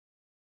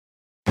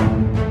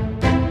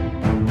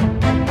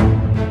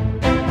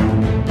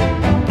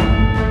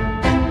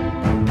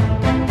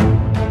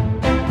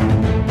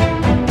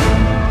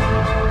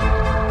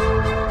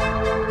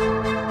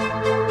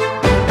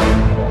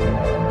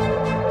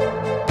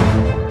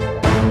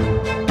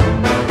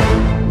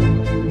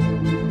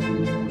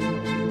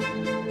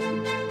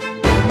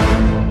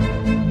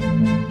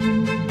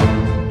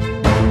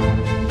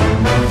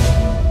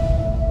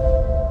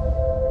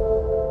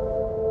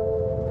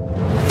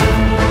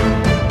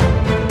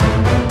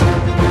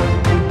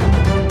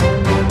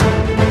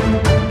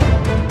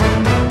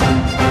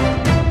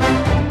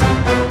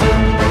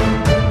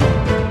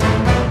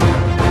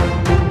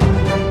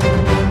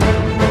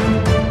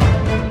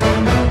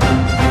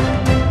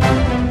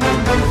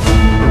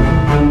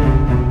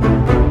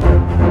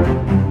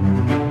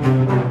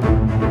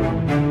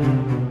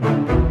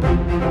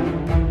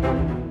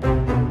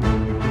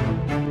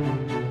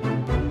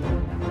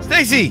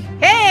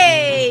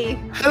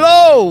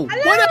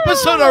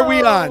episode are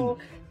we on?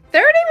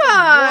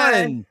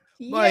 31.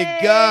 My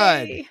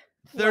God. Yay.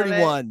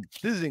 31.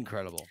 This is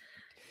incredible.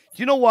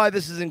 Do you know why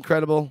this is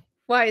incredible?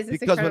 Why is this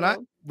because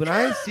incredible? when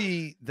I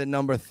see the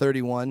number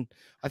 31,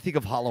 I think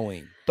of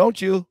Halloween.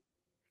 Don't you?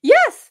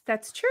 Yes,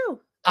 that's true.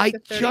 I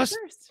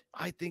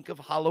think of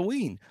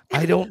Halloween.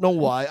 I don't know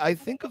why I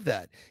think of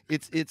that.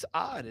 It's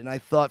odd. And I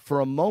thought for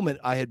a moment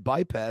I had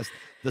bypassed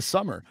the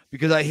summer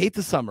because I hate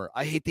the summer.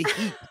 I hate the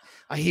heat.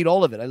 I hate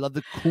all of it. I love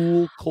the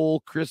cool,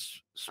 cold, crisp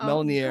smell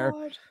in the air.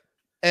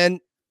 And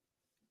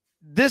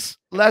this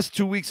last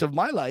 2 weeks of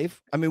my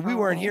life, I mean, we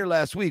weren't here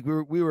last week.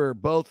 We were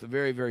both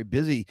very, very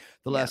busy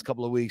the last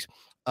couple of weeks.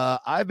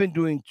 I've been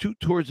doing 2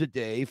 tours a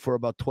day for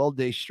about 12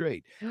 days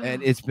straight,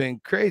 and it's been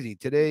crazy.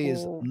 Today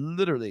is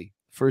literally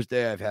first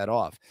day I've had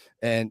off,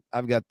 and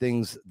I've got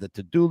things, the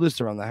to-do list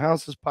around the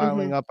house is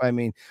piling up. I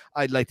mean,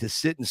 I'd like to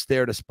sit and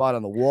stare at a spot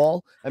on the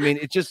wall. I mean,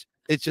 it's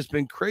just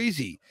been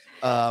crazy.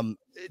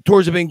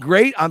 Tours have been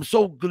great. I'm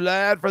so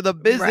glad for the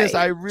business.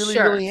 I really,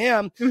 really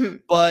am.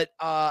 But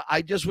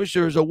I just wish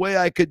there was a way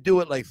I could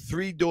do it like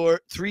 3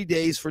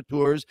 days for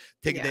tours,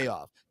 take a day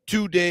off,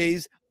 2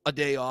 days, a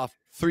day off,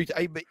 3.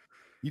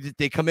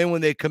 They come in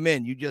when they come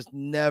in. You just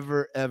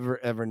never, ever,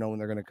 ever know when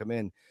they're going to come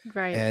in.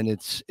 Right. And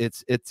it's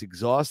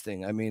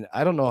exhausting. I mean,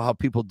 I don't know how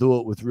people do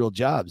it with real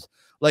jobs.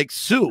 Like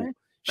Sue,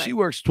 she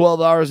works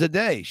 12 hours a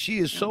day. She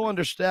is so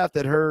understaffed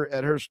at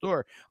her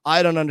store.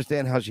 I don't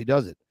understand how she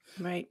does it.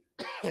 Right.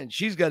 And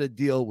she's got to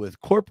deal with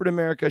corporate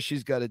America.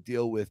 She's got to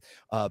deal with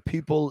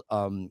people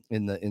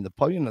in the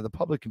public. You know, the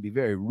public can be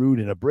very rude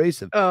and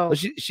abrasive. But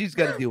she's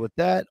got to deal with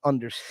that,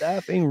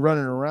 understaffing,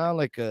 running around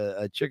like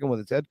a chicken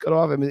with its head cut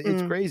off. I mean,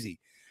 it's crazy.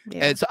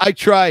 Yeah. And so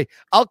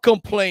I'll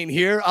complain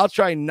here. I'll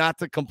try not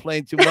to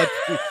complain too much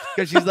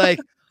because she's like,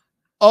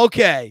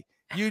 okay,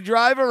 you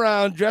drive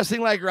around dressing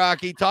like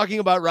Rocky, talking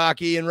about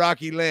Rocky and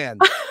Rocky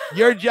Land.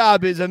 Your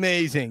job is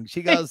amazing.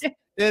 She goes, it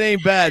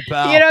ain't bad,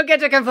 pal. You don't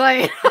get to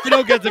complain. You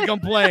don't get to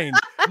complain.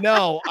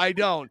 No, I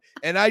don't.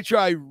 And I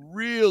try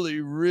really,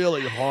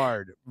 really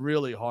hard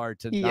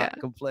to not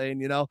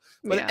complain, you know.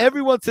 But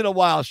every once in a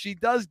while, she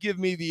does give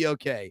me the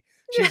okay.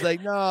 She's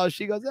like, no,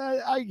 she goes,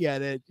 I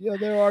get it. You know,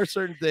 there are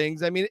certain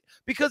things. I mean,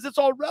 because it's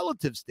all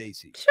relative,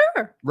 Stacey.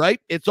 Sure.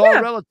 Right? It's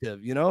all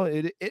relative, you know.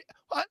 It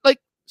like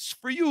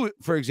for you,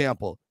 for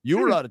example, you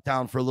were out of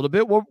town for a little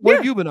bit. What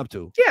have you been up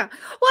to? Yeah. Well,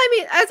 I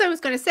mean, as I was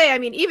going to say, I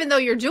mean, even though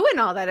you're doing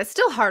all that, it's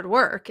still hard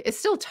work. It's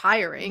still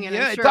tiring. And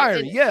I'm sure,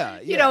 tiring.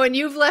 You know, and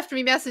you've left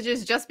me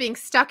messages just being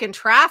stuck in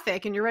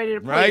traffic and you're ready to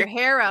pull your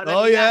hair out.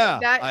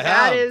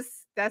 I mean,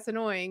 that's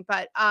annoying.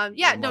 But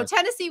no,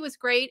 Tennessee was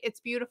great. It's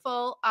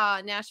beautiful.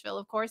 Nashville,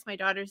 of course, my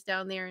daughter's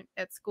down there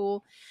at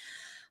school.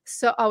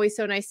 So always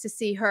so nice to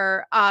see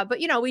her. But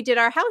you know, we did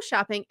our house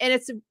shopping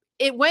and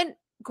it went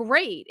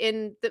great.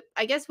 And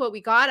I guess what we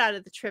got out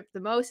of the trip the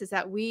most is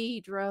that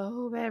we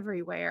drove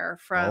everywhere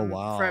from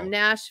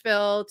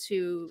Nashville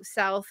to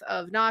south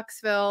of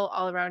Knoxville,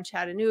 all around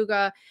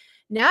Chattanooga.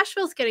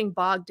 Nashville's getting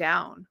bogged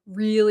down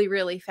really,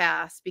 really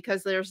fast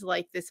because there's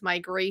like this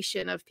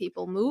migration of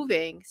people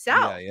moving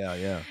south.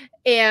 Yeah.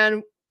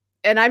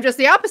 And I'm just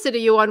the opposite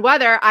of you on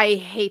weather. I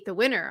hate the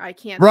winter. I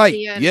can't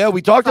stand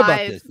we talked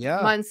about this.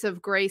 Months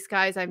of gray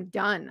skies. I'm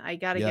done. I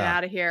got to get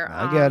out of here.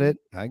 I get it.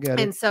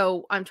 And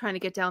so I'm trying to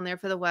get down there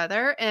for the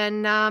weather.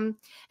 And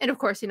of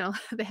course, you know,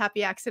 the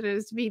happy accident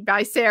is to be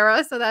by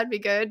Sarah. So that'd be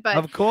good. But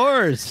of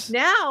course,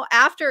 now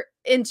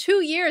in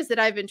 2 years that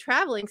I've been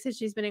traveling since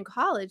she's been in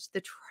college,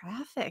 the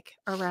traffic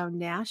around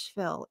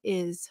Nashville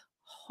is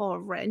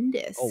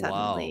horrendous.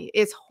 Suddenly.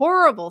 It's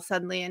horrible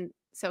suddenly. And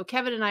so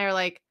Kevin and I are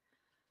like,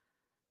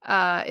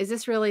 is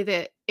this really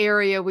the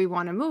area we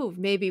want to move?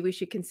 Maybe we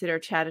should consider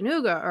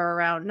Chattanooga or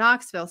around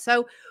Knoxville.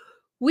 So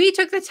we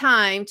took the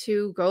time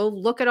to go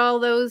look at all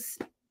those,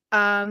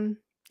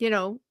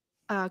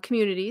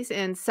 communities,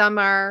 and some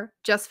are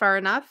just far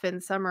enough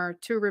and some are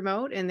too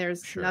remote and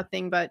there's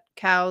nothing but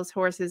cows,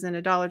 horses, and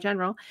a Dollar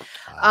General.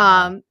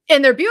 And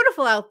they're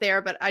beautiful out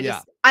there, but I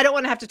don't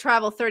want to have to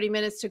travel 30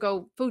 minutes to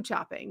go food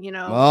shopping, you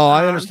know? Oh,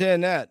 I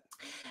understand that.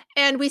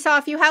 And we saw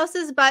a few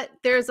houses, but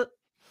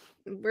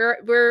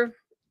we're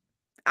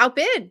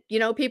outbid, you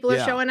know, people are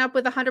showing up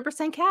with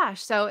 100%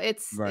 cash. So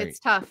it's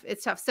tough.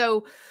 It's tough.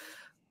 So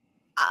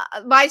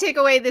my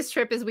takeaway this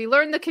trip is we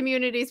learned the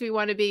communities we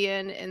want to be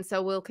in. And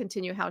so we'll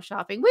continue house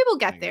shopping. We will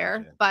get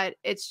there, but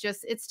it's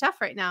tough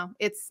right now.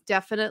 It's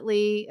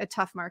definitely a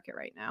tough market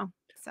right now.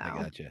 So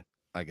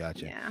I got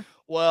you. Yeah.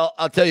 Well,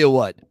 I'll tell you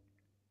what,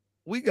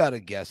 we got a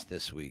guest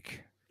this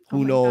week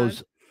who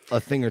knows a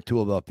thing or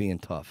two about being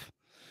tough.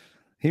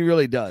 He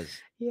really does.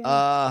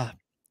 Yeah.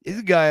 He's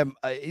a guy,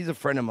 he's a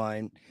friend of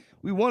mine.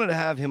 We wanted to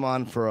have him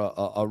on for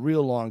a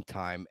real long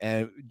time.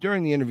 And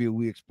during the interview,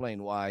 we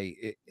explained why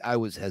I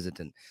was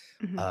hesitant.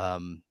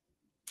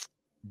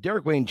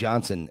 Derek Wayne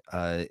Johnson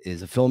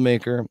is a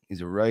filmmaker.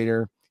 He's a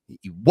writer.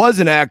 He was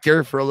an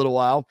actor for a little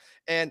while.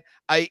 And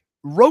I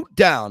wrote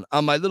down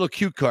on my little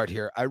cue card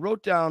here, I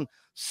wrote down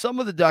some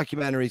of the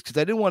documentaries because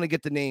I didn't want to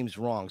get the names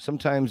wrong.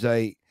 Sometimes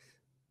I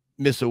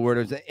miss a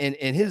word. And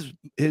his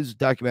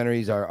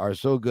documentaries are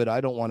so good.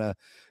 I don't want to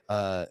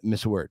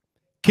miss a word.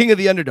 King of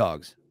the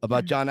Underdogs,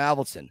 about John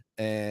Avildsen,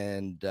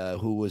 and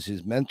who was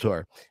his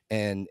mentor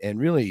and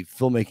really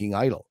filmmaking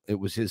idol. It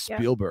was his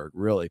Spielberg,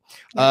 really.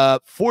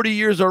 40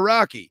 Years of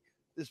Rocky.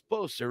 This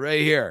poster right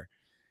here.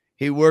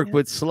 He worked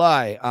with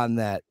Sly on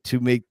that to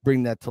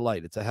bring that to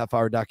light. It's a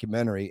half-hour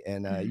documentary,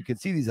 and you can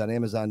see these on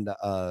Amazon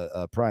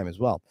Prime as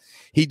well.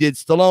 He did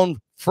Stallone,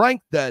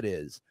 Frank, that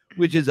is,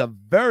 which is a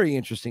very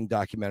interesting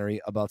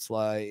documentary about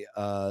Sly,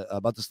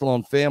 about the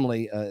Stallone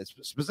family,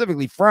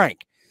 specifically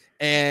Frank,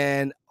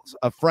 and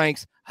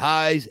Frank's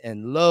highs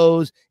and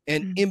lows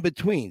and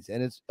in-betweens.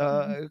 And it's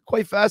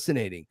quite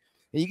fascinating.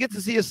 And you get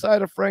to see a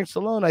side of Frank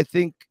Stallone I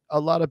think a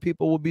lot of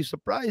people will be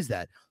surprised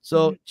at.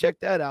 So check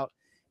that out.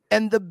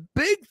 And the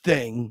big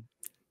thing,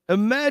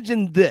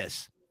 imagine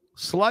this.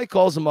 Sly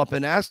calls him up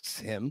and asks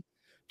him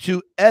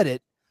to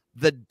edit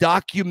the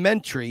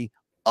documentary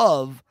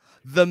of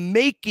the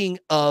making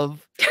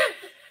of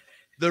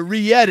the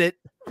re-edit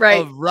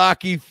of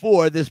Rocky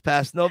IV this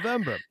past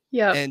November.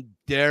 Yeah. And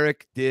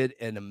Derek did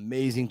an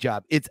amazing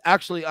job. It's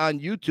actually on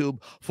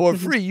YouTube for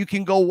free. You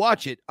can go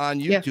watch it on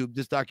YouTube,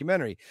 this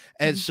documentary.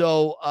 And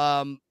so,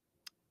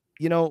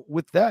 you know,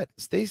 with that,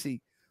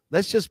 Stacy,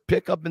 let's just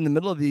pick up in the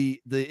middle of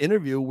the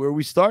interview where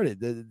we started,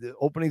 the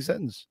opening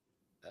sentence.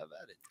 Have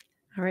at it.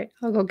 All right.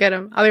 I'll go get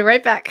him. I'll be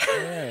right back. All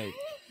right.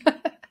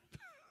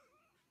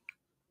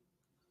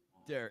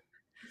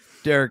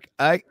 Derek,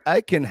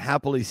 I can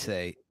happily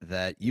say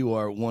that you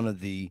are one of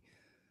the,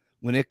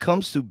 when it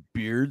comes to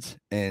beards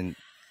and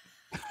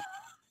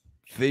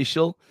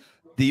facial,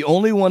 the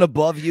only one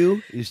above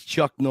you is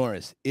Chuck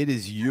Norris. It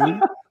is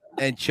you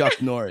and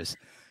Chuck Norris.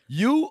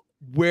 You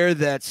wear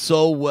that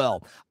so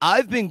well.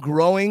 I've been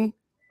growing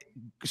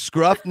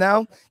scruff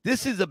now.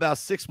 This is about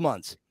 6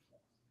 months.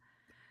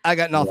 I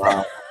got nothing.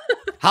 Wow.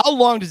 How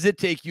long does it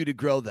take you to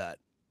grow that?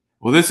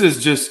 Well, this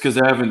is just because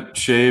I haven't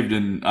shaved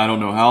in I don't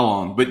know how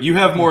long, but you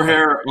have more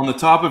hair on the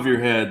top of your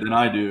head than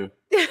I do.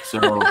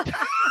 So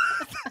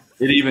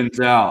it evens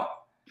out,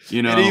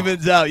 you know. It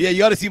evens out. Yeah,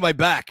 you ought to see my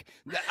back.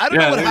 I don't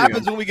know what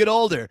happens when we get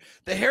older.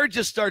 The hair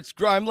just starts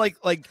growing. I'm like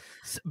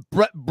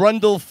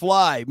Brundle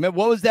Fly. Remember,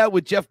 what was that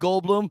with Jeff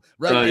Goldblum?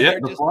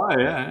 Right? The Fly,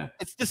 yeah.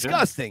 It's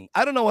disgusting.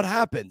 I don't know what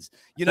happens.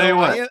 You know,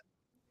 what?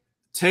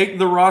 Take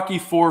the Rocky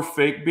IV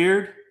fake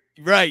beard.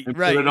 Right. Put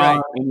it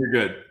on and you're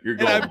good. You're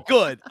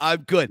good.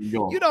 I'm good.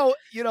 You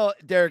know,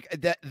 Derek,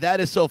 that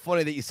is so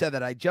funny that you said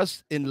that. I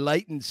just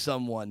enlightened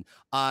someone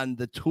on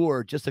the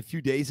tour just a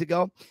few days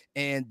ago,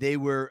 and they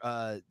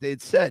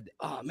had said,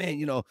 "Oh man,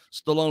 you know,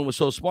 Stallone was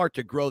so smart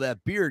to grow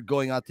that beard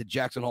going out to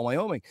Jackson Hole,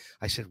 Wyoming."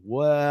 I said,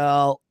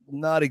 "Well,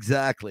 not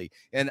exactly."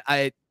 And I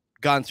had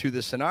gone through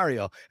the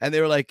scenario, and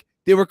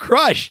they were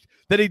crushed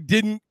that he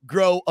didn't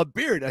grow a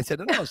beard. I said,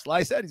 "No."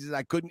 Sly said, "He said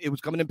I couldn't. It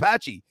was coming in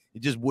patchy.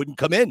 It just wouldn't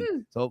come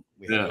in." So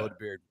we had to go to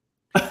beard.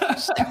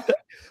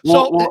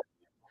 Well,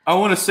 I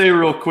want to say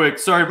real quick,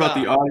 sorry about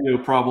the audio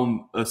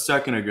problem a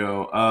second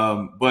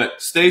ago.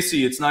 But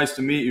Stacy, it's nice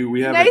to meet you.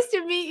 We haven't nice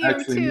to meet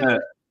you too. Met.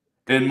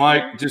 And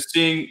Mike, just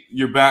seeing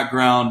your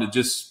background, it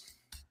just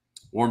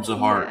warms the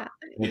heart.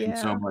 Thank you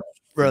so much,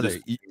 brother.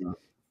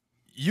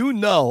 You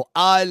know,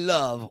 I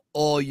love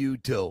all you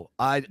do.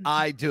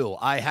 I do.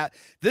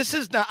 This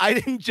is not, I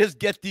didn't just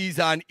get these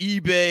on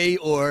eBay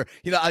or,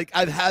 you know,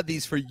 I've had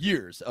these for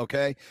years.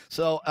 Okay.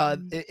 So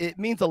it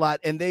means a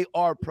lot. And they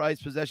are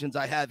prized possessions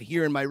I have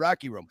here in my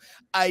Rocky room.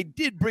 I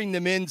did bring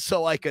them in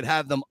so I could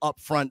have them up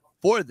front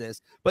for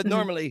this, but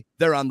normally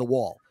they're on the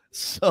wall.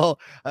 So,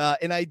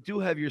 and I do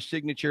have your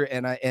signature,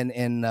 and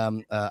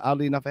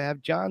oddly enough, I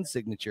have John's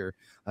signature,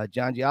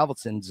 John G.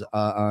 Avildsen's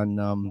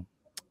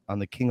on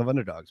the King of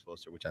Underdogs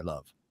poster, which I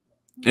love.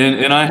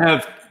 And I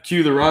have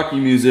Cue the Rocky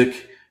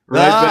music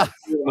back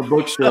on the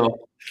bookshelf,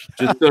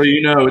 just so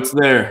you know it's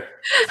there.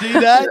 See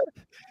that?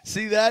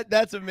 See that?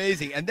 That's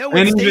amazing. And then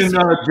even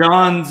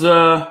John's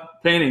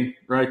painting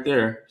right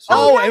there.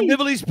 So, and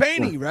Nibley's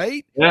painting,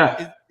 right?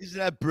 Yeah. Isn't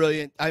that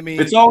brilliant? I mean,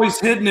 it's always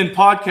hidden in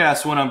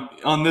podcasts when I'm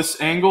on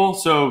this angle.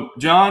 So,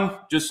 John,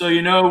 just so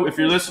you know, if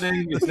you're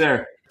listening, it's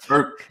there.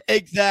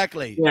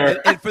 Exactly. There.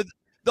 And for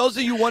those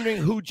of you wondering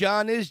who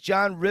John is,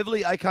 John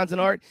Rivley, Icons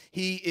and Art,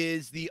 he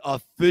is the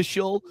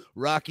official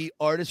Rocky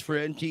artist for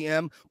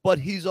MGM, but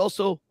he's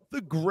also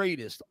the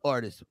greatest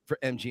artist for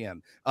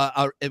MGM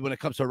when it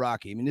comes to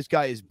Rocky. I mean, this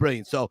guy is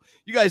brilliant. So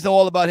you guys know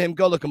all about him.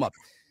 Go look him up.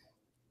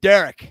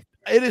 Derek,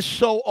 it is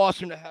so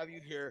awesome to have you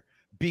here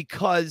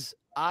because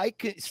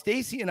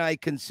Stacy and I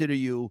consider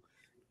you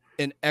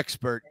an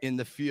expert in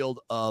the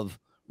field of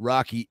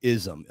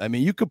Rockyism. I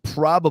mean, you could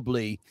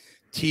probably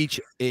teach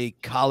a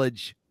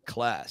college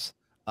class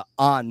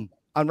on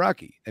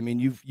Rocky. I mean,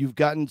 you've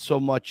gotten so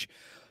much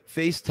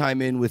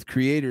FaceTime in with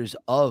creators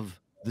of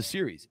the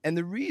series, and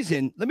the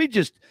reason, let me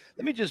just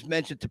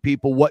mention to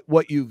people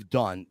what you've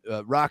done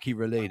Rocky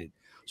related.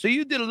 So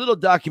you did a little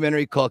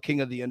documentary called King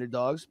of the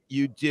Underdogs.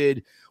 You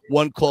did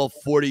one called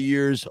 40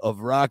 Years of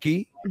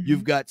Rocky.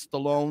 You've got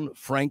Stallone,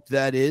 Frank,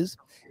 that is,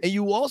 and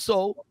you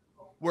also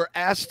were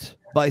asked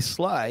by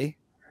Sly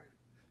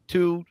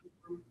to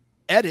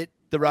edit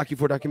the Rocky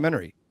IV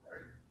documentary.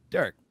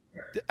 Derek,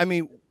 I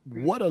mean,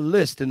 what a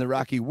list in the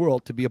Rocky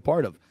world to be a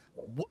part of.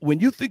 When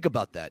you think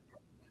about that,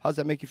 how does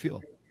that make you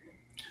feel?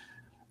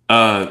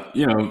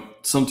 You know,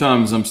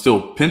 sometimes I'm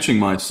still pinching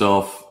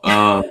myself.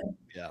 Yeah.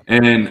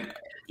 And,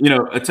 you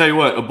know, I tell you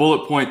what, a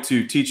bullet point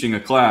to teaching a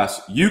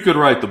class, you could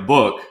write the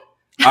book.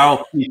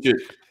 I'll teach it.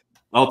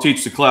 I'll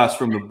teach the class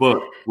from the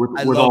book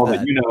with all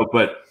that you know.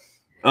 But,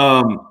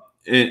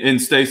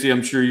 and Stacy,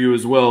 I'm sure you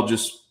as well,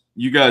 just,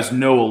 you guys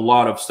know a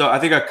lot of stuff. I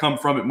think I come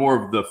from it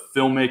more of the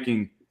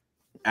filmmaking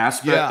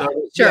aspect of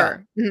it.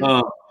 Sure.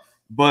 Yeah,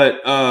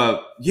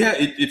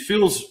 it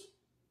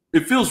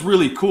feels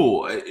really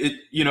cool.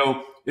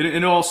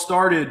 It all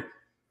started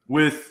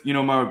with, you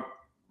know, my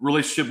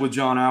relationship with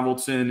John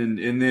Avildsen,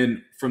 and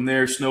then from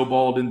there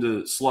snowballed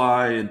into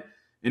Sly,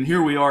 and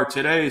here we are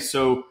today.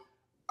 So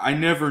I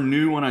never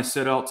knew when I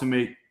set out to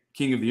make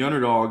King of the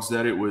Underdogs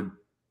that it would,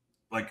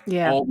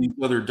 all these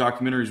other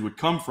documentaries would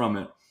come from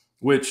it,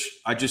 which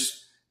I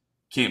just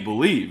can't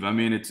believe. I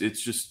mean, it's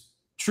just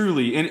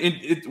truly,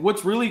 and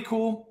what's really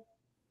cool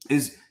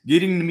is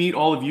getting to meet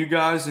all of you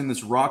guys in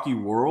this Rocky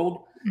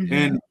world,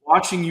 and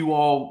watching you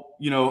all,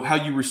 you know, how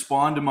you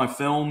respond to my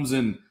films.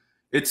 And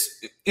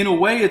it's, in a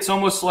way, it's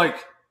almost like,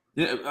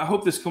 I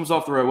hope this comes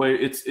off the right way.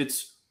 It's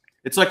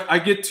like I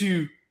get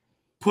to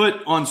put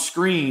on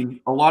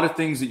screen a lot of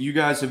things that you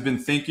guys have been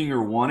thinking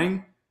or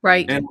wanting.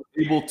 Right. And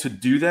able to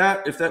do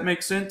that, if that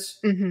makes sense.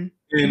 And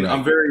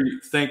I'm very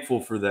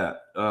thankful for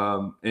that,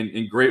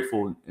 and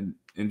grateful.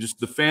 And just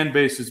the fan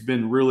base has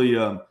been really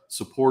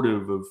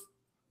supportive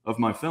of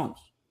my films.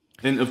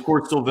 And of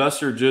course,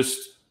 Sylvester just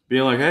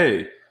being like,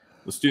 hey,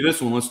 let's do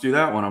this one, let's do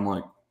that one. I'm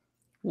like,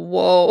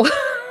 whoa,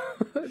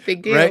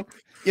 big deal. Right?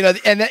 You know,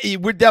 and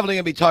we're definitely going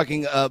to be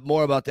talking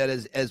more about that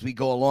as we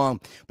go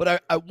along.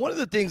 But one of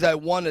the things I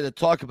wanted to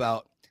talk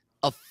about,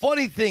 a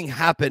funny thing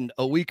happened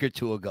a week or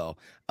two ago.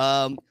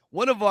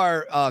 One of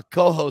our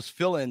co-host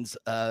fill-ins,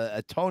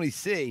 Tony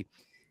C.,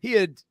 he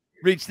had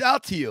reached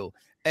out to you.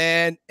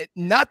 And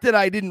not that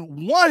I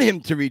didn't want him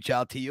to reach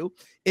out to you.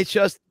 It's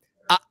just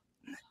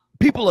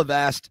people have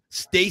asked.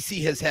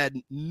 Stacy has had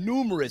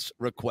numerous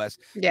requests.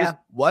 Yeah.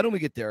 Why don't we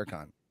get Derek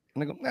on?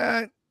 And I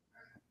go,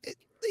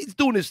 he's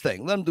doing his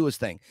thing. Let him do his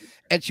thing.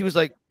 And she was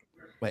like,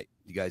 wait,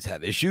 you guys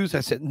have issues?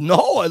 I said,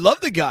 no, I love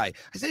the guy.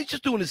 I said, he's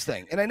just doing his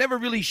thing. And I never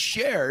really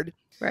shared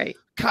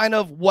kind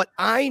of what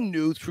I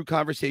knew through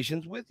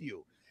conversations with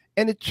you.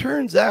 And it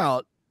turns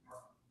out,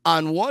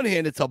 on one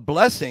hand, it's a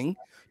blessing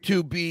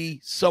to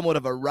be somewhat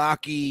of a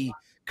Rocky,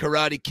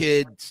 Karate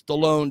Kid,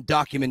 Stallone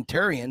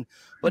documentarian,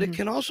 but it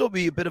can also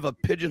be a bit of a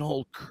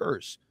pigeonhole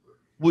curse.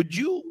 Would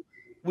you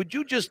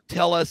just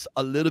tell us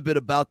a little bit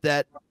about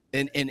that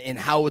and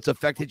how it's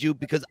affected you?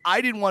 Because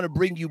I didn't want to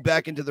bring you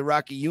back into the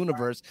Rocky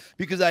universe,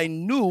 because I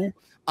knew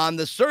on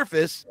the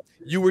surface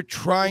you were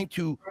trying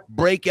to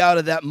break out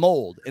of that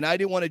mold, and I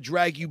didn't want to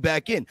drag you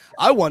back in.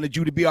 I wanted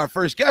you to be our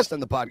first guest on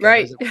the podcast.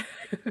 Right.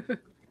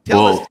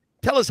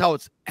 Tell us how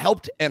it's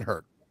helped and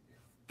hurt.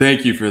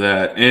 Thank you for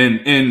that.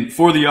 And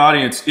for the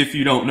audience, if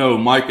you don't know,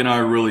 Mike and I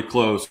are really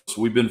close.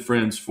 We've been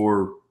friends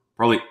for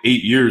probably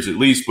 8 years at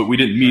least, but we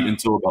didn't meet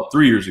until about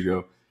 3 years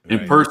ago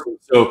in person.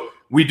 So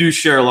we do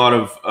share a lot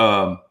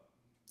of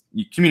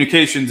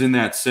communications in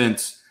that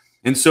sense.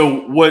 And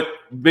so what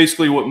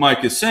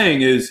Mike is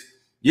saying is,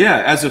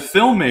 yeah, as a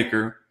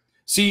filmmaker,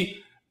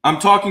 see, I'm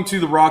talking to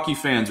the Rocky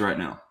fans right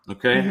now,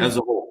 okay, as a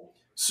whole.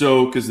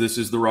 So, because this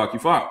is the Rocky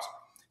Files.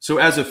 So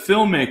as a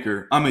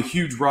filmmaker, I'm a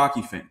huge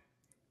Rocky fan,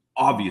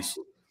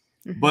 obviously.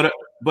 But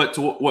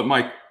to what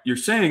Mike, you're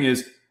saying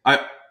is,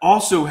 I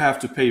also have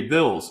to pay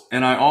bills,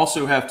 and I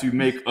also have to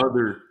make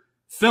other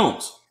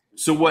films.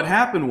 So what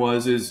happened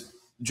is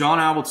John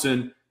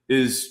Avildsen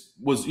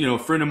was a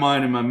friend of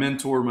mine and my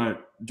mentor, my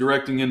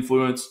directing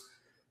influence.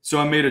 So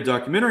I made a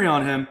documentary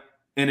on him,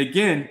 and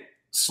again,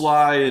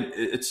 Sly and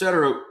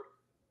etc.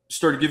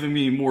 started giving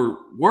me more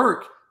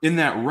work in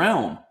that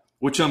realm,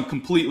 which I'm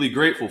completely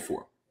grateful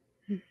for,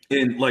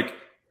 and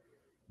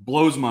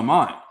blows my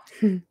mind.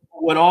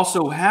 What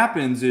also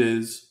happens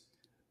is,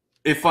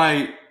 if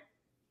I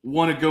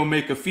want to go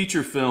make a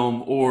feature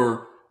film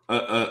or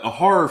a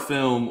horror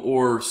film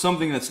or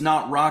something that's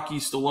not Rocky,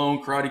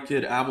 Stallone, Karate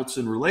Kid,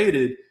 Avildsen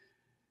related,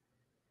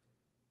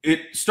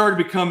 it started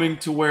becoming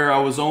to where I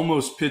was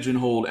almost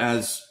pigeonholed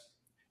as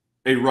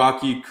a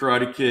Rocky,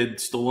 Karate Kid,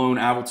 Stallone,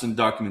 Avildsen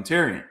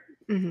documentarian.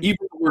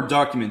 Even the word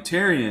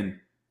documentarian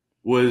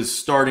was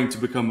starting to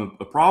become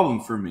a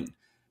problem for me,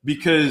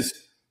 because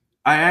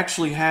I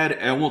actually had,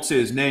 I won't say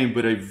his name,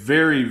 but a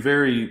very,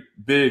 very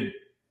big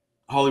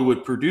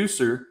Hollywood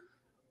producer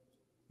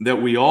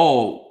that we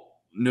all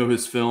know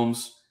his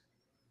films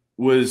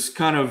was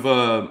kind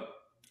of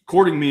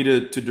courting me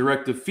to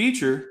direct a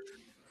feature.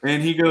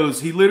 And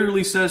he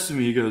literally says to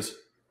me, he goes,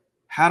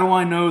 how do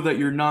I know that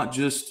you're not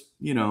just,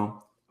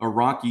 a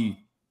Rocky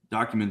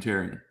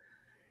documentarian?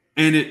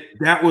 And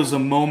that was a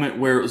moment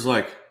where it was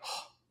like,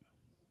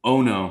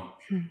 oh no,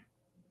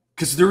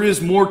 because there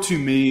is more to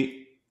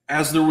me,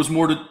 as there was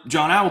more to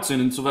John Avildsen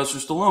and Sylvester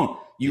Stallone.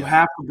 You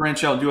have to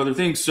branch out and do other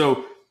things.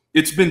 So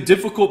it's been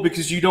difficult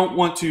because you don't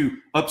want to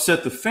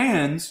upset the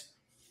fans,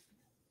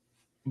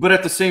 but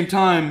at the same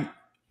time,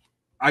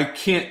 I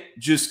can't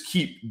just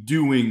keep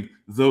doing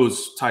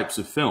those types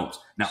of films.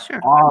 Now,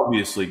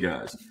 obviously,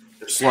 guys,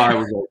 if Sly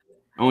was like,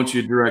 I want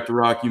you to direct a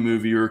Rocky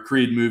movie or a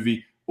Creed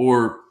movie,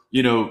 or,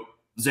 you know,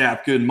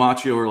 Zabka and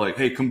Macho are like,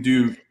 hey, come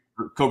do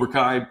a Cobra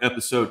Kai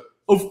episode.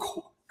 Of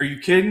course. Are you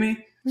kidding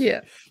me?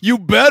 Yeah. You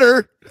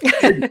better.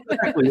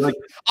 Exactly. Like,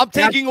 I'm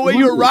taking away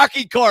your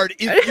Rocky card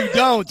if you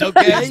don't,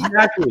 okay?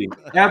 Exactly.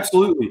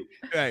 Absolutely.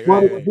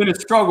 But it's been a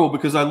struggle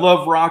because I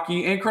love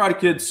Rocky and Karate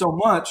Kid so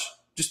much,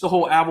 just the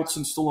whole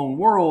Avildsen Stallone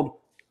world,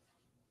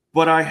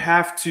 but I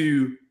have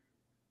to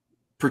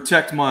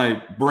protect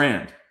my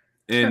brand.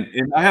 And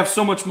I have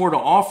so much more to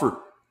offer,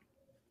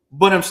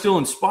 but I'm still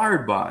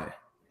inspired by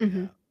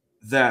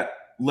that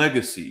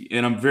legacy.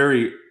 And I'm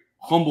very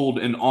humbled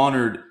and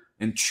honored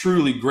and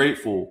truly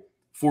grateful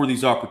for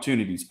these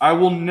opportunities. I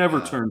will never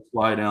turn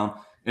Sly down,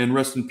 and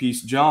rest in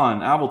peace,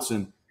 John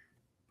Avildsen.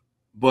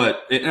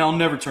 And I'll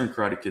never turn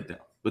Karate Kid down.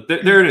 But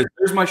there it is.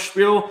 There's my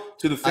spiel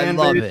to the fan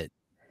base. I love it.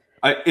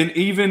 And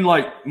even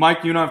like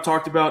Mike, you and I have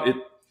talked about it.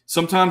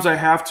 Sometimes I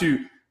have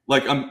to,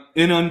 like, I'm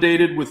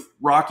inundated with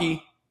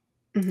Rocky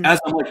as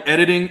I'm like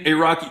editing a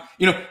Rocky.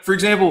 You know, for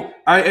example,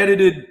 I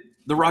edited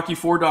the Rocky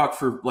IV doc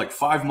for like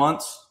 5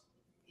 months.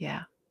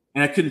 Yeah.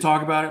 And I couldn't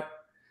talk about it.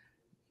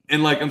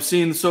 And like, I'm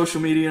seeing the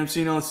social media, I'm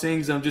seeing all these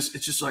things.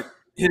 It's just like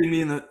hitting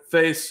me in the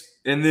face.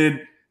 And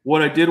then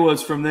what I did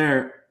was from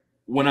there,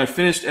 when I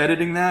finished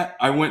editing that,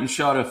 I went and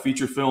shot a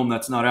feature film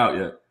that's not out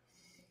yet.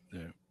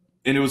 Yeah.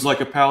 And it was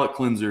like a palate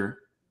cleanser.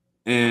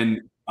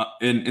 And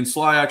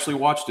Sly actually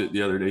watched it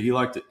the other day. He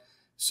liked it.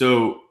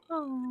 So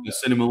I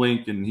sent him a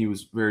link, and he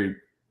was very,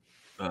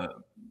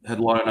 had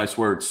a lot of nice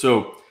words.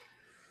 So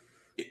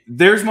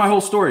there's my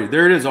whole story.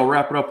 There it is. I'll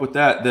wrap it up with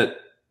that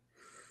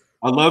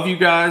I love you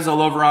guys. I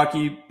love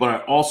Rocky, but I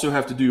also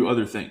have to do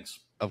other things.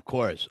 Of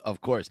course, of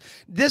course.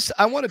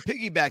 I want to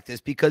piggyback this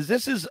because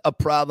this is a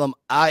problem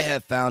I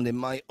have found in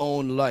my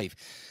own life.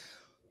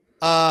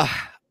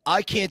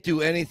 I can't do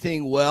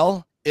anything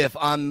well if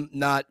I'm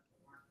not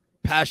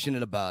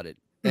passionate about it.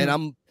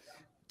 And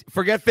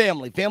forget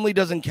family. Family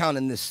doesn't count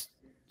in this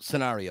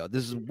scenario.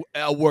 This is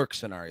a work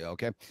scenario,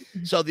 okay?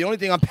 So the only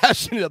thing I'm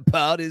passionate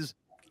about is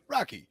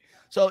Rocky.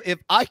 So if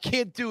I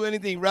can't do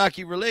anything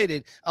Rocky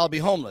related, I'll be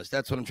homeless.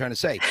 That's what I'm trying to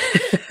say.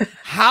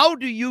 How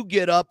do you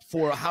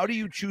how do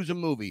you choose a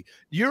movie?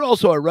 You're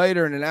also a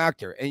writer and an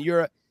actor, and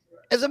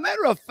as a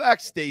matter of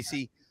fact,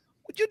 Stacy,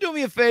 would you do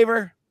me a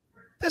favor?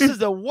 This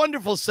is a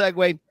wonderful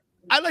segue.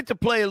 I'd like to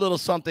play a little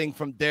something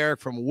from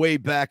Derek from way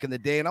back in the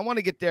day, and I want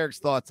to get Derek's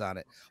thoughts on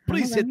it.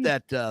 Please hit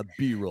that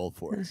B-roll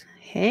for us.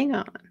 Hang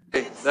on.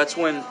 Hey, that's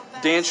when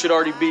Dan should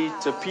already be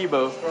to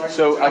Peebo.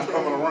 So I'm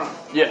coming around.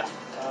 Yeah.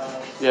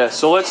 Yeah,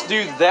 so let's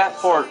do that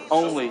part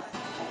only.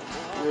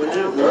 All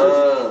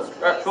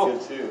right, cool.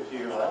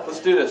 Let's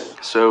do this.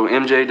 So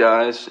MJ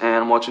dies, and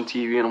I'm watching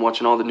TV, and I'm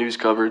watching all the news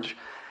coverage.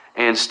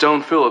 And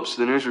Stone Phillips,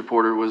 the news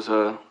reporter, was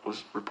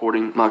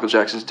reporting Michael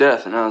Jackson's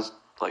death. And I was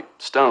like,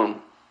 Stone,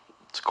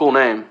 it's a cool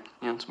name.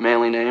 You know, it's a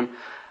manly name.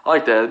 I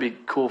like that. It'd be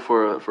cool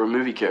for a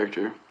movie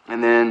character.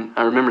 And then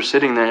I remember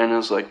sitting there, and I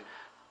was like,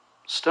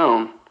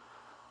 Stone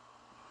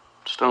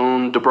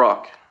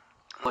DeBrock.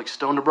 Like,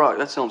 Stone DeBrock,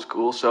 that sounds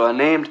cool. So I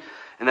named...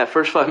 In that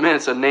first 5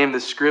 minutes, I named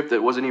this script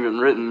that wasn't even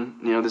written,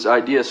 you know, this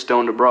idea,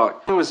 Stone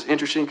DeBrock. It was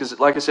interesting because,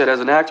 like I said, as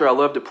an actor, I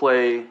love to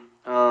play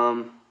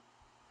kind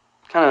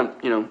of,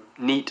 you know,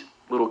 neat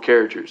little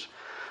characters.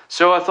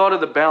 So I thought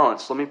of the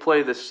balance. Let me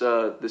play this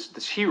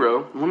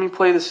hero. Let me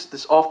play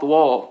this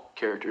off-the-wall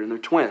character, and they're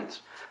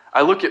twins.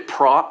 I look at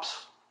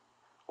props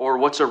or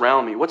what's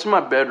around me. What's in my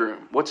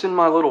bedroom? What's in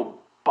my little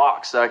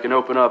box that I can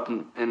open up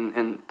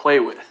and play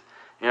with?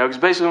 You know,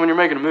 because basically when you're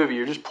making a movie,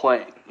 you're just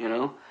playing, you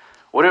know.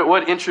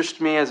 What interested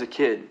me as a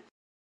kid?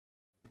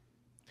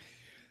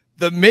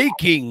 The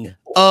making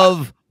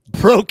of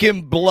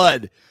Broken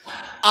Blood.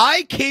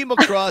 I came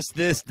across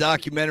this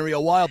documentary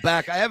a while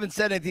back. I haven't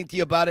said anything to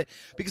you about it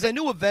because I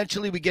knew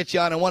eventually we get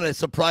you on. I want to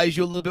surprise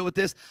you a little bit with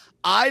this.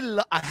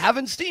 I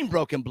haven't seen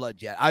Broken Blood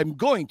yet. I'm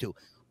going to.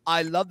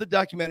 I love the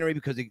documentary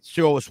because it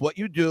shows us what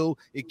you do.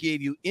 It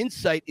gave you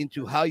insight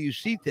into how you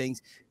see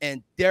things.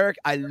 And Derek,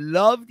 I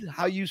loved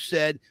how you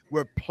said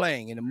we're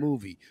playing in a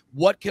movie.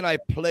 What can I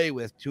play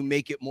with to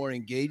make it more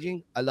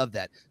engaging? I love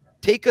that.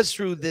 Take us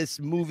through this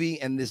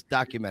movie and this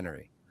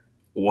documentary.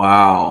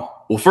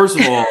 Wow. Well, first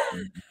of all,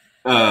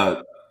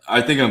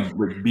 I think I'm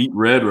like beat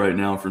red right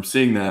now from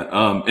seeing that.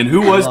 And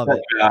who was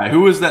that guy? Who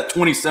was that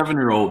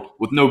 27-year-old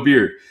with no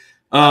beard?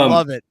 I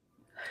love it.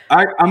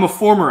 I'm a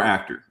former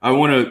actor. I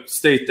want to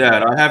state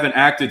that. I haven't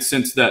acted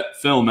since that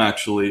film,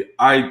 actually.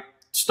 I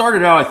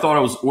started out, I thought I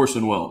was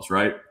Orson Welles,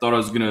 right? Thought I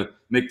was going to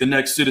make the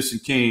next Citizen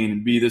Kane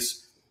and be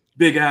this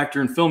big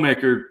actor and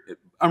filmmaker.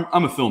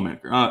 I'm a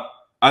filmmaker.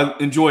 I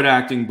enjoyed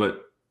acting,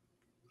 but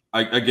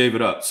I gave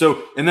it up.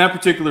 So in that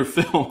particular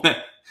film,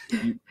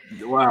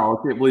 wow,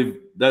 I can't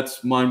believe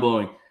that's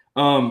mind-blowing.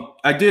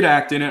 I did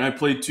act in it. I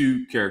played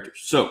 2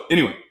 characters. So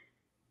anyway,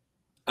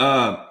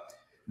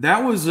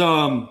 that was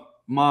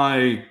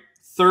my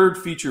 3rd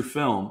feature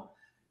film,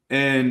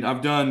 and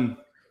I've done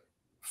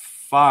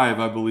 5,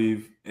 I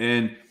believe,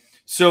 And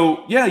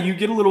so, yeah, you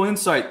get a little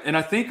insight. And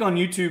I think on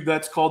YouTube,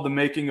 that's called The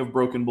Making of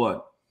Broken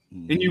Blood.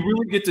 Mm-hmm. And you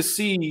really get to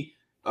see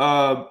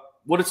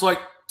what it's like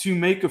to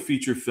make a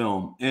feature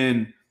film.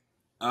 And,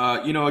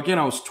 you know, again,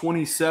 I was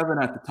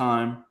 27 at the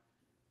time.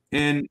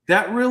 And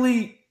that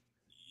really,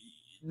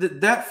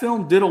 that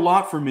film did a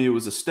lot for me. It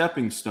was a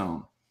stepping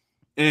stone.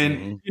 And,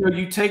 mm-hmm. you know,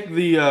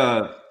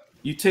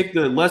 you take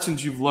the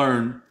lessons you've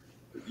learned,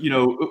 you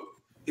know,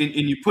 and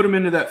you put them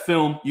into that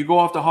film. You go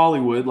off to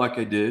Hollywood like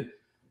I did.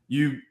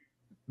 You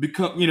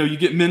become, you know, you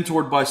get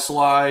mentored by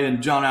Sly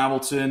and John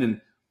Avildsen,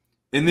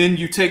 and then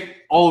you take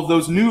all of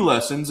those new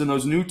lessons and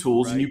those new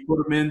tools, right. and you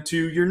put them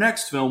into your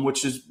next film,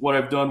 which is what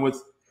I've done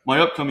with my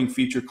upcoming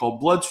feature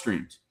called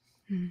Bloodstreams.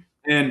 Mm-hmm.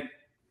 And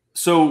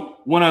so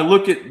when I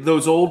look at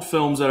those old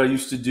films that I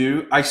used to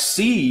do, I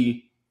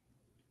see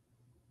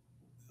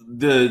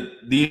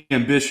the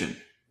ambition.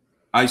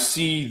 I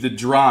see the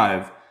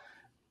drive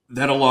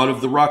that a lot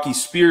of the Rocky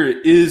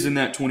spirit is in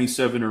that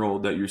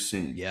 27-year-old that you're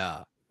seeing.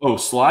 Yeah. Oh,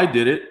 Sly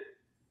did it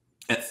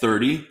at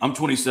 30. I'm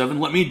 27.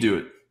 Let me do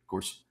it. Of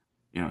course,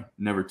 you know,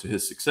 never to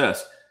his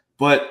success.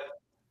 But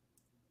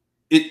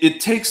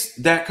it takes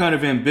that kind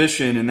of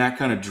ambition and that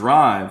kind of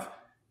drive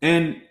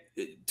and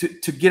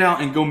to get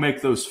out and go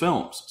make those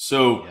films.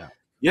 So,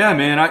 yeah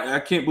man, I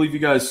can't believe you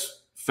guys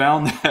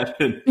found that.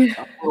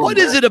 What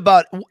is it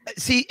about?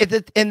 See,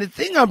 and the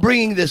thing I'm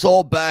bringing this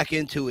all back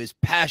into is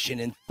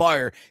passion and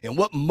fire and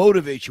what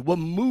motivates you, what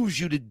moves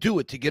you to do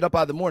it, to get up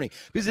out of the morning,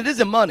 because it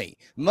isn't money.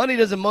 Money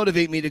doesn't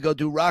motivate me to go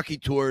do Rocky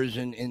tours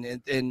and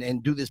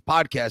do this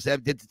podcast.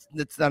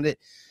 That's not it.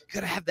 You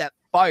got to have that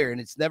fire,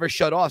 and it's never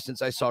shut off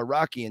since I saw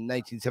Rocky in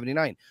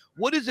 1979.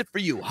 What is it for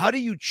you? How do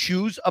you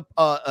choose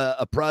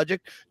a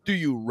project? Do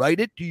you write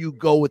it? Do you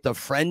go with a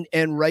friend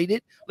and write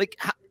it? Like,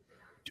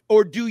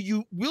 or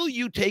will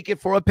you take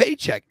it for a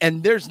paycheck?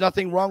 And there's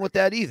nothing wrong with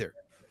that either.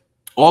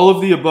 All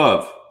of the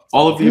above.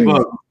 All of the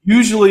above.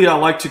 Usually I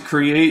like to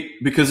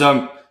create because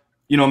I'm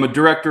a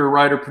director,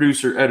 writer,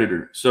 producer,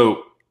 editor.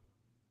 So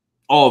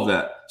all of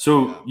that.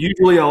 So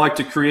usually I like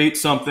to create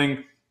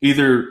something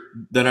either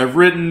that I've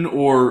written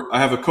or I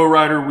have a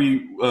co-writer.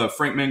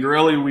 Frank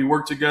Mangarelli, we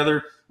work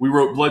together. We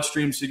wrote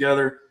Bloodstreams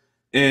together,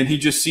 and he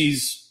just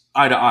sees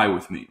eye to eye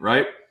with me,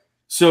 right?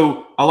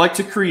 So I like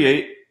to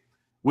create.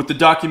 With the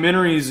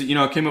documentaries,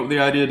 I came up with the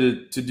idea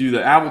to do the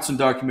Avildsen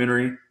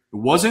documentary. It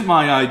wasn't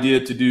my idea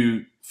to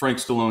do Frank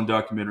Stallone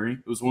documentary.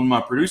 It was one of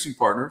my producing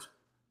partners,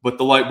 but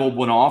the light bulb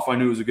went off. I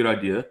knew it was a good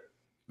idea.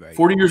 Right.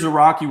 40 Years of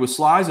Rocky was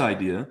Sly's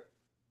idea.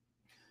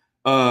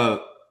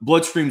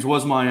 Bloodstreams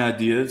was my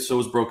idea. So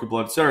was Broken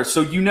Blood, etc.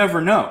 So you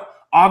never know.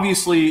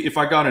 Obviously, if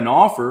I got an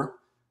offer,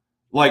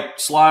 like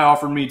Sly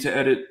offered me to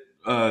edit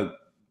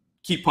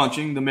Keep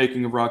Punching, The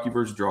Making of Rocky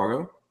vs.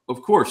 Drago,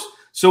 of course.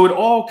 So it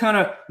all kind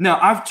of, now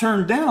I've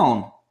turned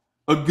down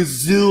a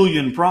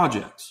gazillion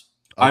projects.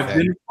 Okay. I've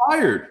been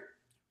fired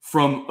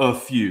from a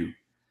few.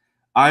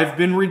 I've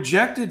been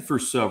rejected for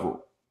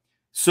several.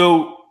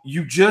 So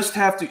you just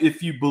have to,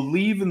 if you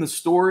believe in the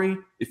story,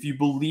 if you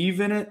believe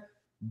in it,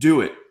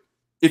 do it.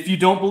 If you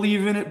don't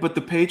believe in it, but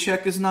the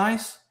paycheck is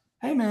nice,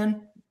 hey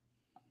man,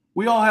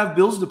 we all have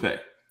bills to pay.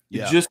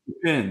 It just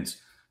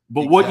depends.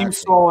 But what you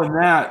saw in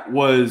that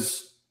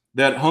was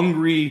that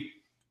hungry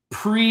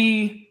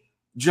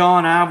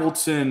John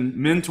Avildsen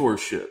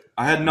mentorship.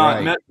 I had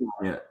not met him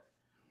yet.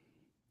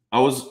 I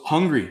was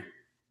hungry,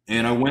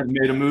 and I went and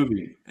made a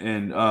movie,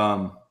 and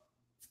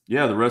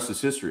the rest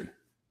is history.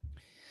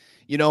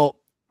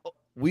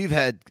 We've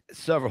had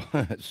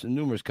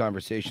numerous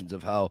conversations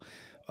of how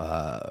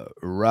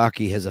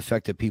Rocky has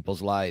affected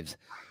people's lives.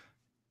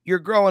 You're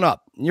growing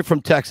up. You're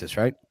from Texas,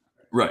 right?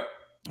 Right.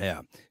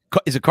 Yeah.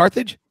 Is it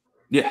Carthage?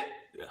 Yeah.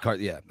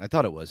 I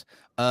thought it was.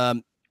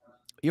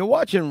 You're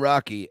watching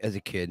Rocky as a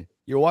kid.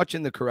 You're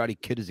watching The Karate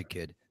Kid as a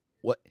kid.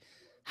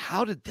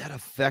 How did that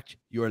affect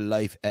your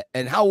life?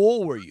 And how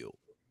old were you?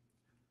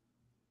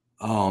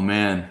 Oh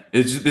man,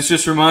 this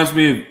just reminds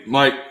me of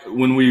Mike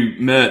when we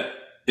met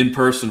in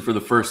person for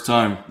the first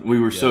time. We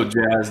were so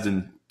jazzed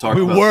and talked.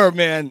 We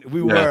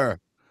were.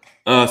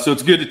 So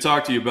it's good to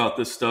talk to you about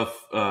this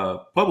stuff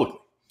publicly.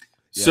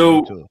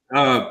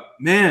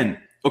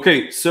 Man,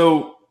 okay.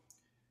 So,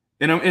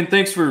 and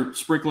thanks for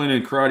sprinkling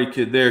in Karate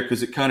Kid there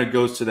because it kind of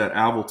goes to that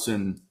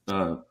Avildsen.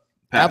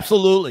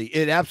 Absolutely.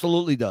 It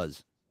absolutely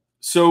does.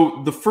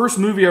 So the first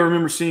movie I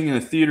remember seeing in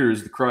the theater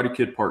is The Karate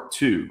Kid Part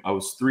 2. I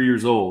was 3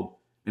 years old,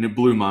 and it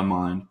blew my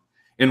mind.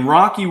 And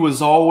Rocky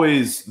was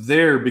always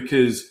there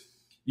because,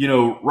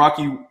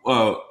 Rocky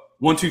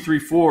 1, 2,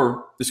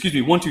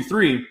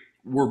 3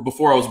 were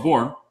before I was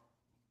born.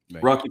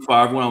 Right. Rocky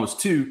 5 when I was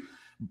 2.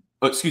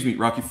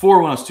 Rocky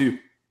 4 when I was 2.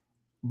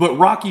 But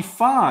Rocky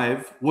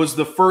 5 was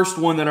the first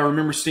one that I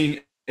remember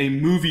seeing a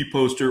movie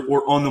poster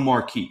or on the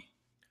marquee,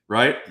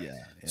 right? Yeah.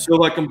 So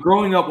like I'm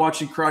growing up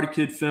watching Karate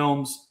Kid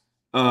films,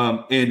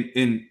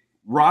 and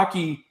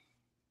Rocky,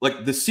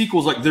 like the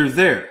sequels, like they're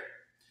there.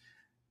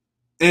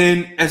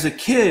 And as a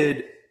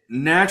kid,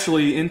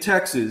 naturally in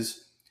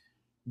Texas,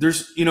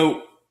 there's,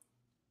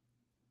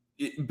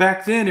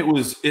 back then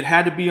it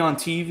had to be on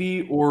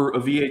TV or a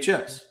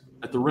VHS.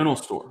 at the rental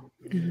store.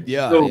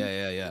 Yeah, so,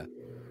 yeah.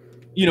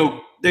 You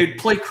know, they'd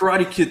play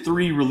Karate Kid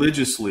 3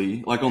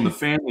 religiously, like on the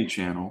Family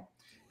Channel,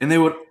 and they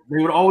would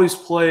always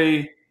play,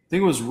 I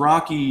think it was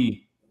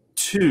Rocky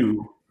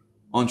 2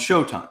 on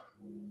Showtime.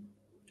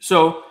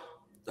 So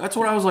that's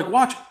what I was like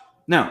watching.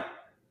 Now,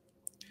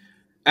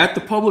 at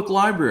the public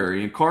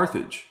library in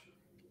Carthage,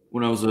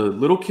 when I was a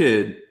little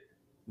kid,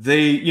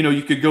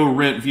 you could go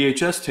rent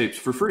VHS tapes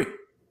for free.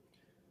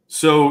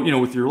 So,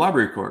 with your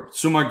library card.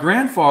 So my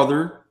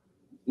grandfather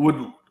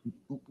would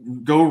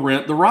go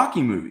rent the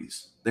Rocky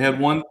movies. They had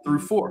 1 through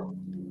 4.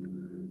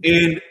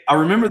 And I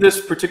remember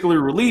this particular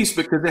release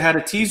because they had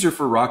a teaser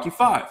for Rocky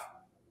 5.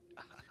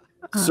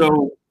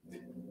 So,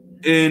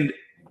 and,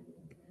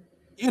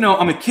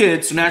 I'm a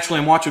kid, so naturally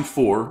I'm watching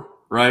 4,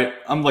 right?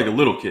 I'm like a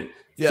little kid.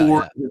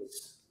 4,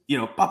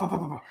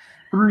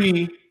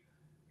 3.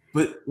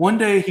 But one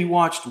day he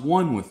watched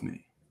 1 with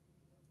me.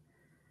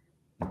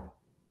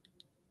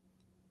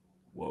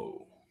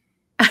 Whoa.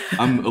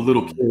 I'm a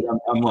little kid.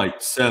 I'm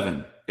like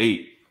 7,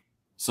 8,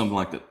 something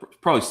like that.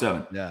 Probably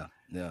 7. Yeah.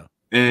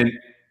 And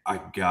I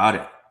got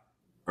it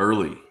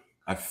early.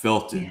 I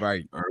felt it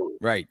early.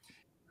 Right.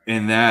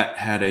 And that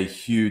had a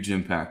huge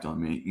impact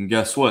on me. And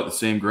guess what? The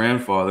same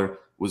grandfather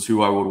was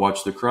who I would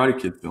watch the Karate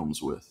Kid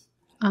films with.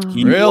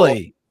 He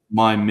really? Was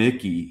my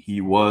Mickey.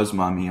 He was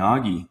my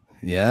Miyagi.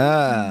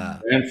 Yeah.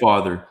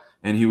 Grandfather.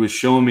 And he was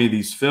showing me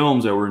these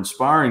films that were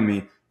inspiring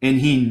me. And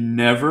he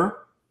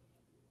never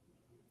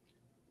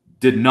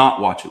did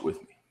not watch it with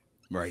me.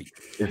 Right.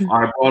 If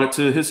I brought it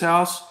to his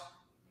house,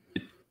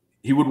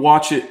 he would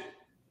watch it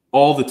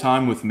all the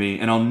time with me.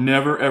 And I'll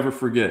never, ever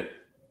forget.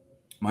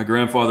 My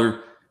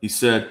grandfather, he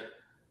said,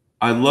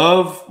 I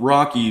love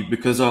Rocky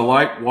because I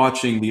like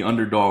watching the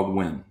underdog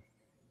win.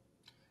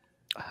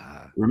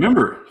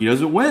 Remember, he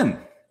doesn't win,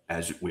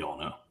 as we all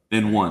know,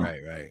 in 1.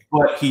 Right.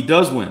 But he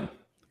does win.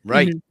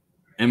 Right. Mm-hmm.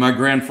 And my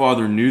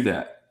grandfather knew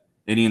that.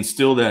 And he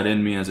instilled that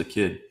in me as a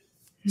kid.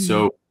 Mm-hmm.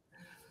 So,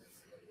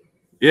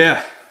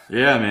 yeah,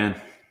 man.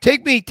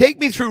 Take me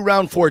through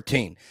round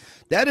 14.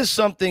 That is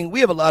something, we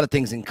have a lot of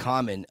things in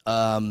common,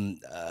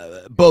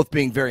 both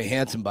being very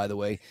handsome, by the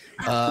way.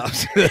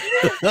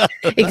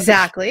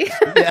 Exactly.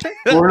 Yeah.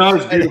 We're not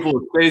as beautiful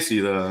as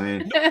Stacy, though. I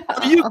mean,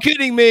 are you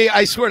kidding me?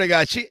 I swear to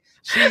God, she's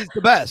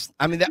the best.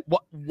 I mean,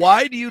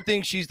 why do you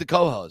think she's the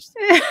co-host?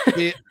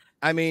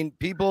 I mean,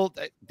 people,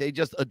 they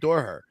just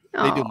adore her.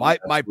 They do.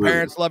 My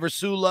parents love her.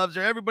 Sue loves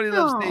her. Everybody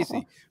loves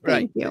Stacy.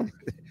 Right. Thank you.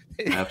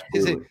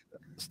 absolutely.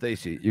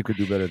 Stacy, you could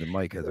do better than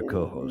Mike as a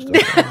co-host.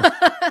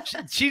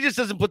 She just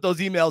doesn't put those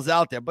emails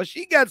out there, but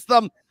she gets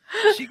them.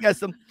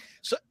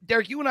 So,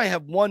 Derek, you and I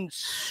have one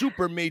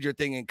super major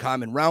thing in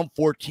common. Round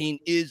 14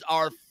 is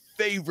our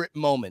favorite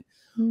moment.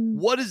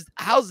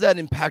 How's that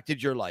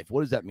impacted your life?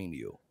 What does that mean to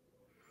you?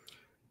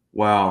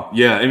 Wow.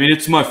 Yeah. I mean,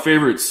 it's my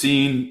favorite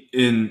scene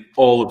in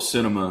all of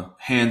cinema,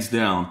 hands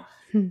down.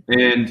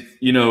 And,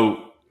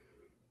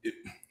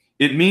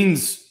 it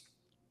means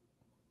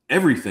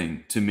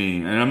everything to me.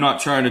 And I'm not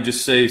trying to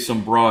just say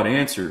some broad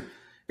answer.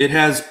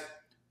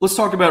 Let's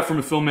talk about it from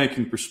a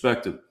filmmaking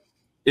perspective.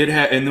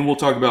 And then we'll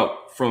talk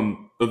about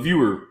from a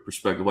viewer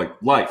perspective, like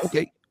life.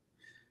 Okay.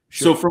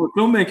 Sure. So from a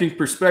filmmaking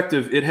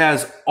perspective, it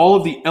has all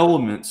of the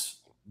elements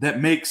that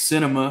make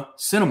cinema.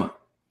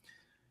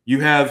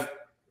 You have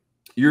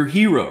your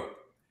hero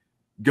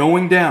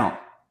going down,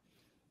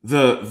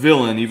 the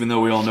villain, even though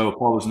we all know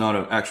Apollo's not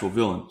an actual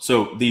villain.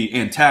 So the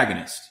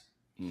antagonist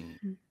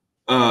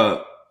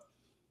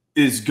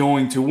is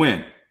going to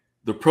win.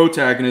 The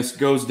protagonist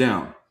goes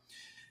down.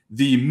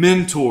 The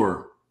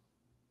mentor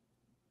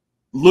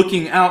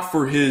looking out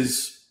for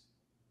his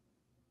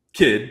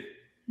kid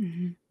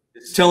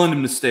is telling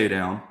him to stay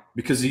down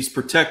because he's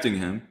protecting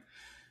him.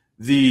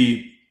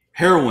 The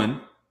heroine,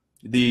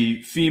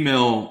 the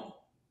female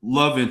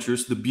love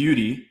interest, the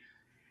beauty,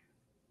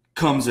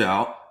 comes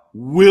out,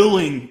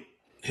 willing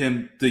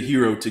the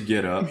hero to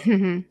get up,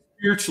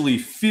 spiritually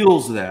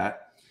feels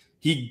that.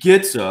 He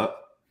gets up.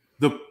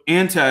 The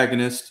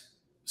antagonist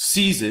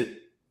sees it,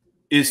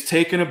 is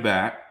taken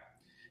aback.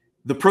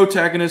 The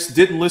protagonist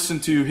didn't listen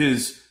to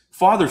his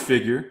father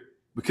figure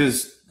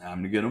because I'm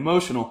going to get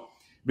emotional.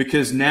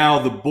 Because now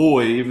the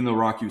boy, even though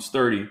Rocky was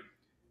 30,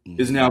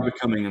 is now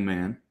becoming a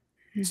man,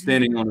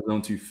 standing on his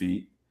own 2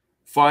 feet,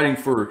 fighting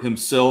for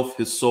himself,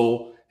 his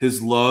soul,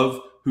 his love,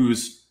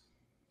 who's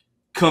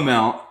come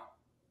out,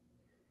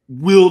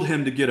 willed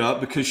him to get up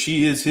because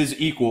she is his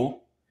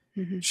equal.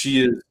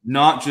 She is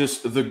not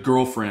just the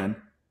girlfriend.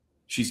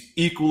 She's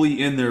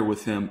equally in there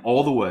with him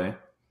all the way.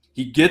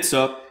 He gets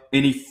up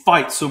and he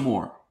fights some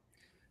more.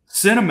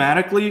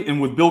 Cinematically,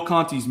 and with Bill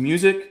Conti's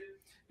music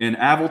and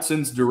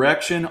Avildsen's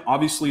direction,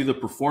 obviously the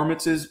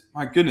performances,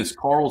 my goodness,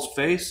 Carl's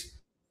face.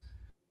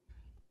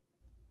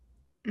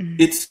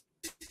 It's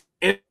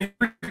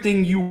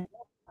everything you want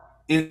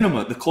in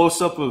cinema. The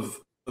close-up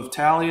of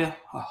Talia.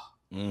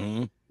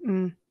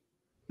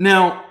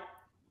 Now,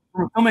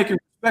 from a filmmaker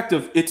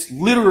perspective, it's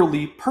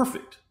literally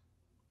perfect.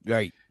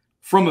 Right.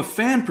 From a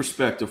fan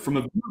perspective, from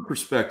a viewer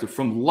perspective,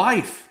 from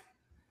life,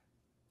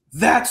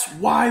 that's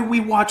why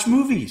we watch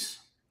movies.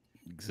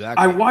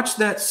 Exactly. I watched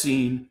that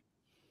scene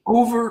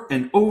over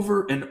and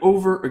over and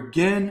over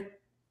again.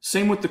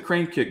 Same with the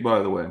crane kick,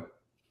 by the way,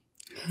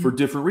 for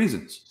different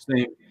reasons.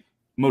 Same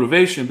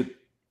motivation, but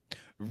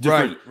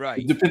different,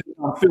 right. Depending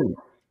on film.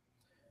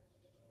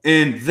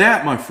 And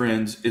that, my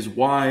friends, is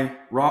why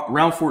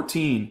Round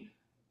 14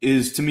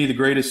 is, to me, the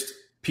greatest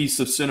piece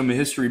of cinema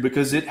history,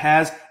 because it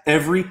has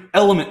every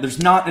element.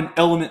 There's not an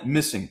element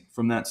missing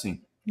from that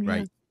scene.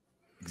 Right.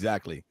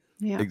 Exactly.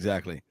 Yeah.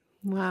 Exactly.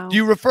 Wow. Do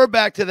you refer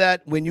back to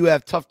that when you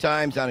have tough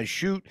times on a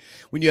shoot,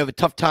 when you have a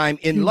tough time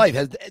in life,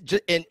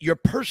 in your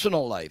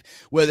personal life,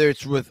 whether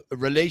it's with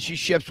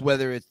relationships,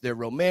 whether it's they're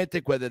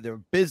romantic, whether they're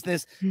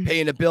business,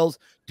 paying the bills?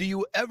 Do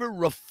you ever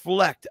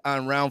reflect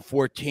on Round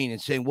 14 and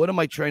saying, what am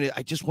I trying to,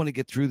 I just want to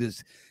get through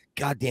this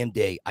goddamn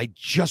day. I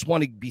just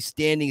want to be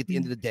standing at the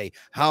end of the day.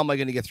 How am I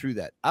going to get through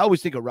that? I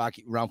always think of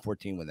Round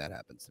 14 when that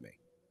happens to me.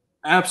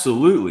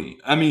 Absolutely.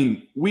 I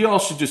mean, we all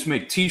should just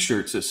make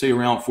T-shirts that say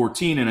Round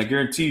 14, and I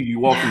guarantee you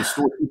walk in the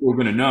store, people are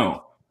going to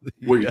know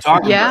what you're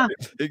talking about.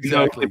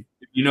 Exactly.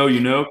 You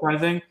know, kind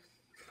of thing.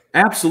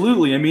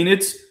 Absolutely. I mean,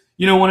 it's,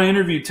 when I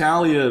interviewed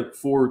Talia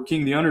for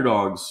King of the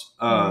Underdogs,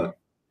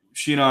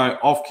 she and I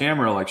off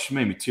camera, like, she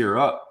made me tear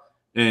up.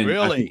 And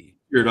really?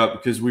 I teared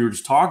up because we were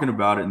just talking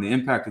about it and the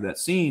impact of that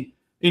scene.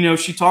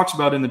 She talks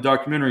about it in the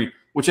documentary,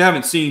 which I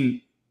haven't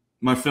seen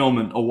my film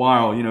in a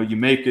while. You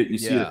make it, you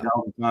see it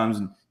 1,000 times,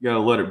 and you got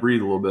to let it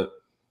breathe a little bit.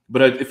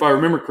 But if I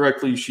remember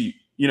correctly,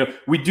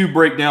 we do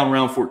break down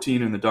Round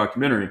 14 in the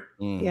documentary.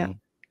 Yeah.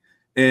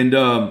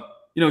 And,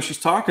 she's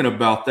talking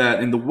about that,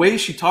 and the way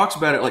she talks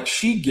about it, like,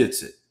 she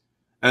gets it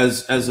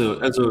as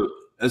an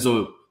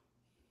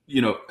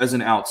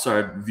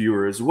outside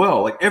viewer as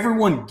well. Like,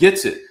 everyone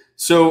gets it.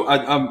 So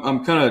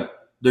I'm kind of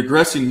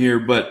digressing here,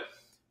 but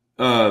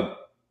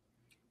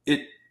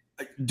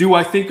do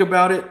I think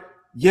about it?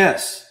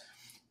 Yes.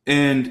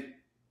 And,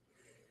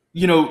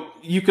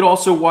 you could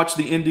also watch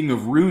the ending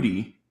of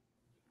Rudy.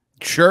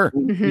 Sure.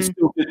 You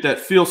still get that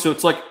feel. So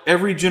it's like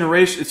every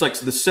generation, it's like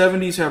the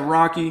 70s had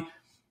Rocky,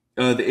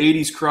 the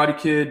 80s Karate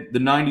Kid, the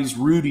 90s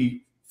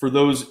Rudy, for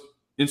those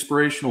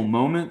inspirational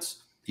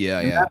moments. Yeah,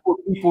 and that's what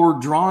people were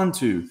drawn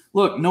to.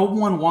 Look, no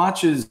one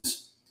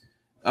watches.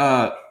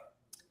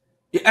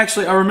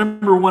 Actually, I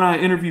remember when I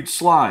interviewed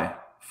Sly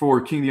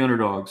for King of the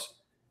Underdogs,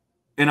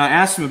 and I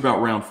asked him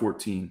about Round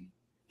 14.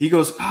 He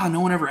goes, no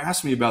one ever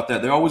asked me about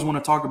that. They always want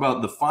to talk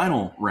about the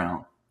final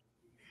round.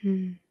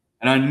 And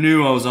I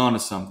knew I was onto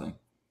something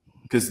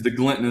because the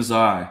glint in his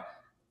eye.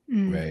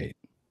 Right.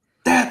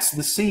 That's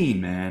the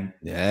scene, man.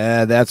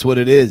 Yeah, that's what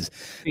it is.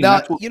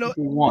 Now,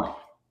 want.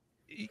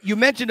 You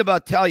mentioned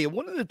about Talia.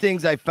 One of the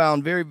things I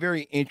found very,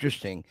 very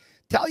interesting,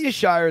 Talia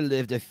Shire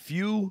lived a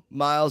few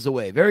miles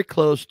away, very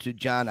close to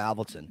John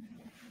Avildsen.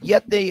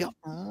 Yet they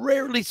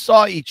rarely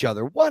saw each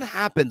other. What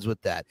happens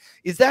with that?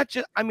 Is that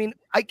just,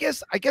 I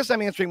guess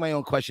I'm answering my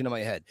own question in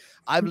my head.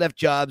 I've left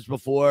jobs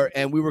before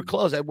and we were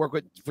close. I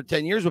worked for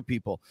 10 years with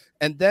people.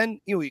 And then,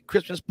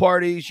 Christmas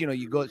parties,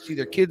 you go see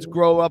their kids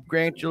grow up,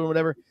 grandchildren,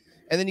 whatever.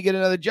 And then you get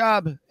another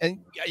job and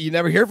you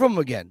never hear from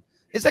them again.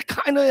 Is that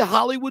kind of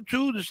Hollywood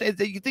too? To say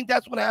that you think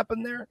that's what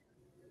happened there?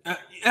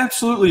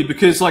 Absolutely.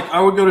 Because like I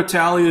would go to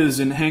Talia's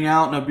and hang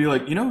out and I'd be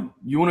like,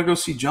 you want to go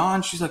see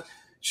John? She's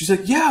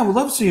like, yeah, I would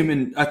love to see him.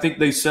 And I think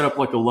they set up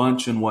like a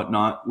lunch and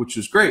whatnot, which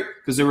was great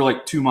because they were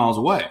like 2 miles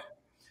away.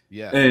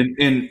 Yeah.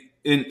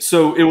 And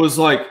so it was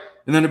like,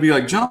 and then it'd be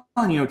like, John,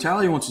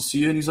 Talia wants to see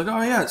you. And he's like,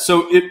 oh yeah.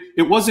 So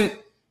it wasn't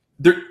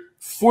there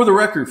for the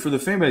record, for the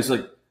fan base,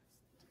 like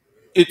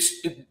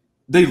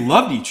they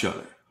loved each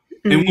other.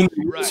 And when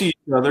they would see each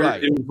other,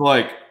 it was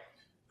like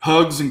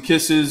hugs and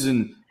kisses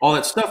and all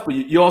that stuff. But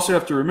you also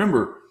have to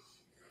remember,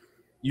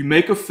 you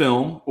make a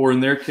film, or in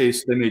their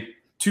case, they made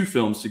 2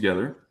 films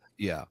together.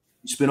 Yeah.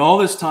 You spend all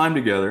this time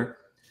together.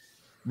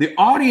 The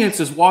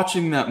audience is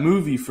watching that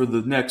movie for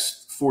the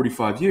next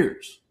 45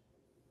 years.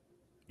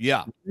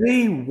 Yeah.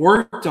 They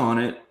worked on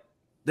it.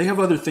 They have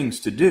other things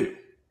to do.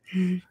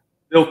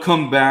 They'll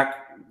come back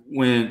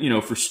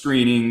when, for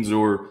screenings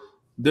or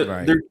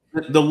the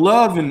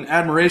love and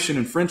admiration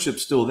and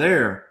friendship's still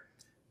there,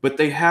 but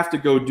they have to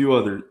go do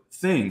other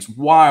things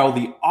while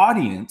the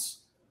audience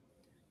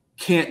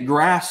can't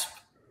grasp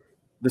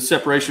the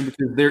separation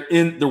because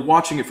they're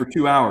watching it for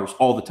 2 hours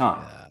all the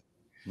time.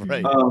 Yeah.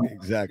 Right.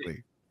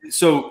 Exactly.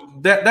 So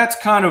that's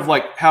kind of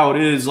like how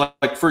it is.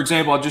 Like for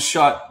example, I just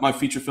shot my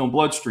feature film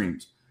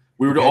Bloodstreams.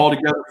 We were all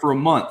together for a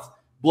month,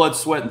 blood,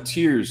 sweat, and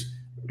tears.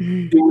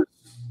 It was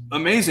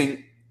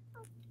amazing.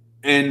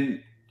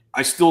 And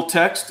I still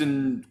text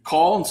and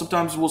call, and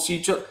sometimes we'll see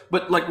each other,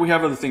 but like we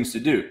have other things to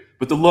do.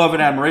 But the love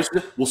and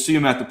admiration, we'll see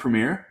them at the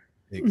premiere.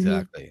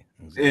 Exactly.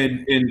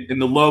 And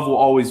the love will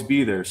always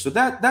be there. So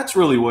that's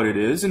really what it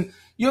is. And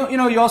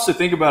you also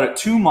think about it,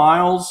 2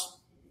 miles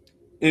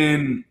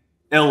in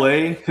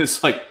LA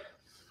is like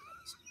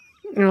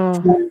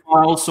 20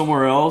 miles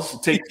somewhere else.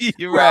 It takes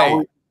You're right.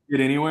 hours to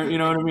get anywhere. You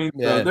know what I mean?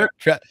 Yeah.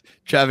 So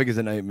traffic is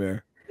a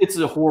nightmare. It's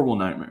a horrible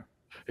nightmare.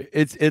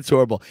 It's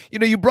horrible.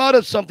 You brought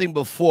up something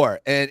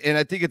before, and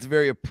I think it's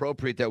very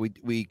appropriate that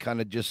we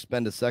kind of just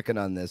spend a second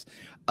on this.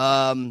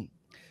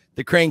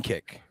 The crane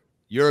kick.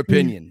 Your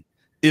opinion,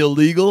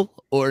 illegal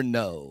or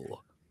no?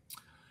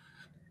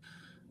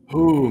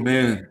 Oh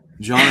man,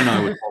 John and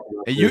I would talk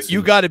about this.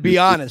 You got to be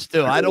honest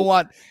too.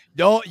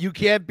 You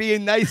can't be a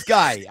nice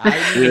guy.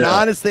 I need an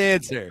honest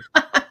answer.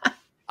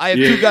 I have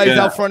two guys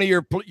out front of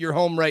your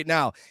home right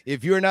now.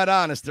 If you're not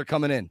honest, they're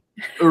coming in.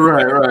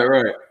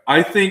 Right.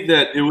 I think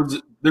that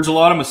there's a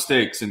lot of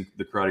mistakes in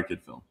the Karate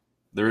Kid film.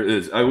 There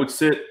is. I would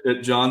sit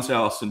at John's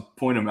house and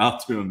point them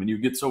out to him, and you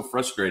get so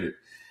frustrated.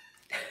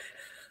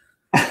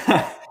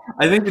 I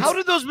think. How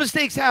did those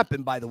mistakes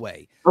happen, by the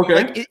way?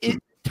 Okay. Like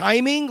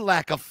timing,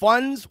 lack of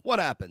funds. What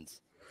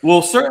happens?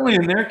 Well, certainly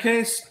in their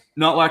case,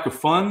 not lack of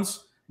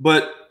funds,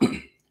 but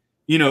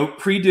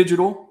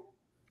pre-digital.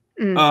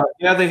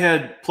 Yeah, they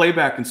had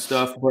playback and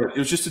stuff, but it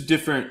was just a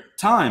different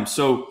time.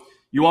 So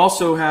you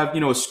also have,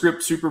 a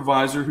script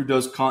supervisor who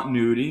does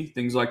continuity,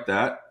 things like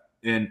that.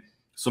 And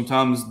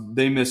sometimes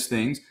they miss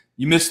things.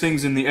 You miss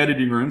things in the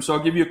editing room. So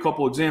I'll give you a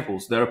couple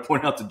examples that I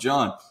point out to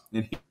John.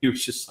 And he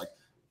was just like,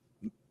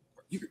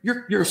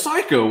 you're a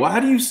psycho. How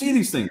do you see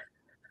these things?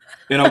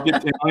 And I'll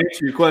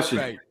answer your question.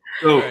 Right.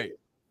 So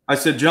I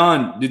said,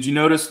 John, did you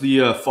notice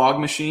the fog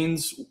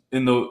machines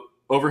in the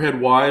overhead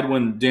wide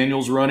when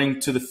Daniel's running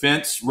to the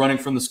fence, running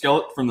from the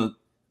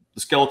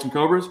skeleton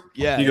cobras?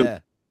 Yeah. He goes,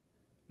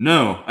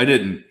 no, I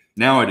didn't.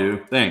 Now I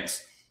do.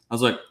 Thanks. I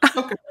was like,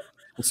 okay.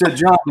 I said,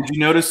 John, did you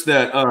notice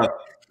that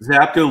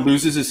Zapka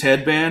loses his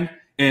headband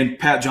and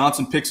Pat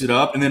Johnson picks it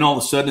up and then all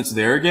of a sudden it's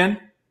there again?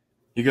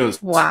 He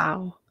goes,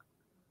 wow.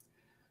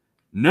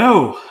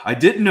 No, I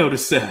didn't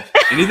notice that.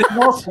 Anything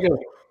else? I go,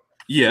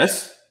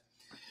 yes.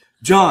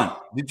 John,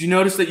 did you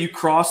notice that you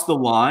crossed the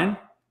line?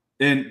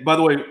 And by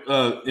the way,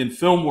 in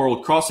film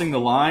world, crossing the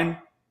line,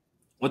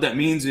 what that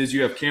means is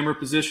you have camera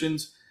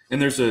positions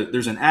and there's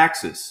an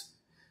axis.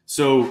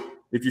 So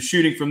if you're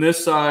shooting from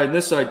this side,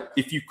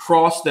 if you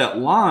cross that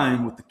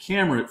line with the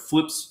camera, it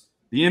flips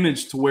the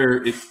image to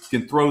where it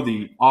can throw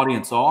the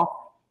audience off.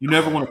 You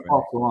never want to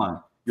cross the line.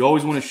 You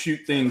always want to shoot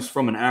things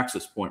from an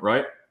axis point,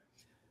 right?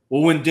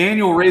 Well, when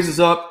Daniel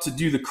raises up to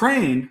do the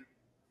crane,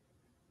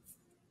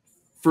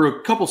 for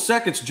a couple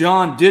seconds,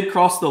 John did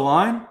cross the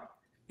line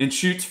and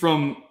shoots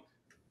from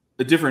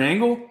a different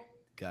angle.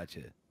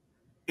 Gotcha.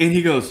 And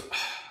he goes,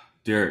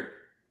 Derek,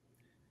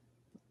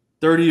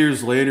 30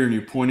 years later and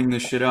you're pointing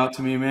this shit out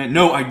to me, man.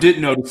 No, I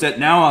didn't notice that.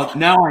 Now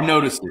I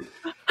noticed it.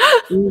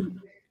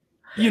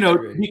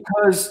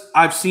 Because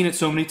I've seen it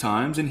so many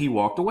times and he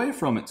walked away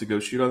from it to go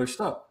shoot other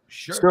stuff.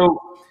 Sure. So,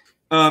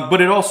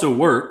 but it also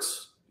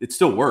works. It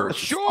still works.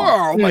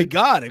 Sure. Oh my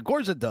God. Of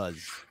course it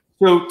does.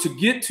 So to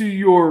get to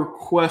your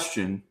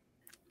question,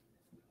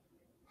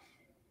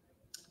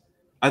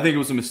 I think it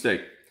was a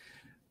mistake.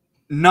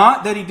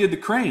 Not that he did the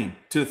crane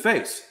to the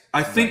face.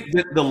 I think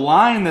that the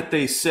line that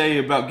they say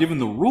about giving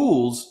the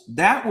rules,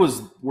 that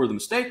was where the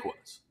mistake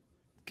was.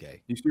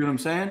 Okay. You see what I'm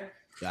saying?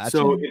 Gotcha.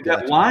 So if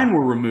that line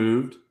were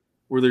removed,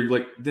 where they're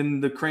like, then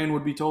the crane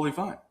would be totally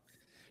fine.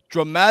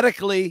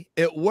 Dramatically,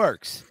 it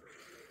works.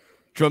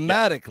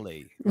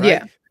 Dramatically. Right?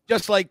 Yeah.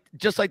 Just like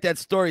that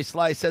story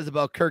Sly says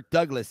about Kirk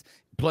Douglas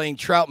playing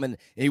Troutman, and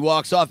he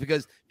walks off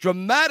because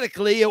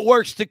dramatically it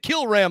works to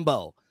kill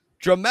Rambo.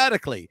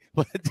 Dramatically,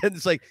 but then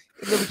it's like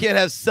we can't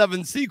have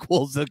 7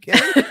 sequels, okay?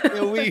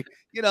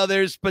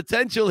 There's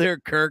potential here,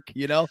 Kirk.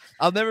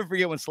 I'll never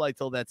forget when Sly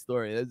told that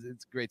story. It's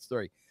a great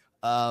story.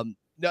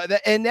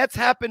 That's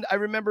happened. I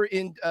remember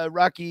in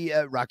Rocky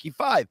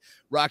 5.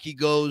 Rocky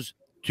goes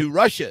to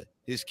Russia.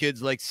 His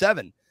kid's like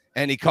 7.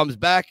 And he comes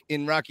back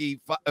in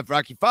Rocky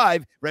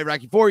 5, right?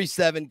 Rocky 4, he's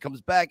 7, comes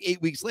back 8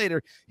 weeks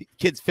later,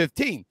 kid's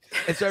 15.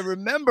 And so I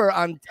remember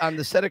on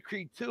the set of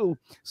Creed 2,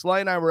 Sly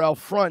and I were out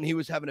front. He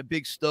was having a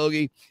big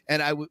stogie,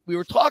 and we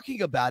were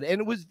talking about it,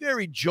 and it was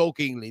very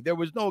jokingly. There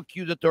was no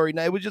accusatory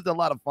night. It was just a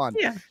lot of fun.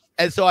 Yeah.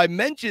 And so I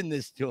mentioned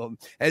this to him,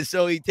 and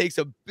so he takes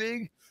a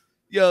big,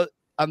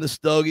 on the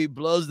stogie,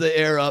 blows the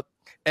air up,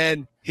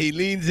 and he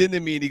leans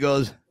into me and he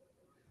goes,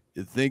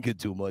 "You're thinking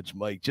too much,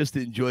 Mike. Just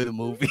enjoy the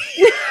movie."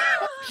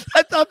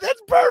 I thought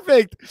that's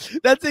perfect.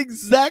 That's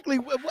exactly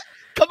what.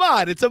 Come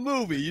on, it's a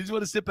movie. You just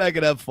want to sit back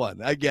and have fun.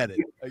 I get it.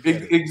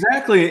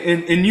 Exactly.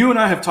 And you and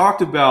I have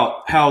talked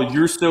about how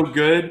you're so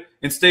good.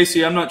 And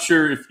Stacey, I'm not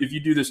sure if you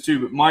do this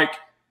too, but Mike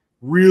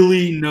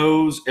really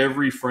knows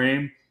every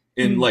frame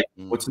and like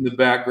what's in the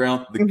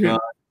background, the gun,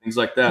 things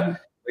like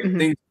that.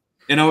 Things,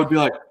 and I would be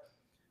like,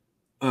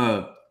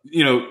 I'd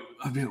be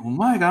like, well,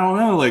 Mike, I don't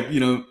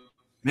know.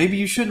 Maybe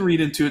you shouldn't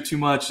read into it too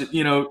much,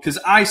 because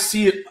I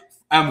see it.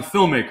 I'm a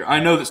filmmaker. I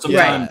know that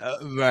sometimes.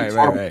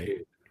 Right.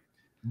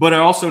 But I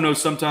also know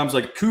sometimes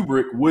like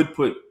Kubrick would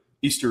put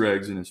Easter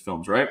eggs in his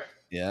films, right?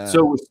 Yeah.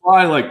 So with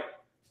Sly, like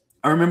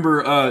I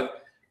remember,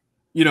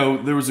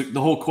 there was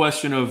the whole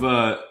question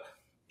of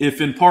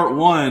if in part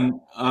 1,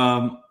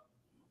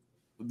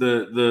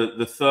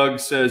 the thug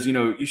says,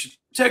 you should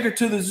take her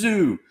to the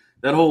zoo,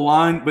 that whole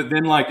line. But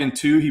then like in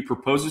 2, he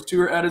proposes to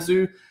her at a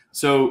zoo.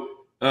 So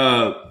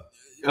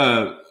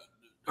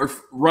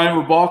Ryan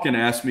Rebalkin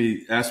asked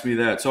me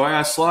that. So I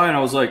asked Sly and I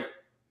was like,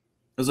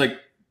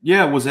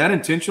 yeah, was that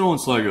intentional?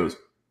 And Sly goes,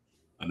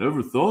 I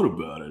never thought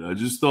about it. I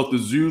just thought the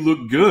zoo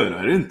looked good.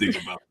 I didn't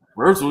think about it.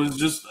 First one, it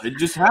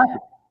just happened.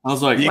 I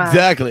was like,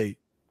 exactly.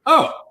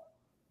 Oh,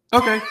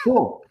 okay,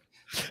 cool.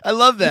 I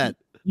love that.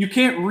 You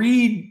can't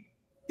read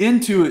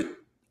into it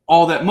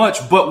all that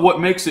much, but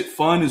what makes it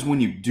fun is when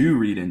you do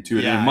read into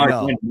it. Yeah, and Mike,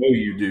 I know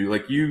you do.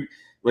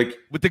 Like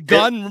with the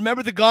gun,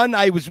 remember the gun?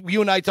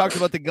 You and I talked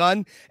about the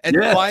gun, and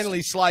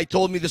finally Sly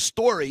told me the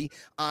story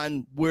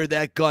on where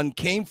that gun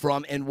came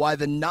from and why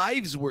the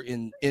knives were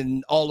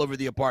in all over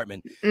the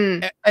apartment.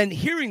 And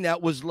hearing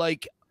that was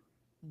like,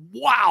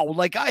 wow,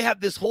 like I have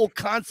this whole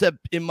concept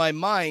in my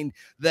mind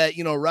that,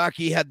 you know,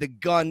 Rocky had the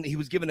gun. He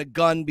was given a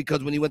gun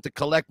because when he went to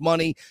collect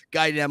money,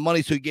 guy didn't have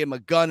money, so he gave him a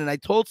gun. And I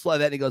told Sly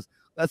that, and he goes,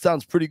 that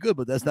sounds pretty good,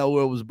 but that's not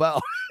what it was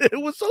about.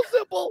 It was so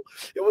simple.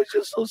 It was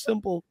just so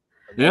simple.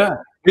 Yeah.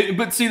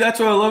 But see, that's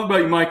what I love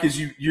about you, Mike, is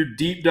your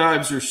deep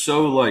dives are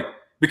so like,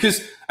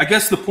 because I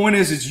guess the point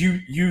is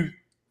you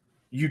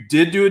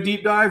did do a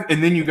deep dive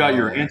and then you got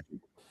your answer.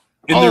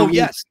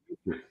 Yes.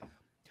 You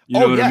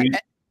know what I mean?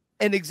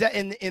 And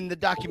in the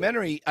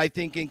documentary, I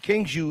think in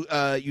Kings, you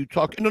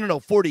talk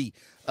 40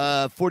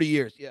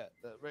 years. Yeah,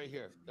 right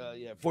here.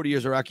 40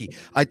 years of Rocky.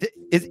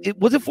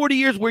 Was it 40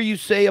 years where you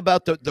say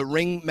about the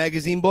Ring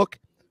magazine book,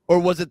 or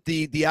was it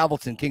the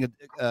Avildsen King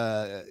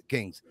of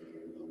Kings?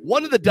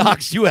 One of the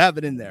docs, you have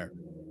it in there.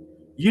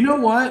 You know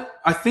what?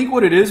 I think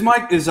what it is,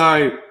 Mike, is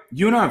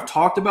you and I have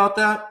talked about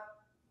that.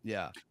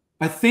 Yeah.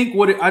 I think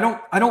I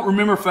don't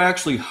remember if I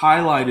actually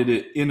highlighted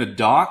it in a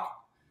doc,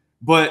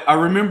 but I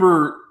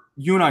remember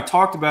you and I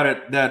talked about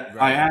it, that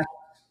I asked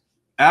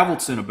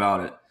Avildsen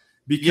about it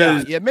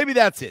because maybe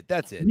that's it.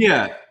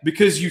 Yeah,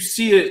 because you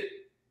see it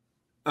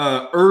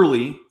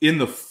early in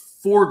the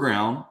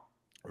foreground,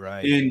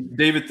 right, in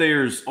David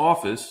Thayer's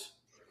office,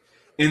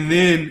 and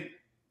then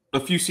a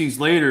few scenes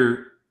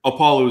later,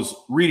 Apollo's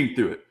reading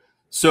through it.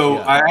 So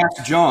I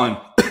asked John,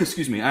 I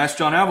asked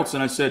John Avildsen,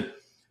 I said,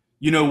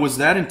 you know, was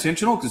that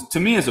intentional? Because to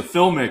me as a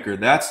filmmaker,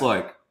 that's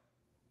like,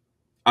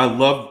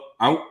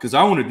 because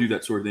I want to do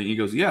that sort of thing. He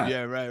goes,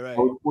 yeah, right.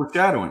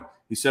 Foreshadowing.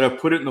 He said, I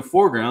put it in the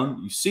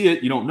foreground. You see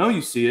it. You don't know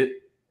you see it,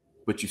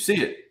 but you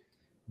see it.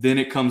 Then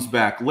it comes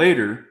back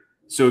later.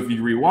 So if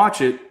you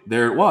rewatch it,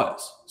 there it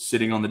was,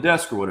 sitting on the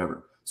desk or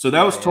whatever. So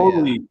that was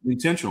totally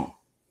intentional.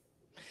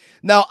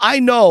 Now I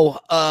know,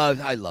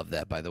 I love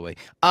that, by the way.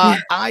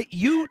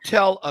 You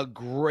tell a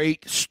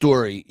great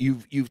story.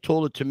 You've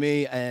told it to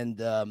me,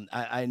 and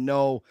I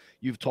know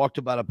you've talked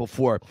about it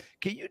before.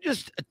 Can you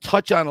just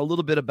touch on a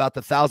little bit about the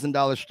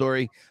 $1,000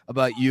 story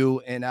about you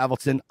and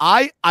Avildsen?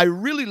 I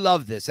really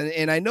love this,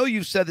 and I know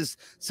you've said this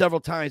several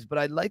times, but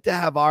I'd like to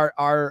have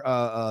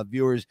our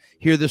viewers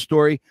hear this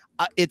story.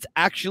 It's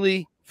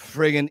actually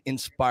friggin'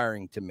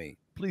 inspiring to me.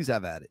 Please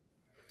have at it.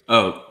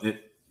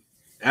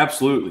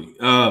 Absolutely.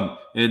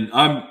 And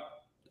I'm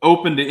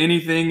open to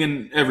anything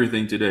and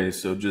everything today.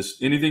 So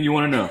just anything you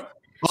want to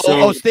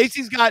know.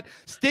 Stacy's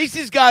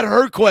got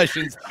her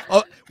questions.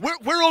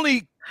 We're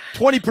only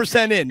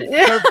 20% in,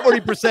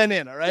 40%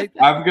 in. All right.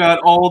 I've got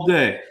all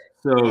day.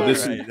 So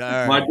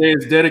my day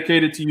is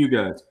dedicated to you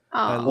guys.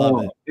 I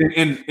love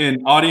it.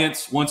 And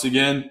audience, once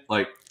again,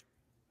 like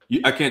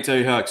I can't tell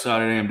you how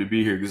excited I am to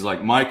be here, because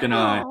like Mike and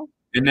I,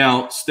 and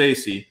now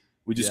Stacy,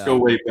 we just go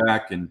way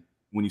back. And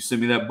when you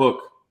sent me that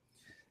book,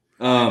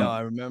 I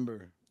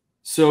remember.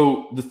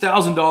 So the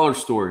 $1,000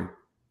 story.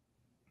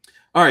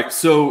 All right.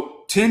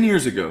 So 10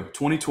 years ago,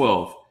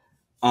 2012,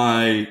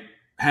 I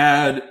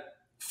had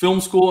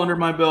film school under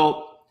my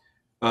belt,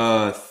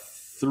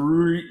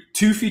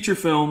 2 feature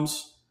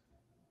films,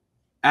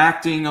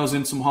 acting. I was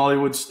in some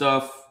Hollywood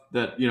stuff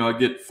that, you know, I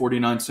get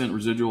 49-cent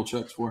residual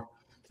checks for.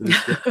 So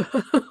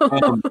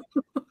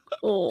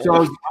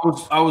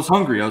I was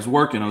hungry. I was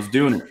working. I was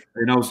doing it.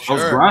 And I was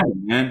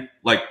grinding, man.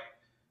 Like,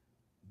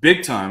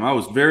 big time. I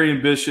was very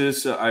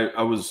ambitious.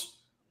 I was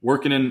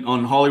working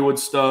on Hollywood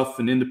stuff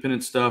and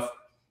independent stuff,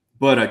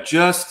 but I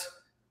just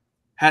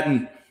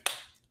hadn't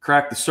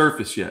cracked the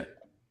surface yet.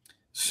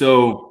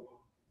 So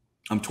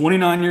I'm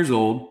 29 years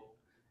old,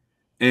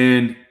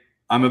 and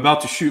I'm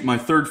about to shoot my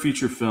 3rd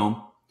feature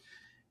film.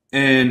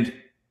 And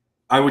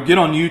I would get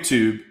on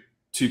YouTube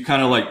to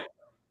kind of like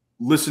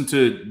listen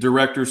to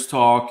directors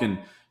talk. And,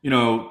 you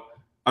know,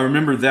 I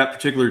remember that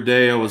particular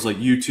day I was like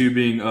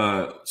YouTubing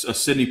a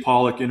Sidney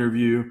Pollack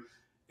interview.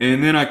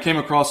 And then I came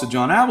across a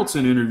John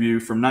Avildsen interview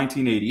from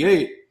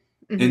 1988.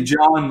 Mm-hmm. And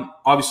John,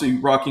 obviously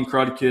Rocky and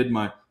Karate Kid,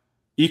 my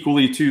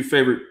equally 2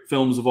 favorite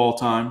films of all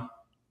time.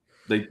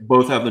 They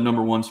both have the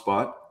 #1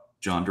 spot.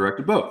 John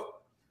directed both.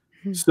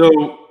 Mm-hmm.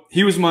 So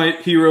he was my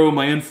hero,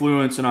 my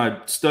influence, and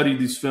I studied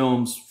these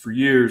films for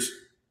years.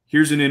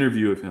 Here's an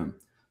interview of him.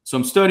 So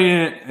I'm studying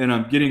it and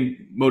I'm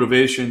getting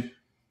motivation.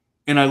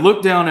 And I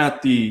look down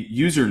at the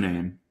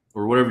username,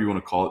 or whatever you want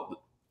to call it,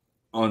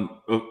 on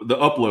the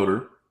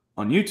uploader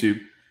on YouTube,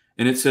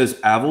 and it says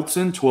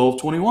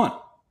Avildsen1221.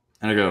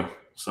 And I go,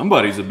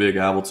 somebody's a big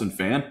Avildsen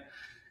fan.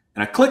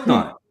 And I clicked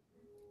on it.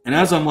 And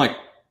as I'm like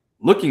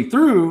looking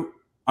through,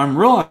 I'm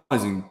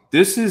realizing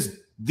this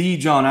is the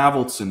John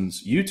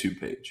Avildsen's YouTube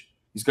page.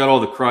 He's got all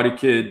the Karate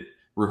Kid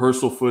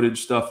rehearsal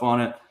footage stuff on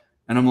it.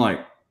 And I'm like,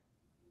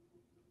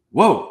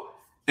 whoa.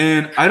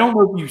 And I don't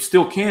know if you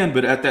still can,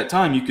 but at that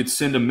time you could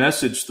send a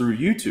message through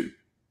YouTube.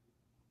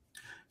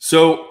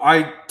 So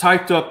I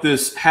typed up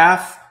this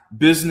half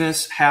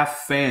business,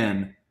 half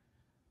fan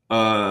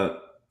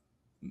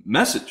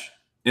message,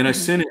 and I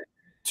sent it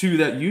to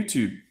that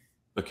YouTube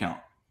account.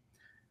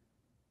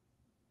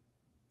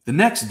 The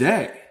next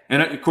day,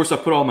 and of course I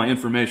put all my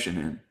information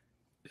in.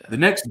 The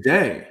next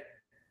day,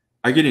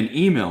 I get an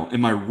email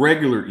in my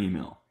regular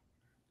email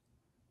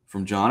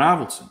from John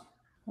Avildsen.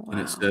 Wow.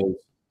 And it says,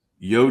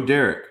 "Yo,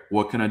 Derek,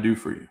 what can I do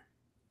for you?"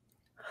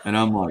 And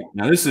I'm like,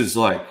 now this is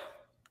like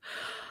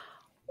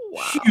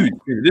huge.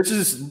 This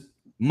is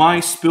my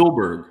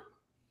Spielberg.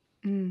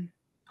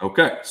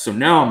 Okay, so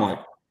now I'm like,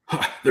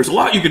 there's a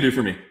lot you can do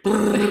for me.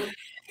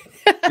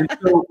 And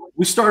so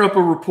we start up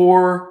a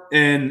rapport,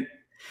 and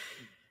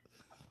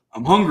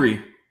I'm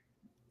hungry.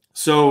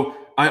 So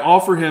I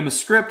offer him a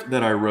script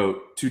that I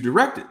wrote to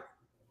direct it.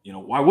 You know,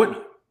 why wouldn't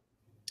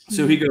I?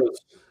 So he goes,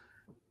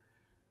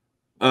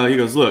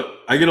 look,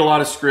 I get a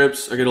lot of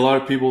scripts. I get a lot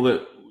of people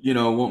that, you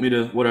know, want me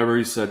to whatever.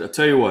 He said, I'll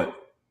tell you what,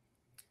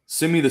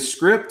 send me the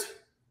script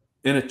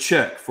and a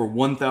check for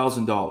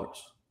 $1,000.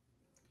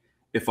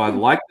 If I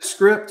like the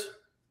script,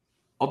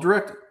 I'll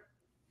direct it.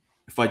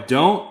 If I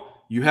don't,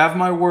 you have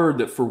my word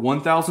that for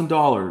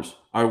 $1,000,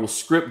 I will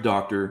script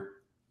doctor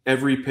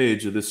every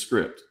page of this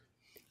script.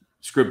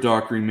 Script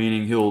doctoring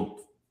meaning he'll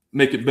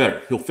make it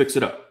better. He'll fix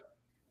it up,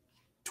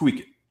 tweak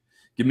it,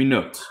 give me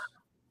notes.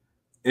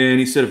 And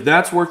he said, if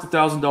that's worth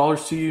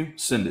 $1,000 to you,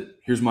 send it.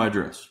 Here's my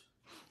address.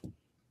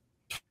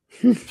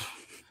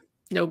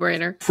 No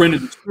brainer.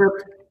 Printed the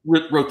script,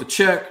 wrote the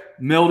check,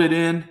 mailed it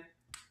in,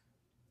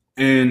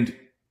 and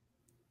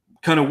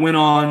kind of went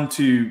on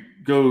to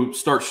go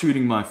start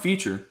shooting my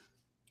feature.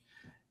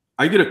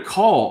 I get a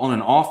call on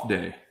an off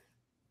day.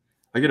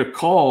 I get a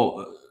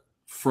call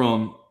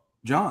from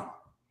John.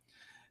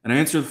 And I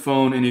answer the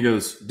phone, and he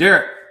goes,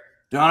 Derek,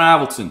 John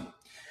Avildsen,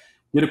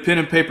 get a pen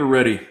and paper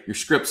ready. Your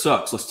script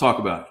sucks. Let's talk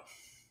about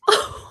it.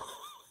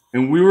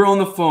 And we were on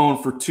the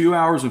phone for 2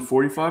 hours and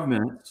 45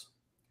 minutes,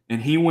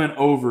 and he went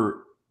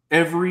over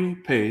every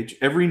page,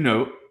 every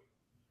note,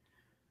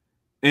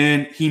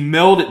 and he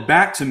mailed it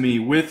back to me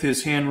with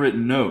his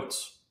handwritten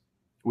notes,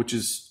 which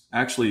is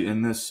actually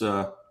in this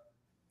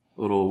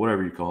little,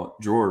 whatever you call it,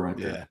 drawer right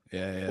there.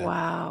 Yeah.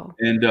 Wow.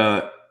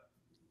 And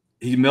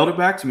he mailed it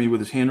back to me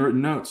with his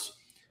handwritten notes.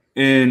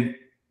 And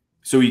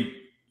so he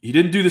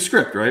didn't do the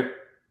script, right?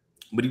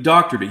 But he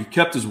doctored it. He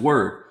kept his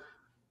word.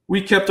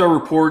 We kept our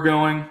rapport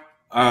going.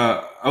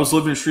 I was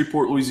living in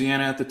Shreveport,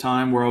 Louisiana at the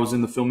time, where I was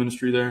in the film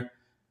industry there.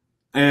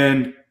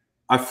 And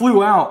I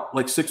flew out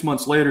like 6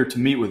 months later to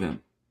meet with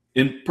him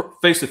in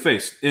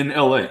face-to-face in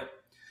LA.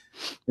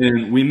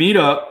 And we meet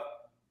up.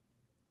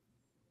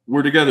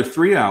 We're together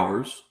 3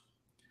 hours.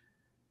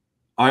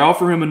 I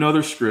offer him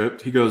another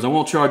script. He goes, I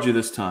won't charge you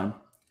this time.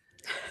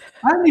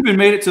 I hadn't even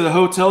made it to the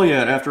hotel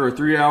yet after a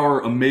 3-hour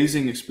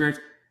amazing experience.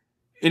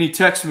 And he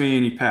texted me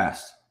and he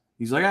passed.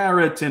 He's like, I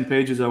read 10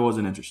 pages. I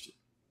wasn't interested.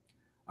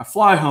 I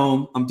fly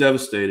home. I'm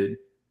devastated.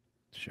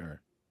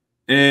 Sure.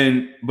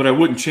 But I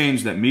wouldn't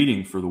change that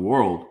meeting for the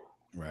world.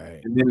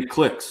 Right. And then it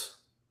clicks.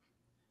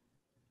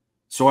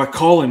 So I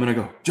call him and I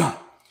go, John,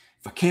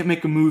 if I can't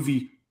make a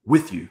movie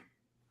with you,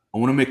 I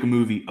want to make a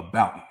movie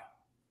about you.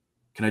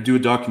 Can I do a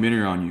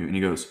documentary on you? And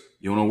he goes,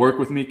 you want to work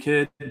with me,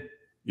 kid?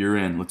 You're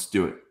in. Let's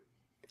do it.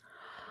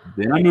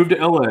 Then I moved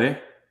to LA.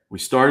 We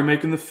started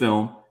making the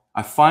film.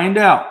 I find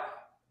out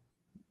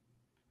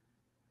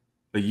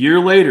a year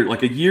later,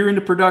 like a year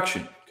into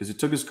production, because it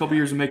took us a couple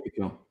years to make the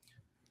film.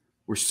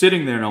 We're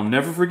sitting there, and I'll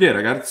never forget.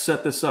 I got to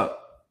set this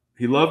up.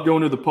 He loved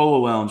going to the Polo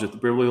Lounge at the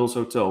Beverly Hills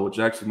Hotel, which is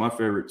actually my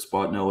favorite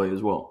spot in LA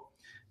as well.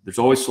 There's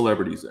always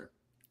celebrities there.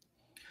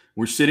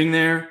 We're sitting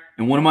there,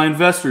 and one of my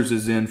investors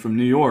is in from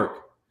New York,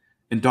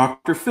 and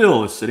Dr.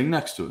 Phil is sitting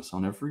next to us.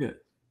 I'll never forget.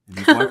 And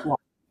his wife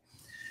walked.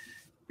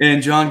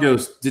 And John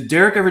goes, did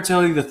Derek ever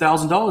tell you the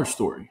 $1,000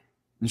 story?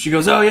 And she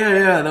goes, oh,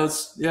 yeah. That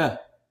was, yeah.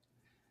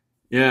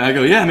 Yeah, I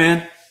go, yeah,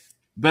 man.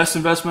 Best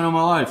investment of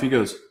my life. He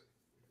goes,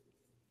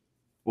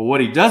 well,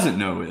 what he doesn't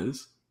know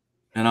is,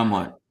 and I'm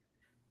like,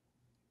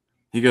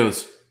 he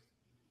goes,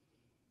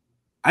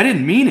 I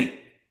didn't mean it.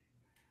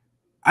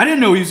 I didn't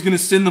know he was going to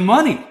send the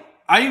money.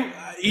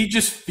 He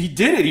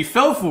did it. He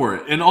fell for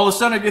it. And all of a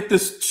sudden I get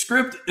this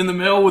script in the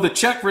mail with a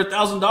check for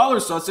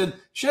 $1,000. So I said,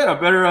 shit, I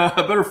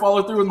better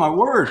follow through with my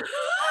word.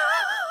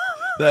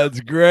 That's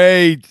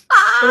great.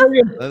 I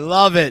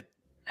love it.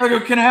 I go,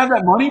 can I have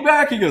that money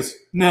back? He goes,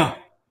 no.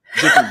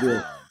 Different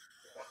deal.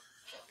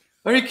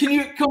 I mean, can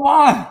you come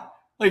on?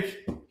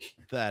 Like,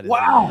 that is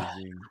wow.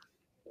 Amazing.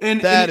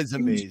 And that is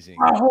amazing.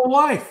 My whole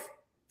life.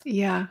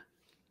 Yeah.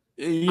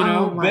 You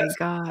know, oh my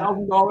God.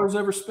 $1,000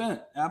 ever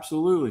spent.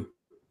 Absolutely.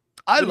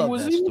 I love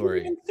that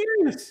story.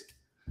 Serious.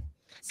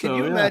 Can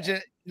you imagine?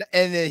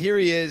 And then here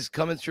he is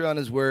coming through on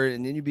his word,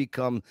 and then you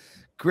become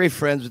great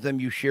friends with him.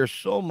 You share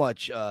so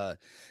much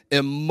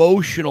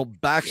emotional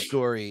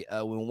backstory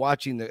when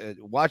watching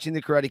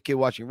the Karate Kid,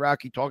 watching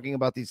Rocky, talking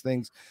about these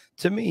things.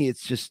 To me,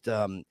 it's just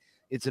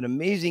It's an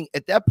amazing,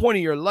 at that point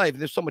in your life,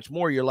 there's so much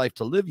more of your life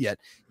to live yet.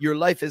 Your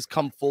life has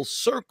come full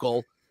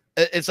circle.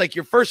 It's like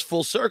your first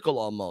full circle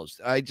almost.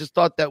 I just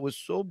thought that was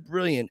so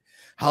brilliant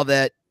how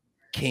that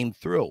came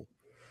through.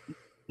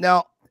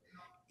 Now,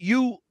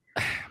 you're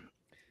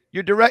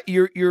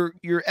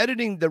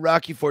editing the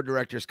Rocky IV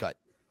director's cut.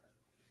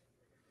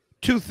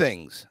 Two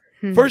things.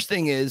 First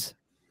thing is,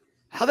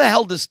 how the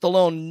hell does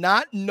Stallone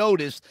not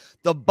notice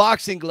the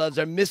boxing gloves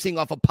are missing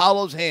off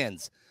Apollo's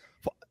hands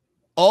for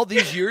all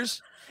these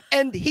years?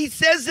 And he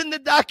says in the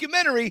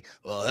documentary,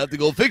 well, I'll have to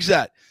go fix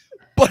that.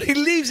 But he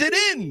leaves it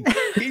in.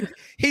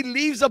 He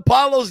leaves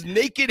Apollo's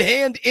naked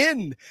hand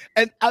in.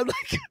 And I'm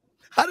like,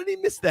 how did he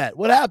miss that?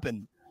 What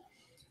happened?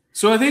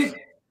 So I think,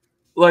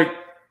 like,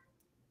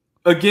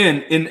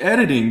 again, in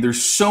editing,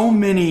 there's so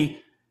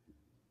many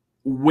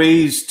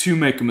ways to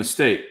make a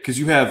mistake because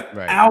you have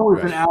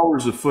hours and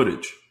hours of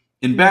footage.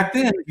 And back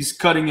then, he's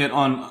cutting it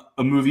on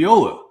a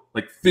moviola,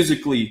 like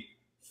physically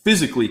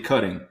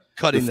cutting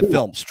the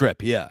film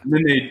strip. Yeah. And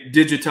then they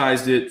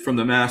digitized it from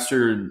the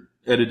master and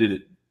edited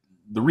it,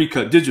 the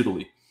recut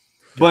digitally.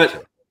 Gotcha.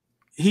 But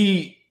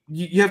you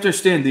have to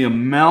understand the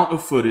amount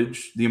of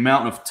footage, the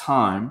amount of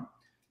time.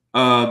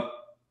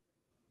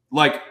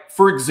 Like,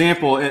 for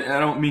example, and I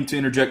don't mean to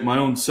interject my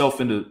own self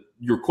into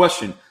your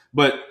question,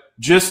 but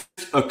just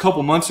a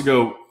couple months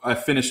ago, I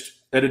finished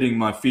editing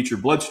my feature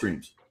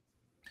Bloodstreams.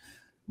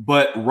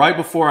 But right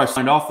before I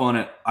signed off on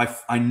it,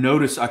 I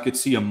noticed I could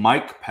see a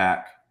mic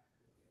pack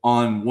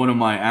on one of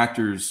my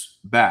actors'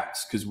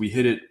 backs because we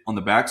hit it on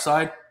the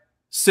backside.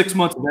 6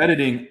 months of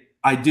editing,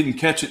 I didn't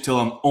catch it till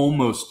I'm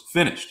almost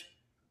finished,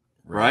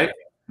 right?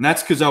 And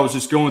that's because I was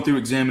just going through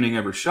examining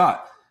every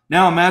shot.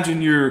 Now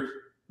imagine you're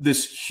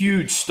this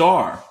huge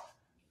star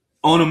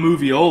on a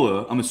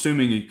moviola. I'm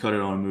assuming you cut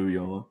it on a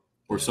moviola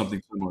or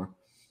something similar.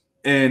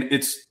 And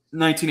it's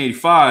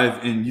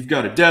 1985 and you've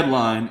got a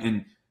deadline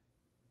and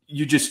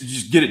you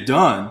just get it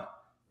done.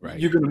 Right.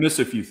 You're going to miss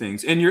a few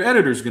things and your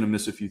editor's going to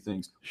miss a few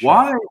things. Sure.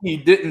 Why he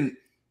didn't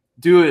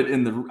do it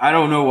I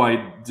don't know why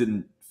he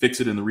didn't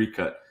fix it in the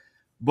recut.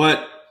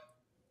 But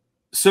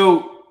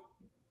so,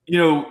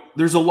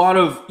 there's a lot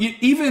of,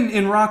 even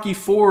in Rocky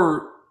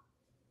IV,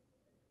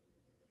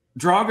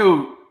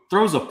 Drago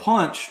throws a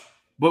punch,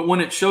 but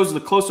when it shows the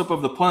close-up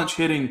of the punch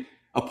hitting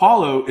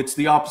Apollo, it's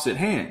the opposite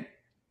hand.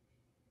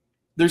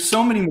 There's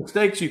so many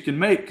mistakes you can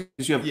make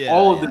because you have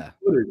all of the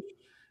footage.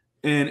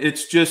 And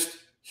it's just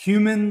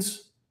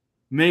humans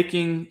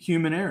making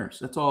human errors.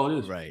 That's all it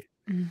is. Right.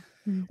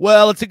 Mm-hmm.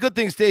 Well, it's a good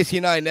thing Stacy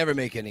and I never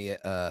make any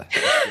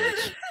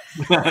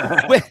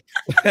we're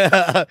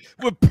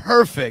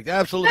perfect.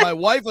 Absolutely. My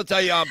wife will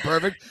tell you I'm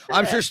perfect.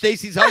 I'm sure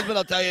Stacy's husband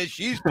will tell you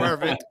she's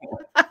perfect.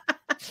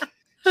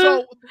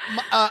 So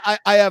I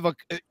have a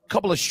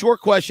couple of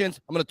short questions.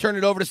 I'm going to turn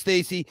it over to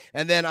Stacy,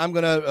 and then I'm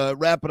going to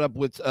wrap it up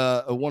with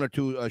one or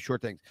two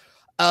short things.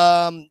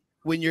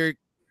 When you're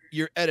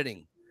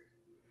editing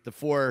the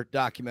 4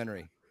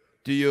 documentary,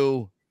 do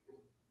you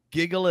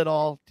giggle at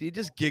all? Do you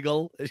just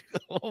giggle?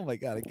 Oh my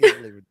God, I can't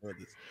believe we're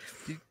doing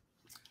this.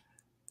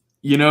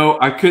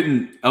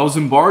 I was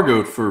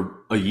embargoed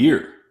for a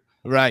year.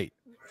 Right.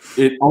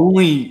 It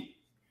only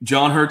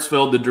John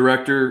Hertzfeld, the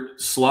director,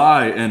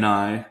 Sly, and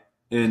I,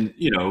 and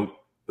a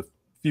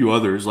few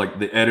others like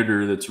the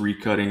editor that's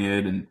recutting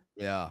it, and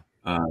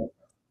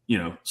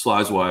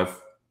Sly's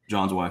wife,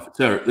 John's wife,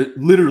 etc.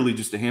 Literally,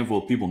 just a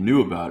handful of people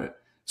knew about it.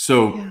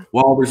 So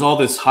while there's all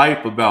this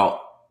hype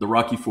about the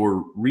Rocky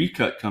IV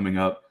recut coming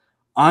up,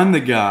 I'm the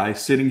guy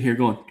sitting here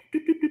going,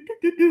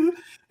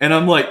 and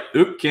I'm like,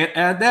 oop, can't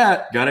add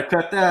that. Got to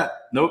cut that.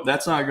 Nope,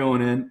 that's not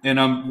going in. And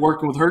I'm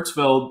working with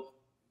Hertzfeld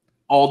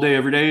all day,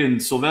 every day,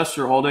 and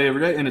Sylvester all day, every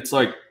day. And it's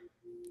like,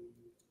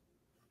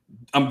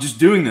 I'm just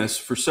doing this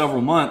for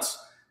several months,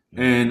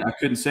 and I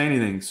couldn't say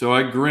anything. So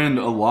I grinned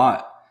a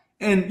lot.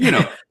 And,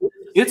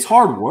 it's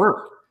hard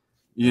work.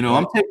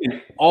 I'm taking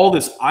all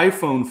this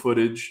iPhone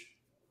footage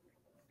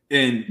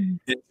and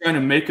trying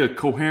to make a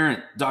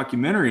coherent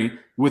documentary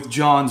with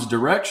John's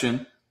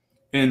direction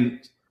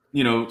and,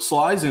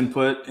 Sly's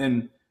input.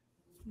 And,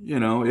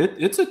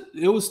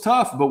 it was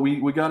tough, but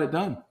we got it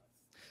done.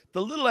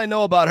 The little I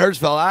know about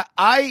Hertzfeld,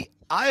 I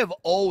have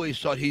always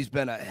thought he's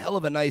been a hell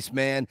of a nice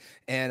man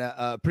and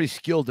a pretty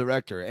skilled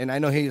director. And I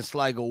know he and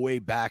Sly go way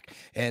back,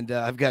 and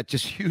I've got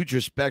just huge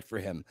respect for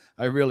him.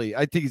 I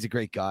think he's a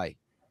great guy.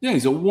 Yeah,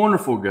 he's a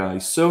wonderful guy.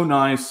 He's so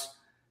nice.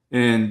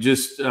 And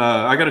just,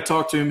 I got to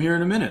talk to him here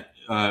in a minute.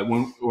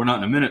 Or not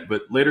in a minute,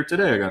 but later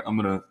today, I'm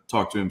going to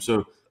talk to him.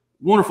 So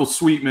wonderful,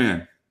 sweet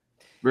man.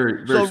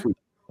 Very, very sweet.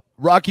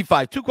 Rocky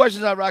V. 2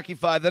 questions on Rocky V.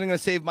 Then I'm going to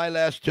save my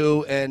last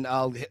 2, and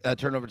I'll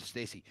turn over to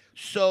Stacy.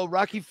 So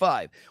Rocky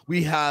V,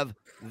 we have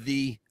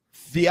the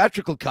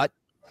theatrical cut,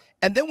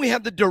 and then we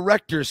have the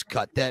director's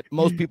cut that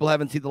most people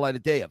haven't seen the light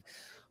of day of.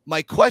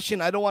 My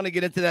question, I don't want to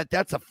get into that.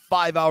 That's a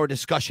 5-hour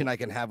discussion I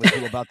can have with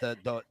you about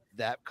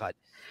that cut.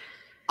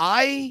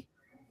 I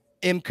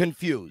am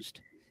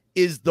confused.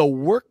 Is the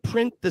work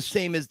print the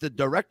same as the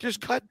director's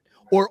cut,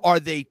 or are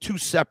they 2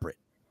 separate?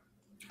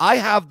 I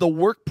have the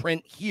work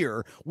print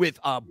here with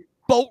a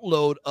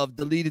boatload of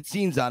deleted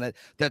scenes on it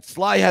that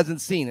Sly hasn't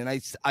seen, and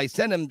I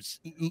sent him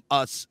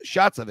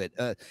shots of it,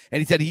 and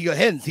he said he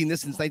hadn't seen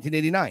this since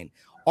 1989.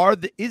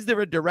 Is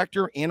there a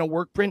director and a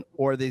work print,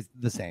 or are they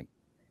the same?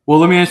 Well,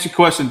 let me ask you a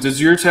question. Does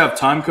yours have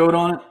time code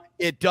on it?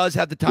 It does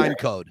have the time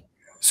code.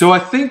 So I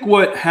think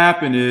what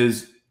happened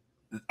is,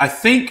 I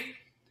think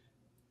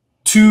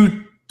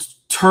two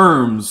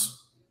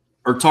terms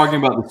are talking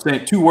about the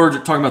same, two words are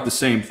talking about the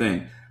same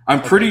thing.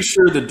 I'm pretty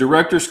sure the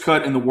director's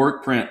cut and the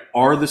work print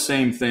are the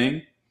same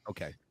thing.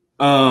 Okay.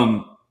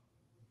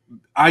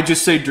 I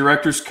just say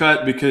director's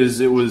cut because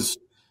it was,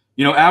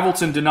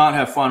 Avildsen did not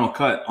have final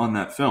cut on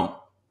that film.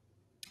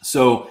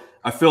 So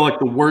I feel like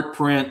the work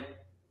print,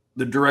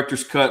 the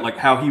director's cut, like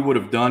how he would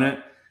have done it.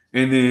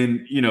 And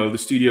then, the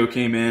studio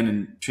came in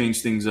and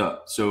changed things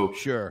up. So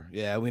sure.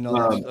 Yeah, we know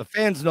the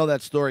fans know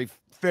that story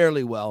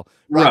fairly well.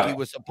 Rocky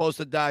was supposed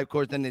to die, of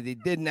course, then they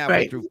didn't have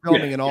it through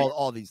filming and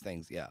all these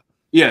things. Yeah.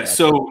 Yeah.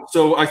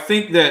 So I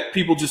think that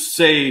people just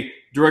say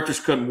director's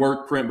cut and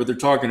work print, but they're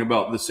talking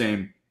about the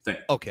same thing.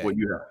 Okay. What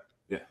you have.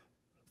 Yeah.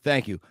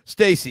 Thank you.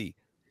 Stacy,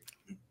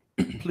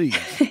 please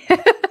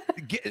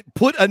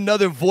put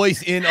another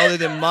voice in other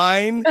than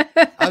mine.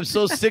 I'm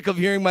so sick of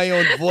hearing my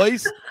own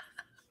voice.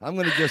 I'm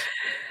going to just.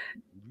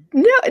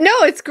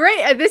 No, it's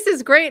great. This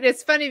is great.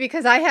 It's funny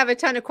because I have a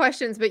ton of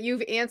questions, but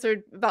you've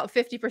answered about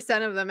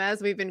 50% of them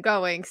as we've been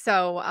going.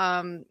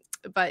 So,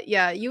 but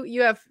yeah,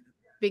 you have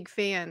big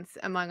fans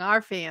among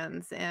our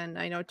fans. And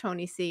I know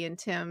Tony C and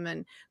Tim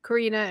and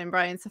Karina and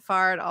Brian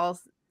Safard all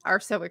are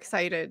so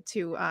excited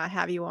to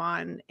have you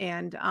on.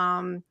 And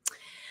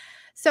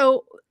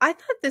so I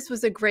thought this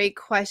was a great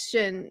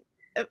question.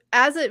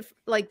 As a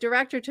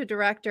director to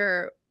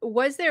director,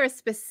 was there a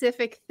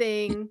specific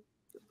thing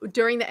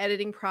during the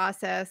editing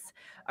process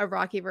of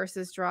Rocky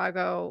versus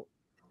Drago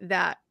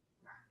that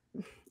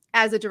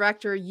as a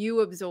director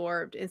you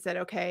absorbed and said,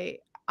 okay,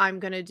 I'm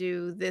going to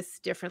do this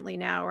differently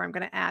now, or I'm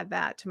going to add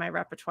that to my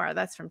repertoire?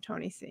 That's from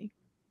Tony C.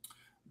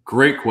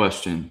 Great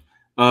question.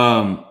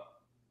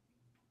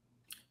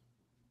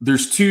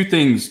 There's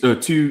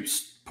two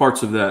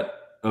parts of that,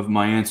 of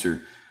my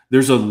answer.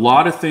 There's a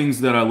lot of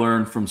things that I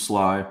learned from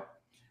Sly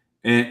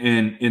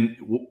and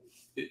in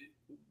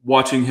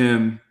watching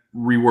him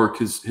rework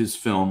his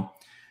film.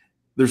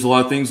 There's a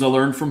lot of things I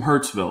learned from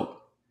Hertzfeld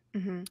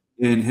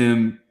in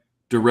him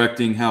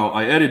directing how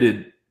I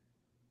edited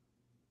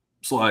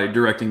Sly,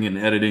 directing and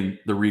editing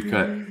the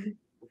recut.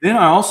 Then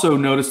I also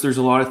noticed there's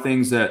a lot of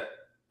things that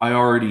I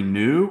already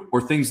knew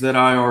or things that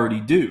I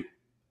already do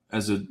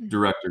as a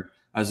director,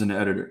 as an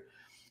editor.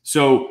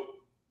 So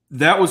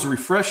that was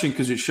refreshing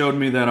because it showed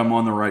me that I'm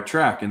on the right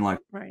track and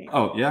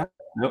oh yeah,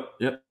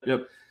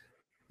 yep.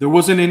 There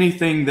wasn't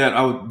anything that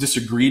I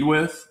disagreed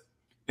with.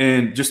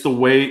 And just the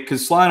way,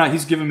 because Sly and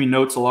he's given me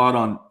notes a lot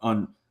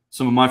on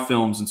some of my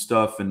films and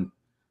stuff. And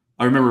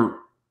I remember,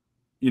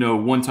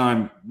 one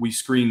time we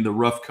screened the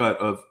rough cut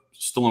of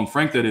Stallone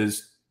Frank, that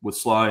is, with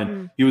Sly,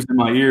 and he was in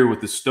my ear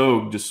with the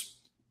stove, just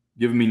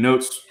giving me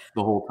notes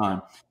the whole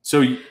time.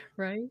 So,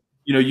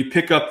 you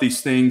pick up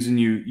these things and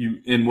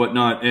you and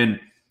whatnot. And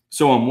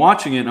so I'm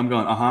watching it and I'm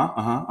going,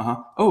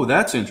 oh,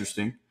 that's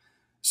interesting.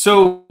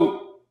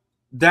 So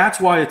that's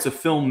why it's a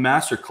film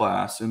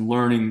masterclass in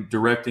learning,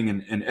 directing,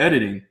 and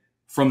editing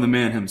from the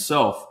man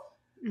himself.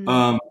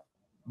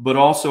 But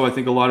also, I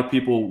think a lot of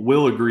people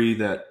will agree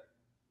that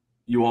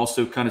you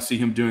also kind of see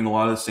him doing a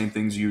lot of the same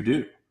things you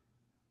do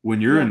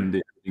when you're in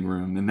the editing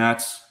room. And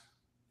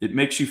it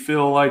makes you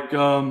feel like,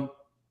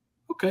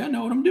 okay, I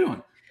know what I'm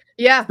doing.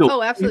 Yeah.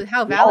 Still, absolutely.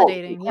 How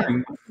validating. Yeah.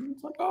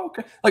 It's like, oh,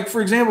 okay. Like, for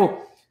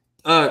example,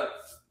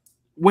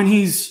 when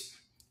he's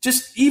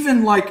just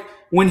even like,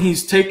 when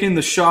he's taking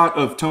the shot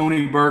of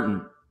Tony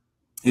Burton,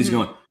 he's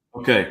going,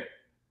 okay,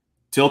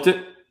 tilt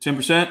it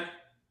 10%,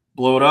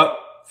 blow it up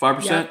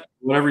 5%,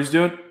 whatever he's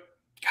doing.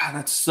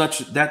 God,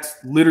 that's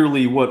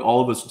literally what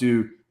all of us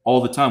do all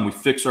the time. We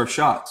fix our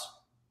shots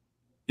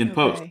in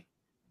post.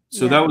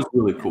 So that was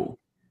really cool.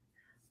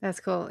 That's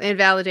cool. And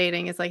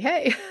validating is like,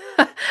 hey,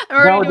 I'm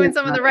already doing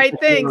some of the right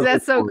things.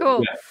 That's so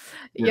cool.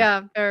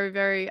 Yeah, very,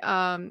 very.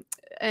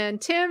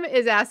 And Tim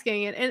is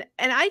asking, and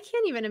I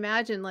can't even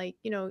imagine, like,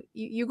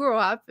 you grew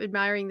up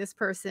admiring this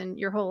person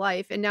your whole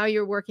life, and now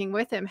you're working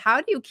with him.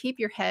 How do you keep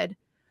your head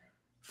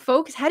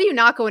focused? How do you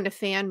not go into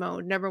fan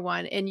mode, number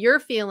one, and you're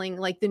feeling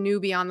like the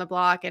newbie on the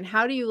block? And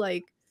how do you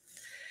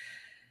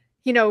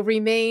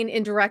remain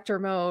in director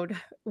mode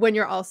when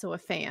you're also a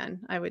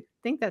fan? I would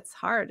think that's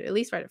hard, at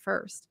least right at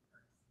first.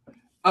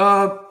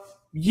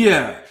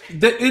 Yeah,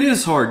 it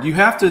is hard. You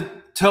have to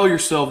tell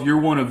yourself you're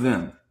one of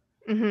them.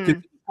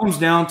 It comes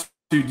down to,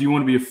 do you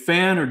want to be a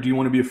fan or do you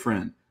want to be a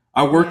friend?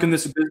 I work in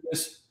this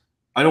business.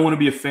 I don't want to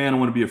be a fan. I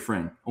want to be a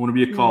friend. I want to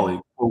be a colleague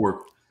or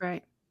work.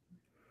 Right.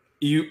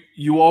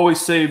 You always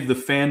save the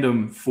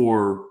fandom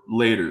for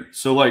later.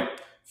 So, like,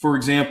 for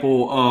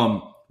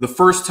example, the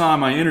first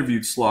time I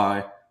interviewed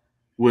Sly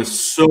was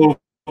so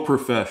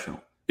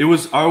professional. It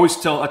was, I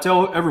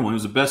tell everyone, it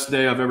was the best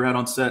day I've ever had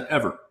on set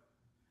ever.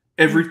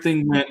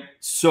 Everything went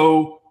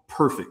so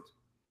perfect.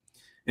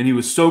 And he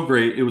was so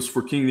great. It was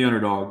for King of the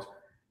Underdogs.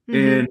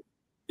 And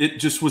it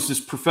just was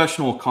this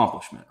professional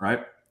accomplishment,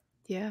 right?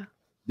 Yeah.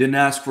 Didn't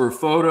ask for a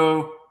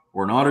photo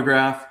or an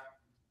autograph.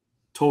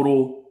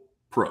 Total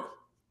pro.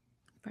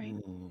 Right.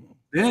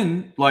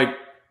 Then, like,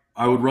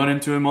 I would run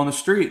into him on the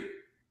street.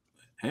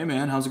 Hey,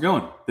 man, how's it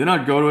going? Then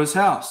I'd go to his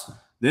house.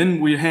 Then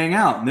we'd hang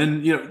out. And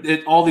then, you know,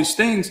 all these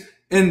things.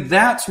 And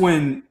that's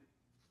when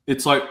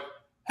it's like,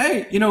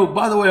 hey, you know,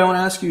 by the way, I want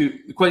to ask you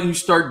the question. You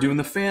start doing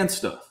the fan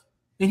stuff.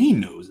 And he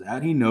knows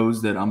that. He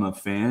knows that I'm a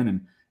fan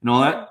and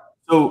all that.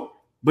 So,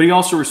 but he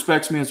also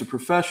respects me as a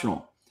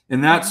professional.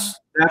 And that's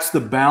the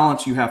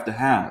balance you have to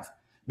have.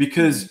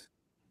 Because,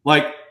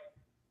 like,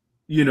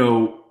 you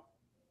know,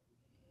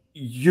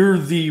 you're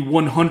the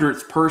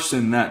 100th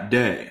person that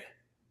day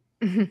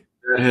that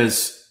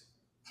has,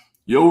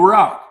 yo,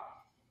 rock.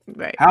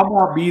 Right. How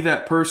about be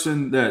that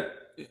person that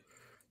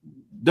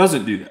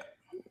doesn't do that?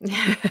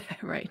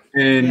 Right.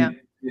 And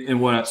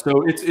whatnot.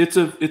 So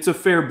it's a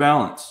fair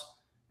balance.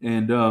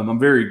 And I'm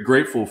very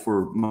grateful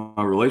for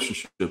my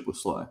relationship with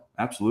Sly.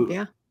 Absolutely.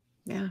 Yeah.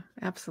 Yeah,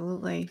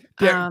 absolutely.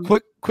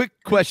 Quick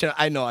question.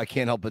 I know I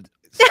can't help but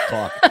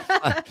talk.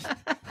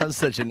 I'm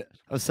such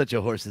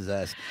a horse's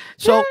ass.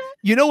 So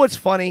you know what's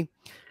funny?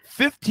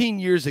 15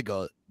 years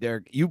ago,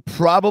 Derek, you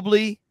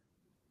probably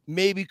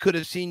maybe could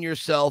have seen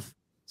yourself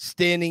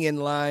standing in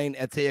line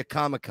at, say, a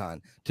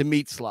Comic-Con to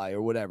meet Sly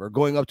or whatever,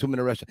 going up to him in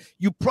a restaurant.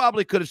 You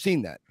probably could have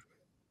seen that.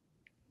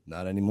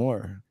 Not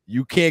anymore.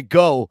 You can't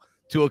go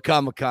to a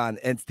Comic-Con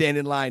and stand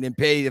in line and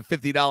pay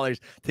 $50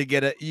 to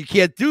get you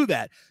can't do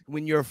that.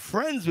 When you're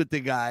friends with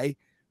the guy,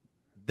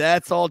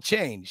 that's all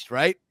changed,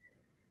 right?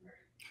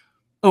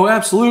 Oh,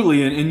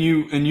 absolutely. And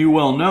you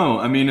well know.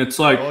 I mean, it's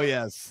like, oh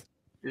yes,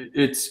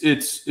 it's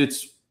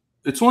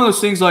one of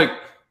those things like,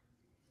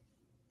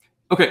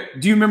 okay,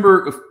 do you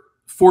remember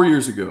 4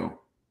 years ago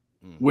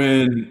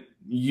when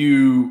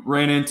you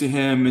ran into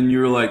him and you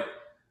were like,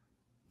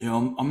 you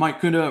know, I'm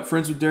Mike Kunda,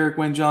 friends with Derek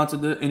Wayne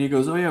Johnson, and he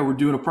goes, oh yeah, we're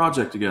doing a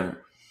project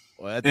together.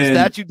 Well, that's a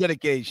statue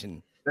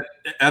dedication.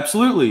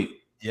 Absolutely.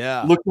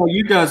 Yeah. Look how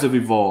you guys have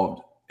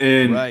evolved.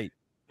 And right.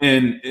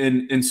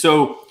 And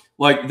so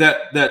like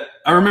that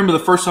I remember the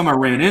first time I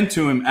ran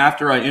into him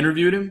after I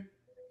interviewed him.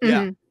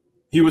 Yeah.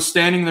 He was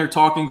standing there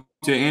talking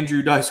to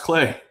Andrew Dice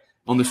Clay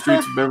on the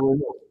streets of Beverly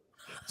Hills.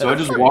 So I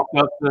just walked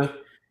up to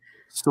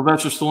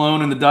Sylvester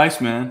Stallone and the Dice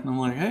Man. And I'm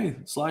like, hey,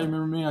 Sly, you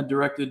remember me? I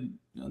directed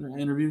another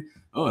interview.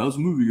 Oh, how's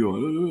the movie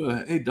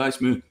going? Hey, Dice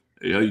Man.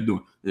 Hey, how you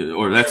doing?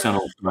 Or that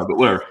sounded like, but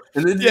whatever.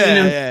 And then,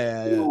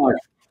 yeah.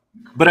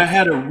 But I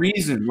had a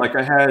reason. Like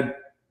I had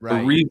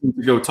a reason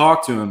to go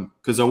talk to him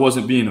because I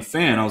wasn't being a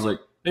fan. I was like,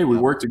 hey, we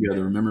worked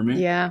together. Remember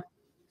me? Yeah.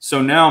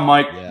 So now,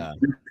 Mike,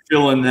 you're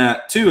feeling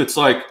that too. It's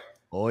like,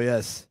 oh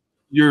yes,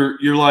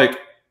 you're like,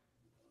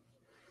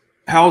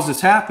 how is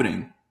this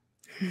happening?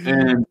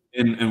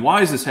 And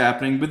why is this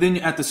happening? But then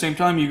at the same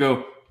time, you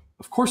go,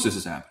 of course this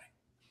is happening.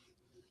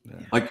 Yeah.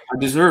 Like I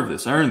deserve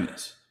this. I earned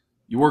this.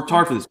 You worked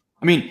hard for this.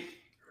 I mean,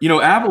 you know,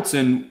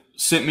 Appleton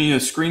sent me a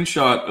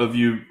screenshot of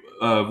you,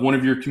 one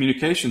of your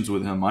communications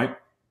with him, Mike.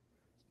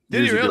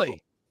 Did he really? Ago.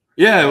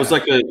 Yeah, it was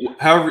like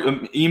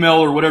an email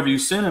or whatever you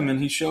sent him, and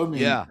he showed me.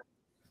 Yeah.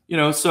 You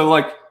know, so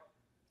like,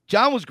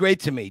 John was great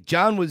to me.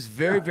 John was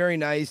very, very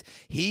nice.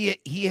 He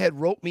had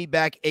wrote me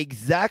back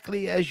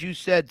exactly as you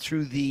said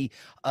through the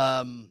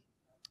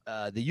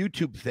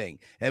YouTube thing,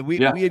 and we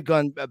had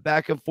gone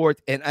back and forth,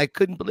 and I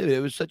couldn't believe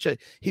it.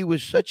 He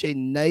was such a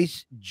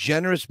nice,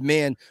 generous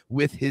man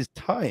with his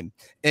time,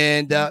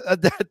 and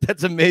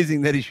that's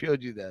amazing that he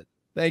showed you that.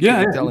 Thank you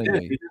for telling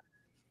me.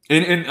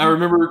 And I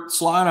remember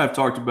Sly and I've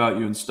talked about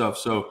you and stuff.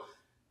 So,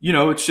 you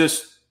know, it's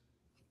just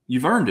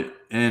you've earned it,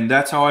 and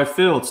that's how I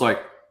feel. It's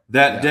like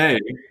that day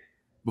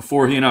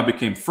before he and I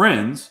became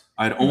friends,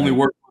 I'd only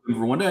worked with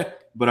him for one day,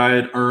 but I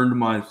had earned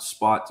my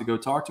spot to go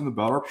talk to him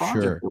about our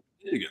project. Sure.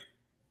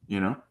 You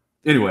know.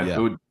 Anyway,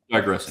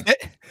 digressing.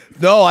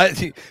 No, I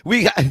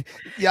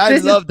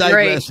love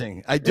digressing.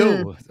 Great. I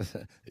do.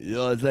 You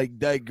know, it's like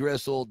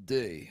digress all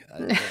day.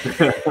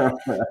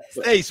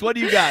 Ace, what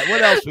do you got?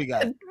 What else we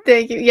got?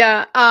 Thank you.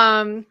 Yeah.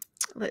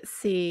 Let's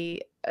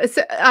see.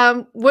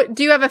 So, what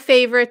do you have a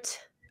favorite?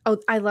 Oh,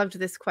 I loved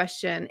this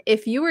question.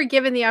 If you were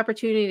given the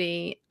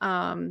opportunity,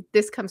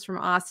 this comes from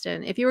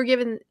Austin. If you were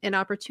given an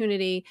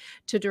opportunity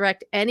to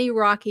direct any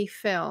Rocky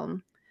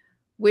film,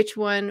 which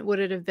one would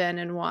it have been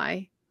and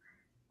why?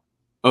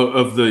 Oh,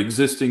 of the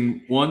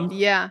existing ones?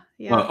 Yeah.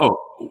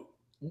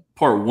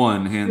 Part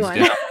one, hands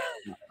down.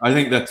 I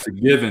think that's a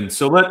given.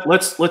 So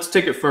let's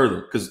take it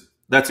further because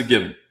that's a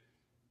given.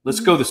 Let's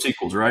go the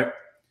sequels, right?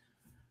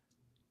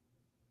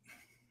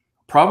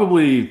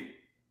 Probably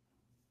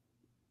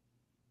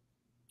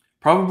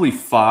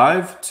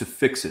 5 to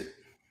fix it.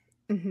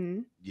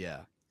 Mm-hmm. Yeah.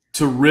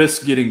 To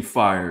risk getting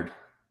fired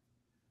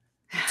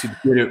to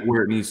get it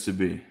where it needs to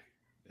be.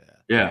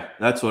 Yeah,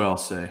 that's what I'll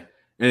say.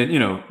 And, you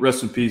know,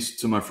 rest in peace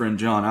to my friend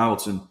John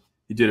Avildsen.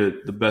 He did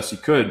it the best he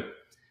could.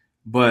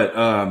 But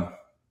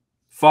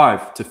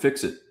 5 to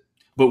fix it.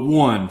 But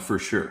 1 for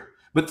sure.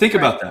 But think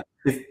about that.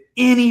 If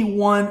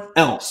anyone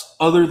else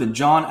other than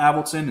John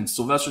Avildsen and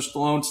Sylvester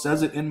Stallone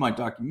says it in my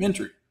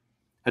documentary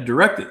had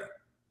directed it,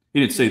 He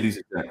didn't say these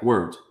exact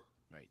words.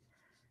 Right.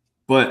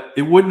 But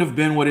it wouldn't have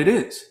been what it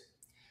is.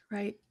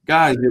 Right.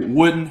 Guys, it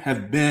wouldn't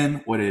have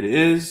been what it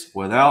is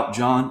without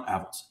John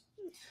Avildsen.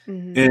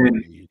 Mm-hmm.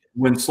 And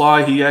when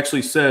Sly, he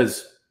actually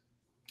says,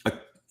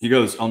 he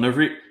goes, I'll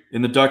never,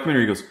 in the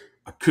documentary, he goes,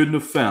 I couldn't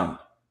have found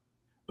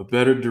a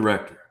better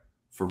director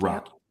for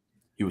Rocky. Yep.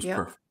 He was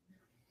perfect.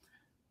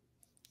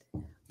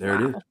 There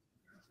it is.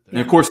 And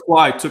of course,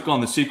 Sly took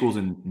on the sequels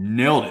and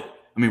nailed it.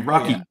 I mean,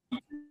 Rocky,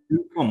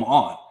 come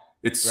on.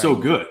 It's so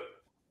good.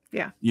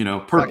 Yeah. You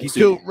know, perfect. Rocky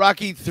 2,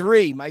 Rocky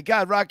 3. My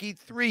God, Rocky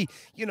 3.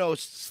 You know,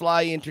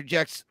 Sly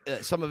interjects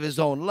some of his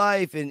own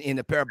life in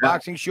a pair of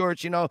boxing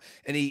shorts, you know,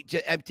 and he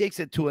takes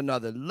it to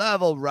another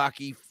level.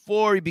 Rocky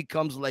 4, he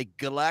becomes like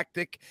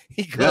galactic.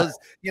 He goes,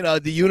 you know,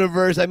 the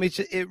universe. I mean,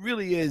 it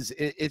really is.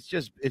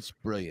 It's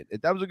brilliant.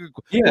 That was a good.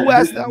 Who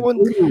asked that one?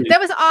 That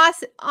was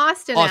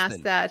Austin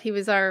asked that. He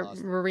was our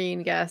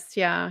Marine guest.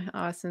 Yeah,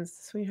 Austin's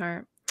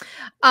sweetheart.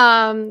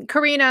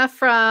 Karina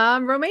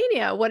from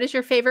Romania. What is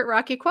your favorite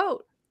Rocky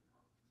quote?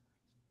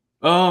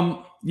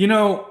 You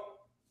know,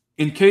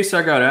 in case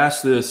I got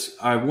asked this,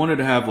 I wanted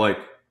to have like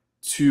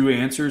 2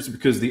 answers,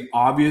 because the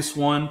obvious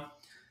one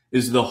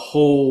is the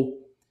whole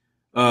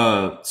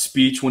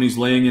speech when he's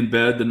laying in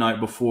bed the night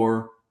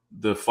before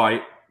the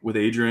fight with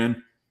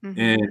Adrian. Mm-hmm.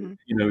 And,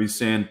 you know, he's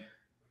saying,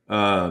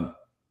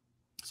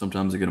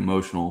 sometimes I get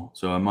emotional,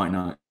 so I might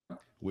not.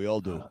 We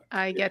all do.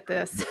 I get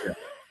this.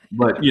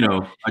 But, you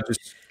know,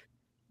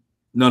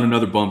 not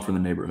another bum from the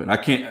neighborhood.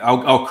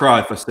 I'll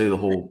cry if I say the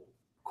whole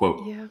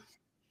quote. Yeah.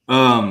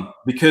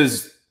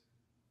 Because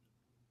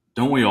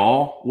don't we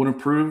all want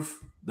to prove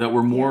that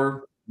we're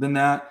more than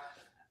that?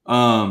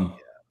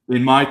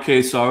 In my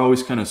case, I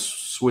always kind of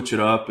switch it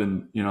up,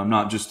 and, you know, I'm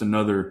not just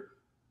another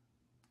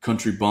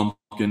country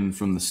bumpkin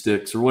from the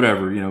sticks or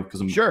whatever, you know,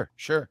 because I'm sure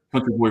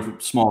country boy from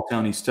small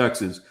town East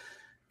Texas.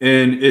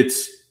 And it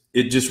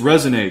just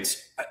resonates.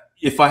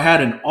 If I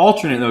had an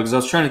alternate though, because I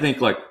was trying to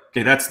think like,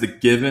 okay, that's the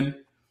given.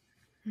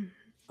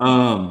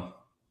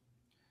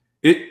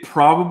 It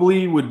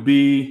probably would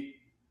be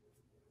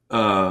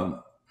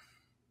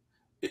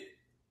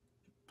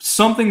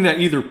something that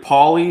either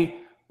Paulie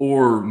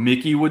or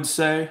Mickey would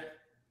say.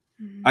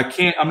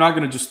 I'm not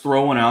going to just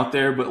throw one out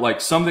there, but like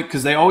something,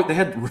 because they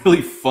had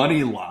really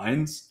funny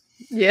lines.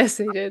 Yes,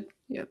 they did.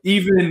 Yep.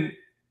 Even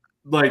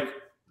like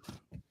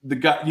the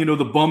guy, you know,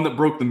 the bum that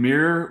broke the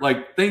mirror,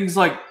 like things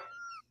like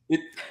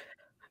it's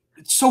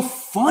so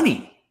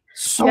funny.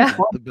 So funny.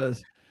 The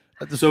best.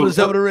 At the split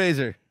of a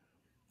razor.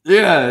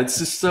 Yeah, it's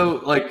just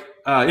so like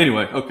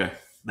anyway, okay.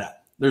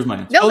 There's my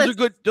answer. No,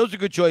 those are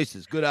good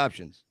choices, good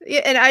options.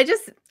 Yeah, and I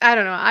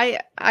don't know.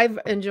 I've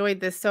enjoyed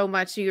this so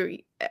much.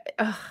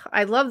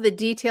 I love the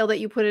detail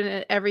that you put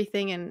in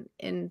everything, and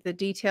in the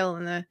detail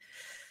and the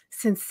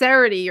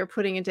sincerity you're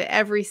putting into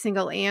every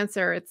single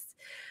answer.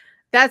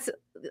 That's,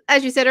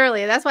 as you said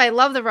earlier, that's why I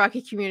love the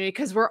Rocky community,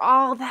 because we're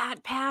all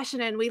that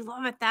passionate and we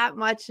love it that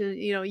much, and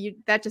you know,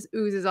 that just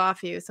oozes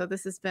off you. So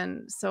this has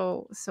been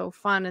so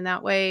fun in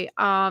that way.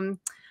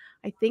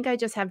 I think I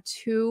just have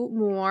 2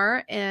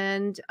 more,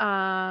 and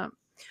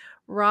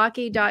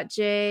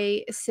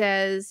Rocky.J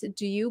says,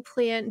 do you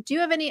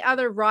have any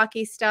other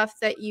Rocky stuff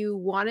that you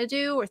want to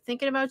do or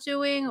thinking about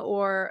doing,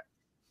 or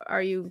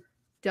are you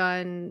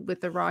done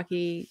with the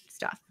Rocky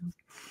stuff?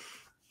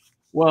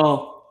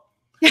 Well,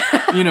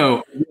 you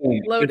know,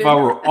 if I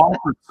were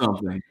offered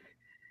something,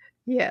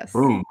 yes,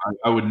 boom,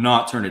 I would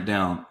not turn it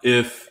down.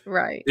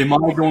 Right. Am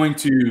I going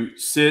to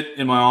sit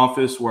in my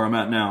office where I'm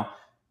at now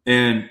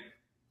and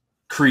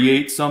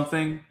create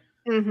something?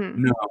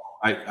 Mm-hmm. No,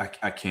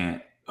 I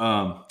can't.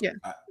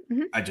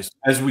 I just,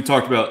 as we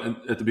talked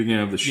about at the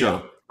beginning of the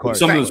show,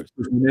 some of those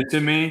presented to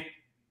me,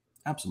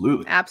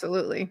 absolutely.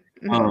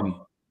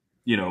 Mm-hmm.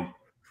 You know,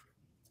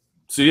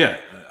 so yeah,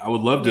 I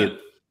would love to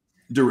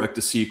direct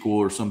a sequel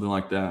or something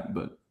like that,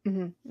 but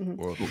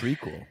or a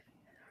prequel,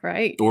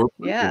 right? Or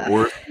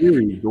a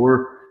series,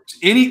 or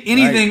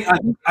anything.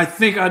 Right. I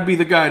think I'd be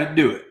the guy to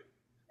do it.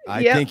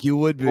 I think you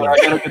would be. But I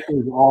gotta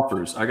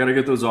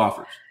get those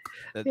offers.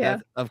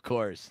 That, of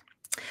course.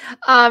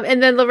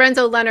 And then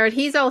Lorenzo Leonard,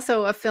 he's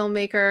also a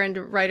filmmaker and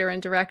writer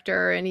and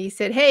director, and he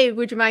said, hey,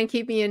 would you mind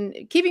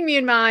keeping me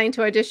in mind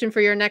to audition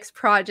for your next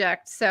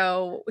project?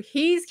 So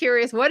he's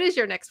curious, what is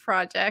your next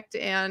project,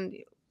 and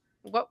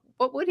what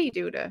would he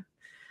do to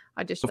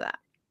audition for that?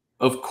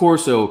 Of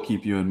course I will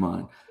keep you in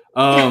mind.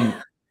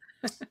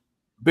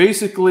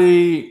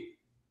 Basically,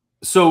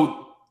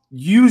 so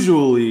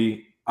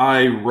usually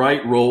I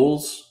write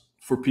roles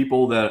for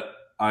people that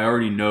I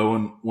already know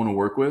and want to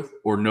work with,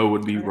 or know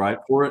would be right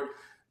for it.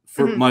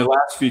 For my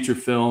last feature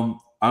film,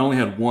 I only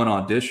had 1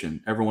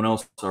 audition. Everyone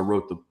else I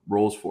wrote the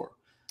roles for.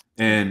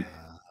 And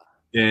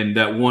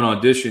that 1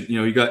 audition,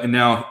 you know, and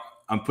now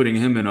I'm putting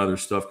him in other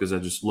stuff because I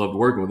just loved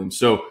working with him.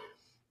 So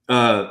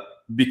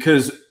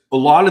because a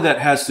lot of that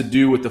has to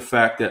do with the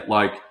fact that,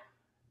 like,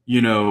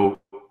 you know,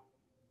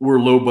 we're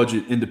low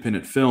budget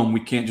independent film. We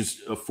can't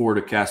just afford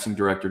a casting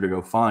director to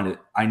go find it.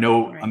 I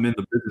know I'm in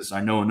the business. I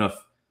know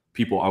enough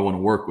people I want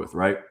to work with.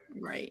 Right.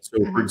 Right. So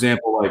for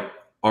example, like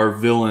our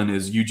villain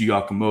is Yuji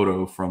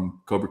Okamoto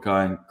from Cobra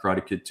Kai and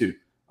Karate Kid 2.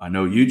 I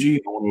know Yuji.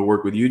 I want to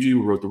work with Yuji.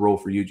 We wrote the role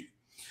for Yuji.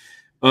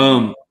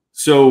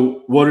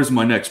 So what is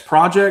my next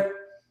project?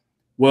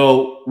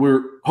 Well,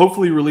 we're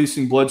hopefully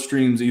releasing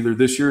Bloodstreams either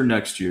this year or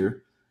next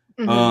year.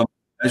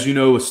 As you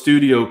know, a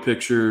studio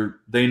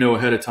picture, they know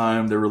ahead of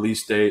time their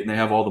release date, and they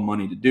have all the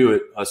money to do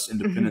it. Us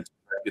independents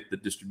get the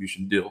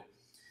distribution deal.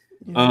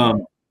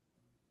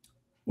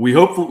 We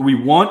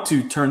want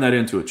to turn that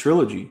into a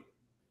trilogy.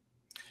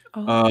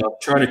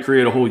 Trying to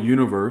create a whole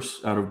universe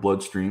out of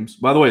Bloodstreams.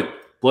 By the way,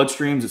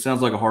 Bloodstreams, it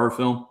sounds like a horror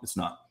film. It's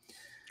not.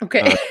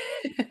 Okay.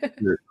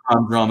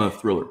 Crime drama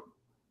thriller.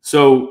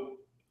 So,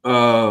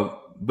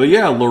 but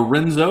yeah,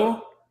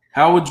 Lorenzo,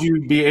 how would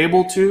you be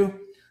able to?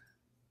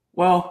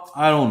 Well,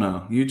 I don't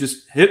know. You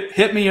just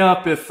hit me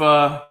up if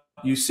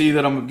you see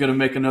that I'm going to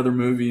make another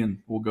movie, and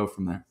we'll go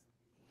from there.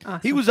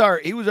 Awesome. He was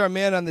our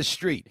man on the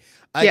street.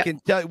 I can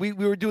tell we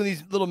were doing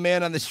these little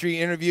man on the street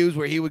interviews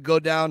where he would go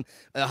down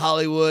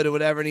Hollywood or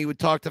whatever, and he would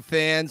talk to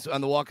fans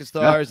on the Walk of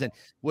Stars and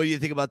what do you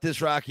think about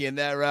this Rocky and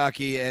that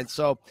Rocky, and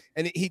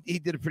he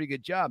did a pretty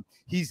good job.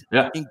 He's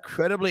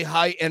incredibly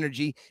high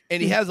energy,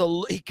 and he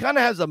kind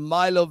of has a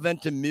Milo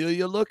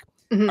Ventimiglia look.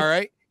 All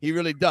right, he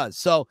really does.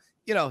 So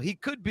he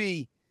could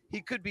be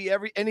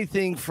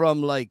anything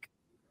from like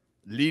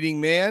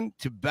leading man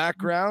to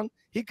background.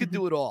 He could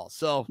do it all.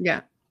 So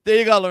there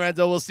you go,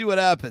 Lorenzo. We'll see what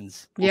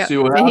happens. We'll see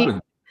what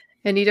happens.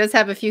 And he does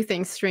have a few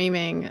things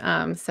streaming.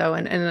 And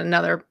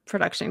another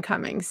production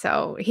coming.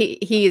 So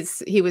he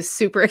was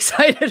super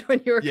excited when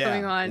you were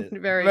coming on.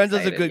 Very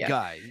Lorenzo's excited. A good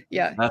guy.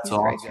 Yeah. That's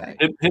awesome.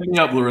 Hit me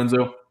up,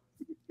 Lorenzo. All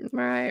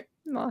right.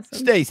 Awesome.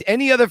 Stace,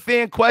 any other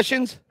fan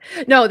questions?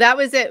 No, that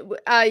was it.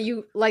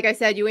 You, like I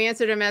said, you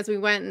answered them as we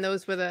went, and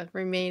those were the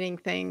remaining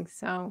things.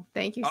 So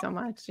thank you so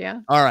much. Yeah.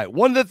 All right.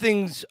 One of the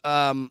things,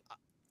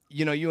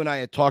 you and I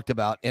had talked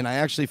about, and I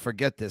actually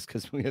forget this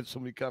because we had so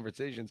many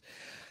conversations.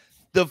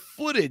 The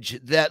footage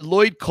that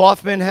Lloyd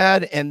Kaufman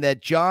had and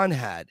that John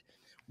had,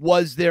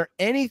 was there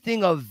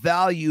anything of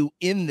value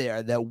in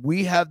there that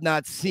we have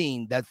not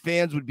seen that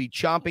fans would be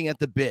chomping at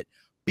the bit?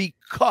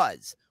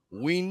 Because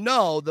we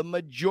know the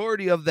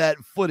majority of that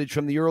footage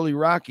from the early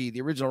Rocky,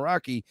 the original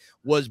Rocky,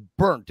 was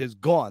burnt, is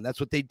gone. That's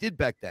what they did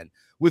back then,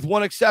 with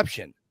one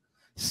exception.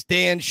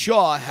 Stan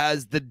Shaw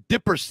has the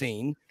Dipper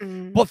scene,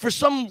 but for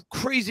some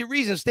crazy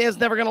reason, Stan's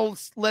never going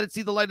to let it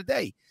see the light of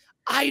day.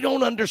 I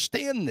don't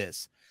understand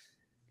this.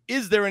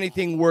 Is there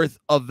anything worth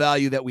of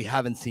value that we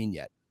haven't seen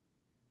yet?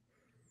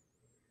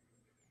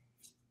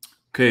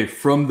 Okay,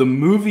 from the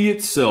movie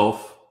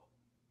itself,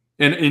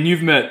 and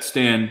you've met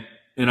Stan,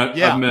 and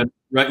I've met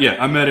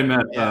I met him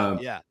at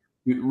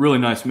really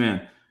nice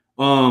man.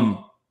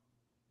 From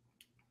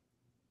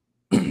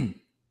the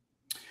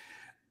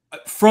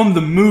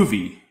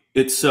movie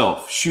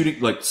itself,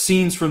 shooting like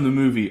scenes from the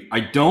movie,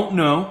 I don't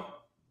know.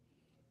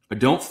 I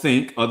don't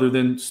think, other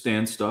than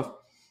Stan stuff,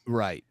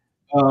 right?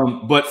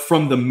 But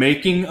from the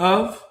making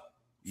of,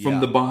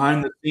 from the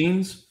behind the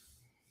scenes,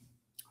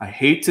 I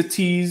hate to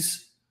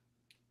tease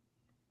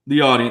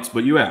the audience,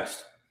 but you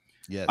asked.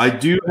 Yes, I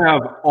do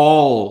have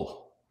all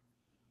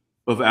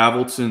of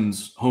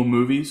Avildsen's home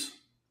movies,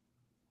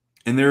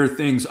 and there are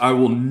things I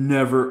will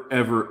never,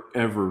 ever,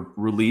 ever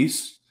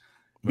release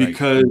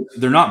because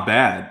they're not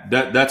bad.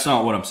 That's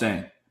not what I'm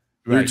saying.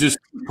 They're just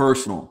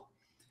personal.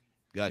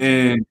 Gotcha.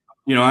 And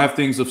I have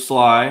things of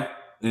Sly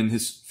and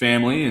his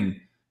family, and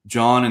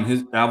John and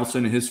his Avildsen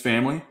and his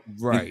family,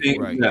 right?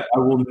 That I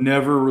will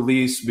never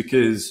release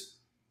because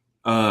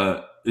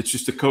it's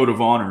just a code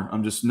of honor.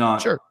 I'm just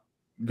not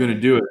going to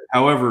do it.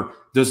 However,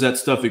 does that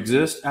stuff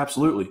exist?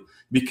 Absolutely,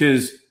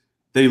 because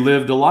they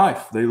lived a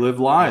life. They lived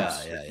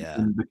lives. Yeah.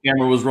 And the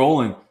camera was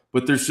rolling,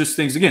 but there's just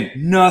things. Again,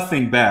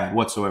 nothing bad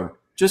whatsoever.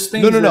 Just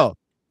things. No.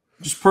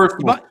 Just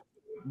personal.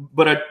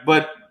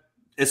 But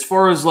as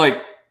far as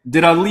like,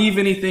 did I leave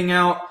anything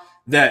out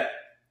that?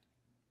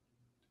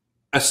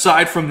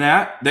 Aside from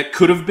that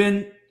could have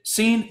been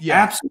seen?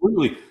 Yeah.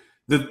 Absolutely.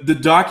 The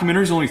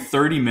documentary is only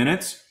 30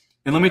 minutes.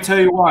 And let me tell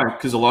you why,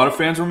 because a lot of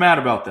fans were mad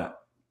about that.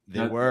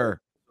 They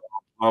were.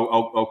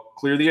 I'll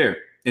clear the air.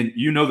 And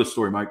you know the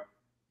story, Mike.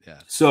 Yeah.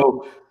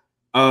 So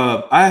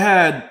I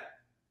had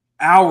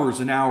hours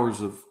and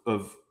hours of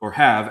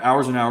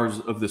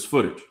this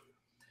footage.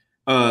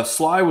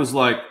 Sly was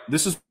like,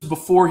 this is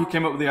before he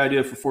came up with the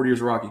idea for 40 Years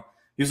of Rocky.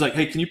 He was like,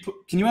 hey, can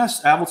you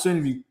ask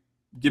Avildsen if you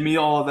give me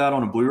all of that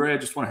on a Blu-ray? I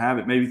just want to have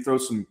it. Maybe throw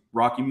some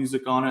Rocky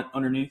music on it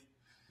underneath.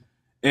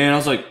 And I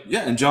was like,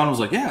 yeah. And John was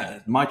like, yeah,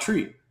 my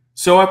treat.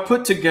 So I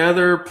put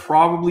together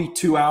probably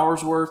 2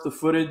 hours worth of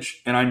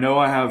footage, and I know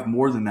I have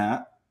more than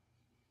that.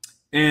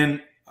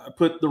 And I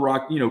put the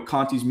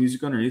Conti's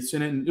music underneath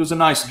in it, and it was a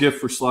nice gift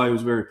for Sly. He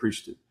was very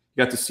appreciative.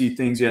 He got to see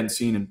things he hadn't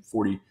seen in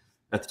 40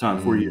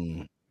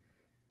 years.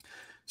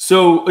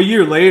 So a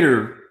year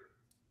later,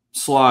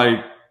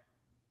 Sly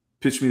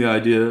pitched me the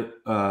idea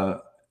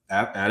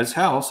at his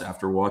house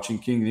after watching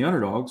King of the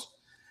Underdogs.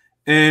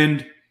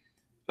 And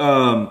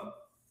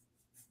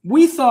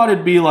we thought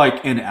it'd be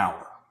like an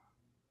hour.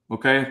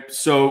 Okay.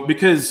 So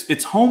because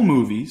it's home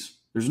movies,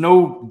 there's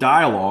no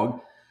dialogue.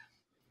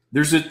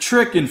 there's a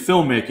trick in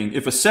filmmaking.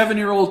 If a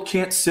 7-year-old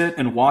can't sit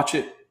and watch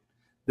it,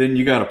 then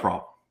you got a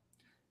problem.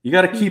 You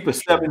got to keep a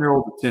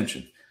 7-year-old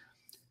attention.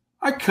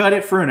 I cut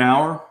it for an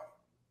hour.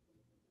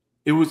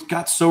 It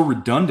got so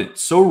redundant,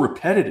 so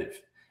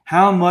repetitive.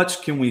 How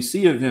much can we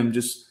see of him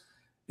just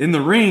in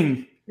the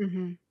ring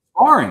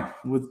sparring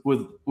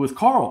with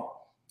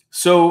Carl?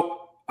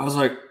 So I was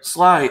like,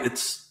 Sly,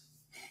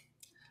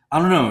 I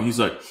don't know. He's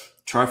like,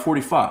 try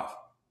 45.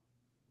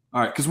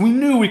 All right, because we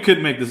knew we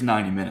couldn't make this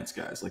 90 minutes,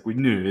 guys. Like, we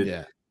knew it.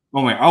 Yeah.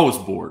 Oh my, I was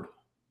bored.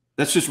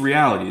 That's just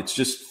reality. It's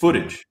just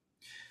footage.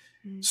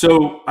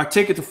 So I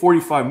take it to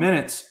 45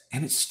 minutes,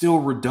 and it's still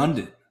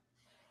redundant.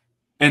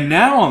 And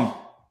now I'm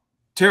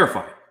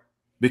terrified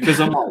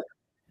because I'm like,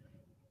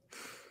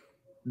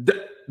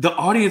 the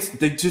audience,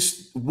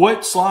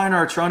 what Sly and I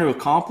are trying to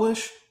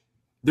accomplish,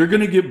 they're going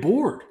to get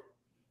bored.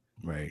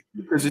 Right.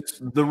 Because it's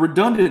the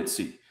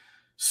redundancy.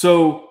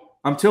 So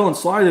I'm telling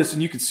Sly this,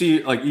 and you can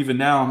see, like, even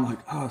now, I'm like,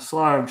 oh,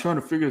 Sly, I'm trying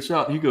to figure this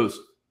out. And he goes,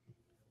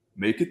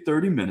 make it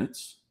 30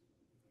 minutes.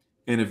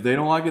 And if they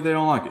don't like it, they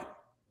don't like it.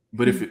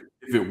 But if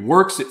it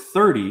works at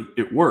 30,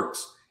 it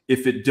works.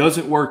 If it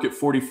doesn't work at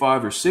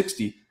 45 or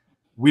 60,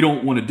 we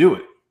don't want to do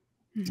it.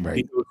 Right.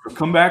 He goes,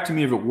 come back to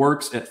me if it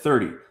works at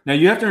 30. Now,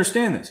 you have to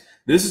understand this.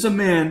 This is a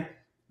man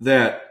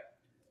that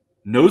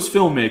knows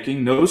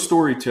filmmaking, knows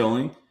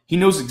storytelling. He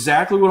knows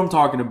exactly what I'm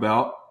talking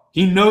about.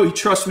 He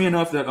trusts me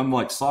enough that I'm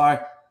like, Sly,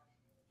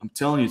 I'm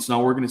telling you, it's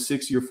not working at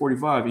 60 or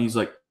 45. And he's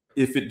like,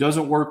 if it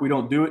doesn't work, we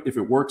don't do it. If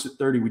it works at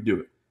 30, we do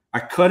it. I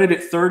cut it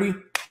at 30.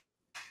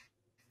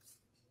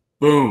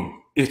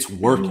 Boom. It's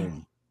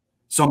working.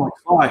 So I'm like,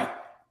 Sly,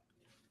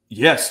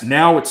 yes,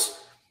 now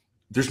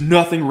there's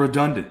nothing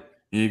redundant.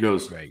 And he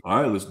goes, right.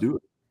 All right, let's do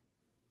it.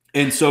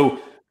 And so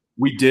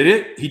we did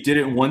it. He did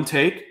it in one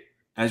take,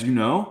 as you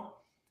know.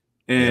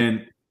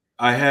 And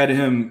I had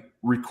him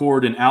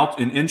record an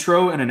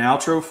intro and an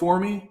outro for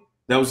me.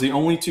 That was the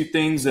only two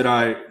things that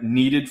I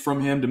needed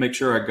from him to make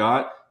sure I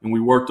got. And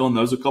we worked on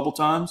those a couple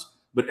times.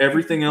 But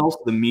everything else,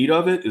 the meat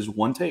of it, is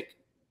one take.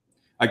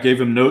 I gave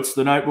him notes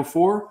the night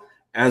before.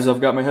 As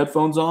I've got my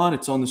headphones on,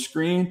 it's on the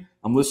screen.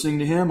 I'm listening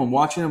to him. I'm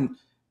watching him.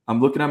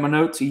 I'm looking at my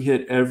notes. He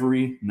hit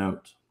every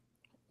note.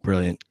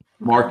 Brilliant.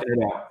 Marking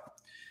it out.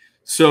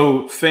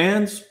 So,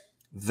 fans,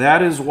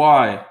 that is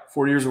why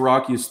 40 Years of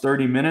Rocky is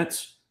 30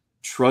 minutes.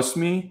 Trust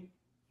me,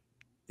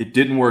 it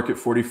didn't work at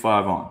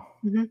 45 on.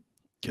 Mm-hmm.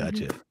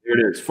 Gotcha. There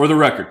it is. For the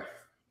record.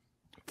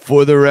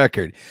 For the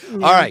record.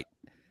 Mm-hmm. All right.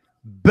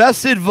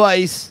 Best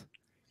advice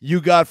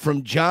you got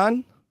from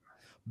John.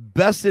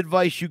 Best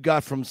advice you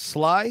got from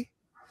Sly.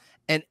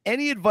 And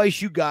any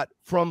advice you got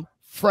from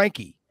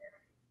Frankie.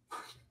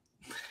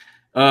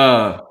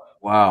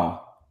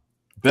 Wow.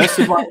 Best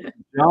advice from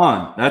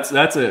John.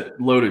 That's a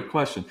loaded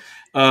question.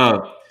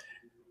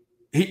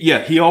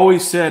 He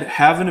always said,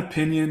 have an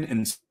opinion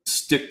and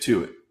stick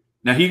to it.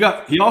 Now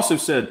he also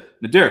said,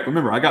 now Derek,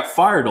 remember, I got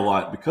fired a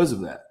lot because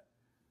of that.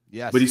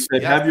 Yes. But he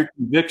said, have your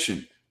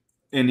conviction.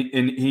 And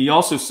he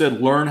also said,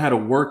 learn how to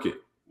work it.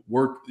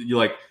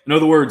 In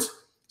other words,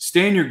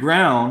 stand your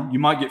ground. You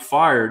might get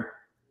fired.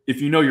 If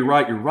you know you're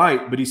right, you're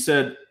right. But he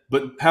said,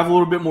 but have a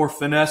little bit more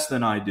finesse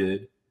than I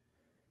did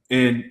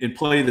and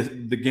play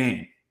the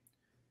game.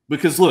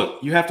 Because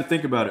look, you have to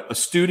think about it. A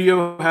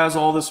studio has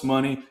all this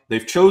money.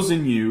 They've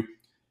chosen you.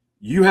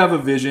 You have a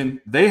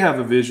vision. They have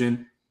a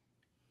vision.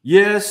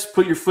 Yes,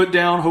 put your foot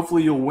down.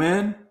 Hopefully you'll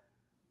win.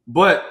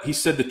 But he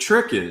said the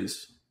trick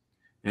is,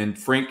 and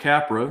Frank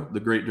Capra, the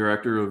great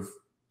director of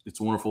It's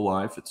a Wonderful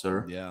Life,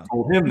 etc.,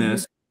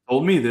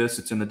 told me this,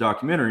 it's in the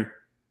documentary,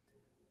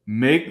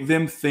 make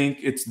them think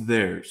it's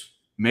theirs.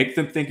 Make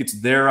them think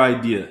it's their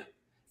idea.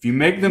 If you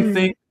make them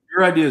think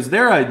your idea is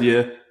their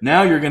idea,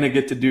 now you're going to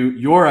get to do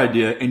your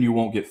idea and you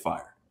won't get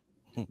fired.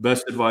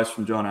 Best advice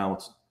from John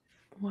Allison.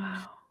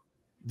 Wow.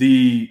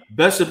 The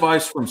best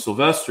advice from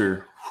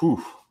Sylvester,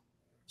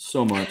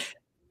 so much.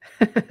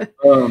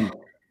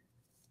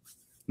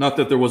 Not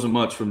that there wasn't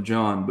much from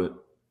John, but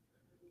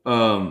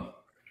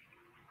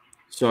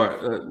sorry.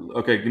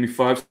 Okay, give me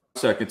 5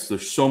 seconds.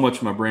 There's so much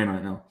in my brain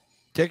right now.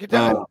 Take your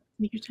time.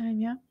 Take your time,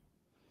 yeah.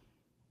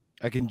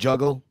 I can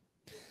juggle.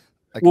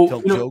 I can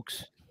tell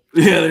jokes.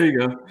 Yeah, there you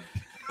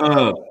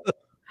go.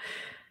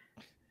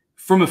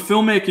 From a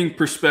filmmaking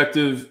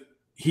perspective,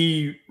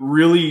 he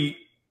really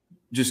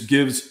just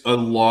gives a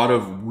lot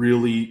of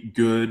really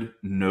good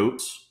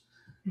notes.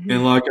 Mm-hmm.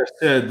 And like I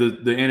said,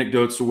 the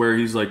anecdotes to where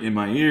he's like in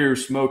my ear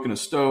smoking a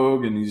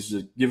stove and he's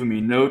just giving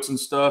me notes and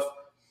stuff.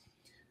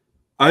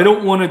 I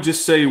don't want to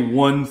just say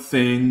one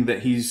thing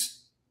that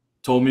he's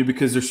told me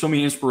because there's so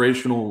many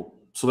inspirational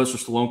Sylvester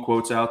Stallone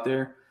quotes out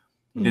there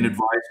and advice,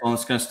 all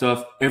this kind of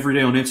stuff. Every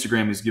day on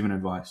Instagram, he's giving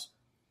advice.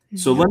 Mm-hmm.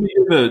 So let me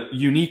give a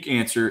unique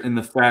answer in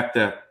the fact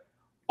that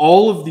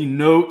all of the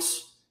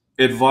notes,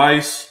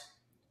 advice,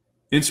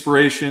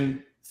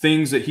 inspiration,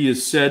 things that he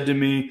has said to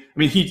me. I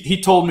mean,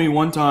 he told me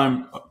one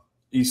time,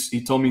 he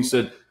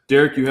said,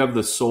 Derek, you have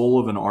the soul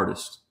of an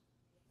artist.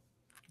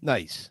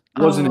 Nice.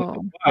 It wasn't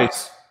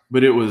advice,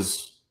 but it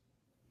was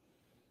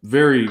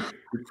very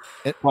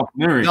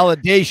complimentary.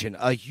 Validation,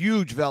 a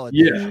huge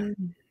validation.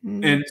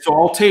 And so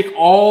I'll take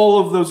all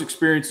of those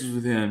experiences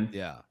with him.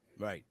 Yeah,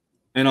 right.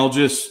 And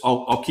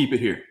I'll keep it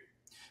here.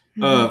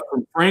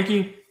 From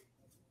Frankie.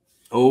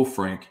 Oh,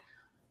 Frank.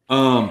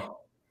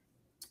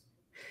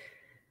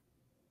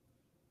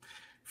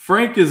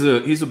 Frank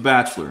he's a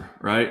bachelor,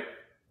 right?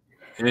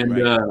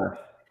 And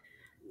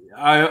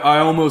I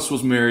almost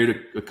was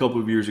married a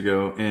couple of years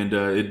ago, and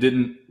it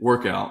didn't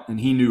work out. And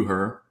he knew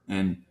her,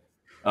 and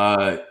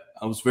I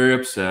was very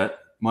upset.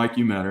 Mike,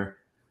 you met her,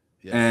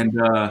 yes. And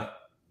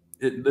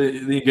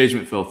the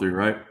engagement fell through,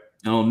 right?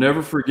 And I'll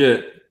never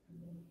forget.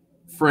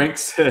 Frank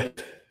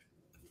said,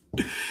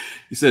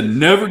 he said,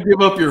 "Never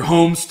give up your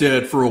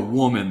homestead for a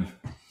woman."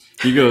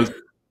 He goes,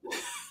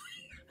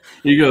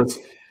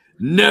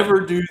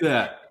 "Never do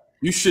that.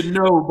 You should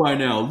know by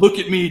now. Look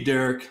at me,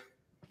 Derek.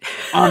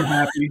 I'm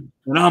happy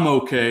and I'm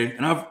okay."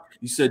 And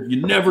he said,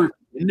 you never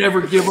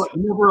give up,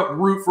 you never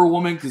uproot for a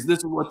woman, because this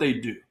is what they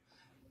do.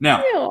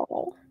 Now,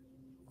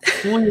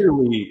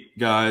 clearly,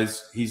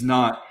 guys, he's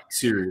not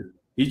serious.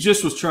 He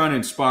just was trying to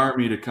inspire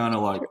me to kind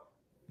of like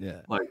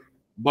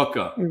buck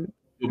up.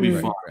 You'll be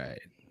fine. Right.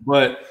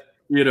 But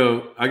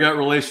I got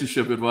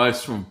relationship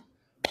advice from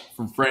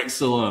Frank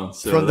Stallone.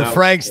 So from the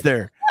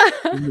Frankster.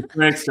 From the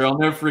Frankster. I'll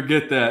never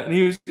forget that. And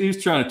he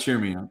was trying to cheer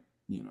me up.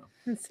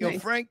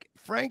 Nice.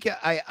 Frank,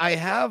 I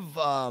have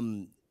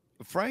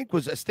Frank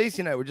was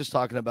Stacy and I were just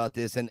talking about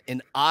this,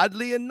 and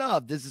oddly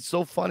enough, this is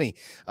so funny.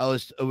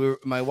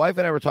 My wife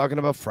and I were talking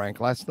about Frank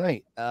last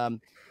night.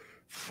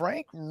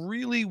 Frank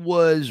really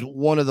was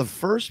one of the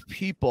first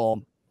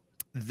people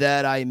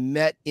that I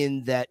met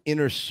in that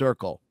inner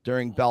circle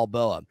during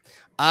Balboa.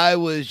 I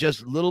was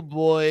just a little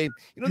boy,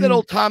 that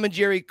old Tom and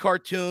Jerry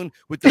cartoon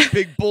with the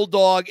big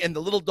bulldog and the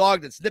little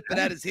dog that's nipping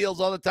at his heels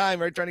all the time,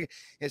 right?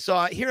 And so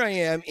here I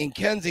am in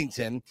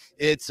Kensington.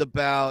 It's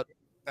about,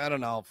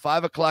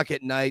 5 o'clock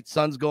at night.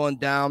 Sun's going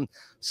down.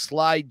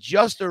 Sly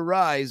just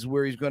arrives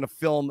where he's going to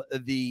film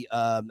the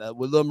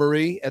with Lil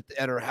Marie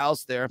at her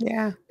house there.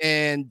 Yeah.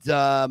 And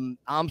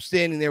I'm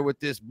standing there with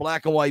this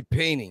black and white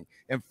painting,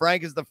 and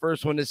Frank is the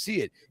first one to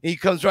see it. And he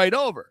comes right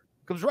over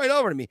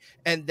to me,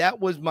 and that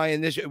was my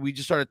initial. We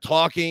just started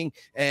talking,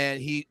 and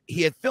he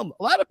had filmed.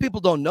 A lot of people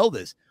don't know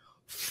this.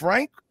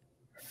 Frank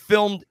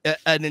filmed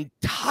an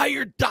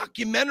entire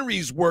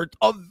documentary's worth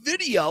of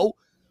video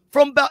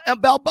from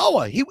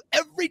Balboa.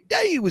 Every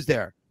day he was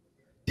there.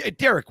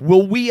 Derek,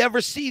 will we ever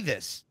see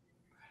this?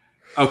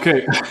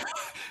 Okay.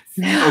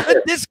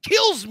 This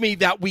kills me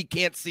that we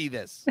can't see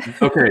this.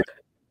 Okay.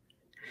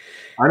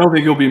 I don't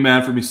think he'll be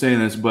mad for me saying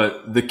this,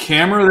 but the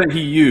camera that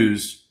he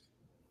used,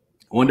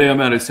 one day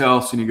I'm at his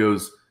house and he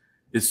goes,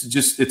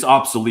 it's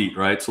obsolete,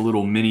 right? It's a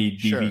little mini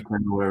DV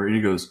camera or whatever. And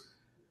he goes,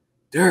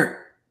 "Derek,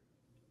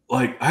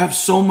 like I have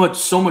so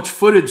much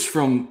footage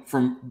from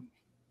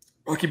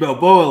Rocky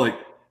Balboa. Like,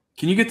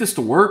 can you get this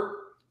to work?"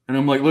 And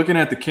I'm like looking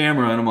at the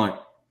camera and I'm like,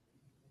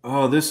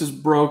 "Oh, this is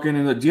broken."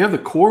 And do you have the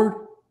cord?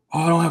 "Oh,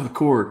 I don't have the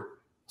cord."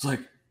 It's like,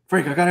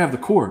 "Frank, I gotta have the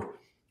cord.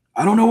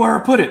 I don't know where I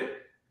put it."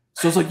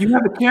 So it's like, "You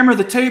have the camera,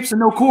 the tapes, and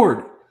no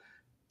cord.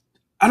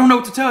 I don't know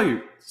what to tell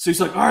you." So he's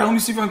like, "All right, let me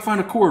see if I can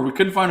find a cord." We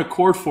couldn't find a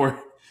cord for it.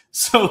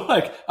 So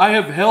like I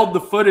have held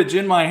the footage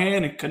in my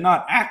hand and could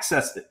not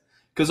access it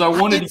because I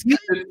wanted to use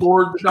it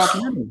for the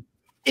documentary.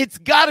 It's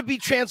got to be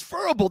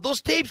transferable. Those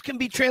tapes can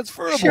be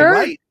transferable,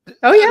 right?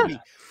 Oh, yeah.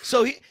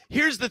 So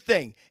here's the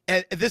thing,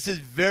 and this is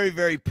very,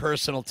 very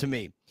personal to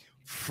me.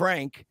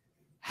 Frank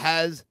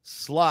has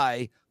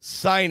Sly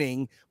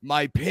signing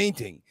my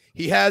painting.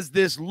 He has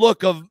this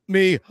look of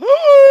me,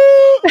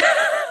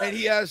 and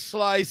he has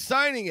Sly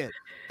signing it.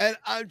 And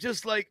I'm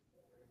just like,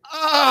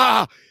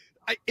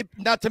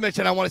 not to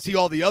mention, I want to see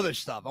all the other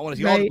stuff. I want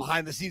to see all the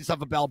behind-the-scenes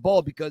stuff of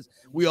Balboa, because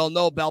we all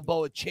know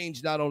Balboa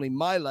changed not only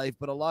my life,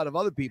 but a lot of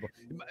other people.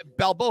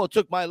 Balboa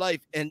took my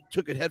life and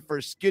took it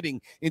headfirst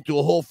skidding into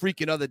a whole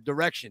freaking other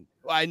direction.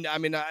 I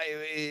mean,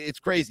 it's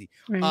crazy.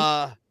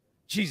 Right.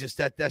 Jesus,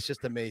 that's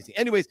just amazing.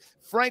 Anyways,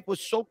 Frank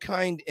was so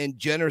kind and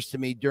generous to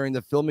me during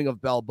the filming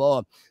of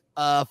Balboa.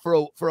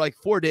 For like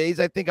 4 days,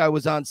 I think I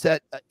was on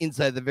set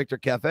inside the Victor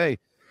Cafe,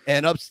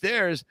 and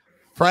upstairs,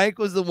 Frank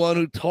was the one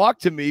who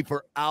talked to me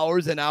for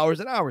hours and hours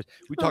and hours.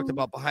 We talked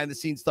about behind the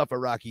scenes stuff at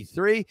Rocky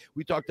 3.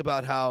 We talked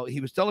about how he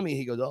was telling me,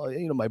 he goes, "Oh,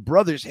 my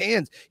brother's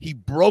hands, he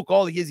broke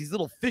he has these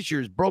little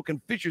broken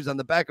fissures on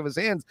the back of his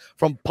hands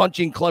from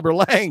punching Clubber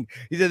Lang."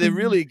 He said it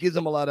really gives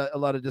him a lot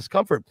of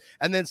discomfort.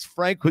 And then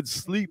Frank would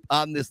sleep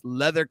on this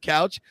leather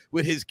couch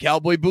with his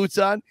cowboy boots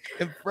on.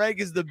 And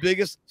Frank is the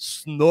biggest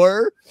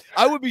snorer.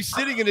 I would be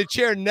sitting in a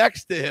chair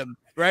next to him,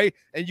 right?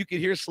 And you could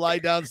hear Sly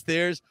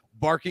downstairs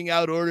barking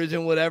out orders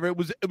and whatever. It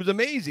was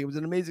amazing. It was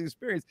an amazing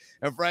experience.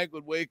 And Frank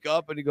would wake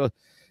up and he goes,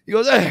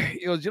 "Hey,"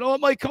 he goes, "You know what,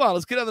 Mike? Come on,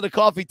 let's get out of the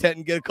coffee tent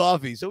and get a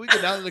coffee." So we go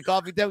down to the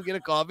coffee tent, we get a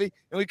coffee,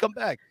 and we come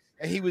back.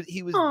 And he was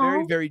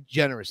very, very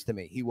generous to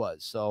me. He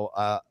was. So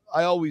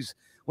I always,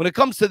 when it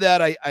comes to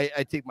that,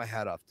 I take my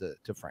hat off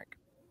to Frank.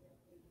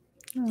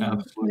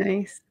 Oh,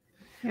 nice.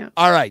 Yeah.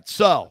 All right.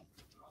 So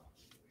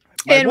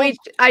And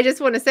I just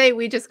want to say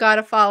we just got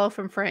a follow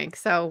from Frank,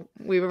 so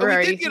we were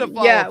we did get a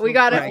follow. Yeah, we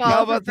got Frank. a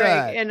follow from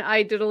Frank, and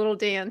I did a little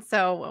dance.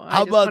 So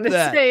how about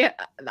that? Say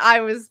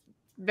I was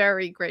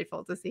very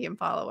grateful to see him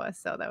follow us.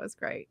 So that was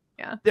great.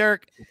 Yeah,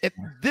 Derek, if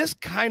this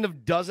kind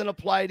of doesn't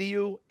apply to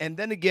you, and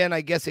then again,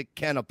 I guess it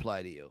can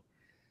apply to you.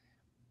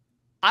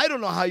 I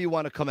don't know how you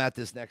want to come at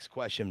this next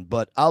question,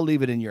 but I'll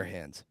leave it in your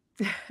hands.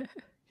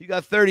 You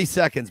got 30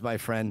 seconds, my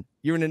friend.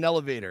 You're in an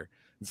elevator,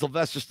 and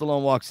Sylvester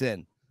Stallone walks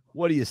in.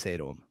 What do you say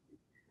to him?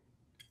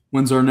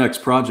 When's our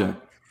next project?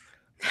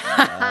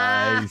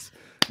 Nice.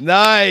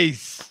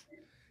 Nice.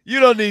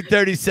 You don't need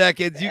 30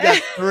 seconds. You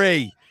got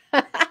 3.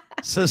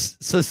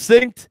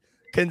 Succinct,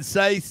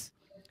 concise,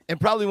 and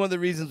probably one of the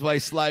reasons why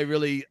Sly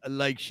really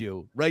likes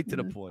you. Right to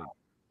the point.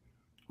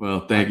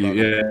 Well, thank you.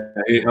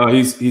 Yeah,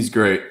 he's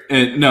great.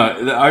 And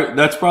no,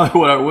 that's probably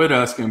what I would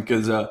ask him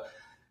because,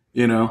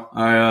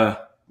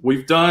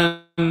 we've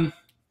done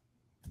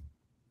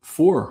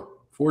four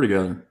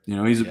together.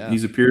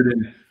 He's appeared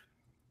in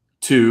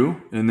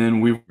 2, and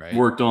then we've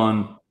worked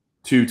on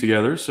 2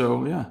 together.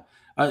 So yeah,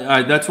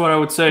 I that's what I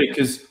would say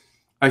because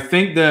I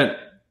think that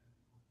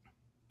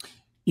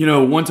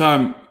one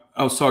time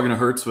I was talking to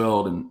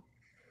Hertzfeld and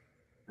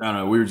I don't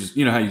know, we were just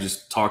how you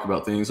just talk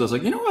about things. I was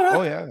like, you know what?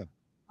 I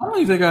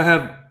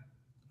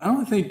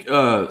don't think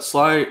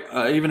Sly,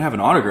 I even have an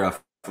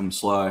autograph from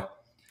Sly.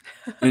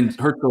 And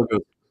Hertzfeld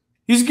goes,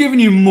 he's giving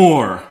you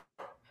more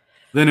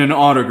than an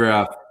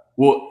autograph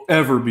will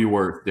ever be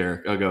worth,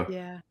 Derek. I go,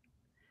 yeah,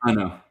 I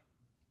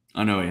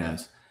know he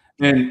has.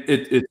 And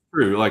it's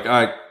true. Like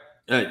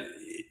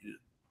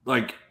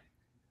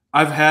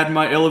I've had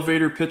my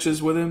elevator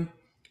pitches with him.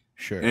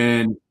 Sure.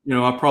 And,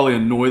 I probably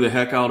annoy the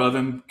heck out of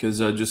him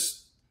because I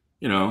just,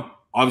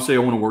 obviously I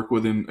want to work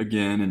with him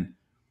again.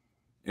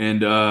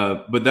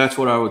 But that's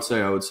what I would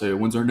say. I would say,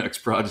 when's our next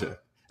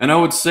project? And I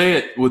would say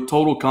it with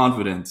total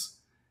confidence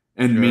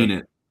and mean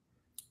it.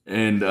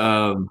 And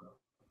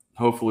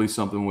hopefully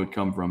something would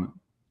come from it.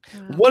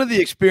 One of the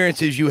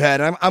experiences you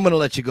had, I'm going to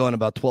let you go in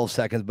about 12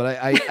 seconds, but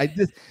I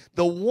did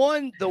the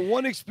one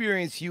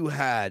experience you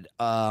had,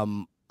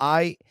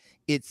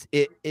 it's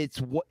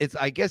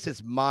I guess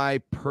it's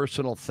my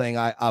personal thing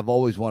I've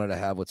always wanted to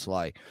have with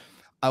Sly.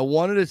 I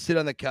wanted to sit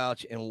on the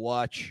couch and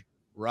watch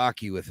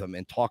Rocky with him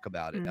and talk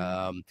about it.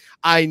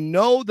 I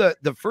know that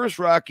the first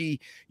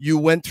Rocky, you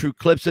went through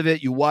clips of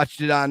it. You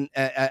watched it on,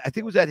 I think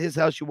it was at his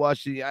house. You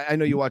watched it. I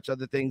know you watched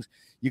other things.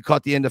 You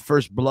caught the end of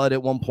First Blood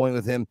at one point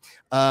with him.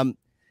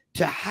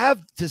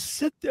 To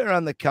sit there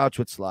on the couch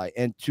with Sly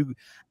and to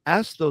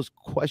ask those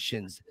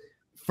questions.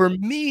 For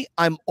me,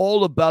 I'm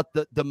all about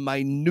the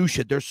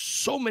minutia. There's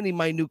so many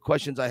minute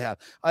questions I have.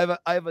 I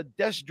have a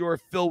desk drawer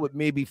filled with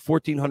maybe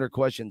 1,400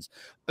 questions.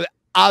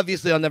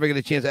 Obviously, I'll never get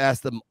a chance to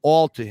ask them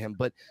all to him,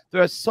 but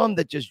there are some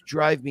that just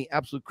drive me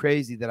absolute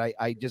crazy that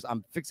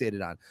I'm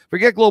fixated on.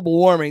 Forget global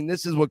warming.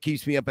 This is what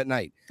keeps me up at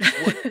night.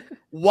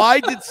 Why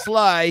did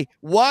Sly?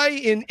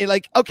 Why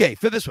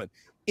for this one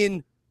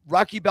in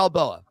Rocky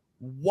Balboa?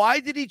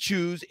 Why did he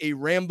choose a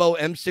Rambo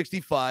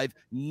M65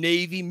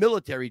 Navy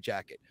military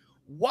jacket?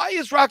 Why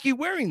is Rocky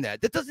wearing that?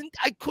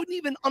 I couldn't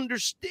even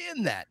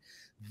understand that.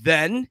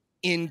 Then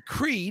in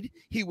Creed,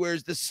 he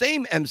wears the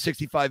same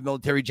M65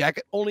 military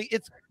jacket, only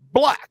it's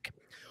black.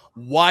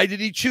 Why did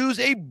he choose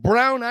a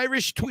brown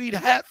Irish tweed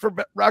hat for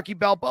Rocky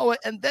Balboa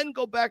and then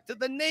go back to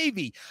the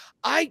Navy?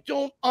 I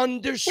don't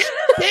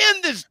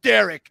understand this,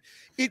 Derek.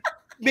 It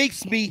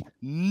makes me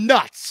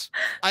nuts.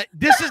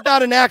 This is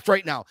not an act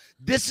right now.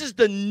 This is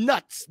the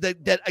nuts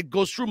that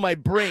goes through my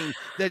brain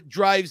that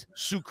drives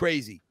Sue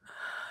crazy.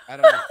 I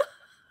don't know.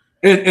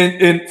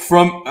 And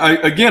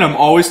I'm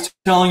always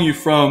telling you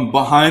from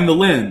behind the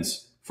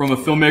lens, from a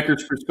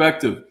filmmaker's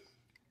perspective,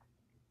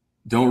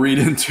 don't read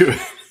into it.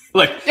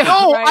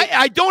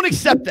 I don't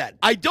accept that.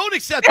 I don't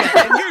accept that.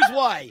 And here's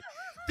why.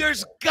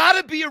 There's got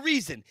to be a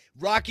reason.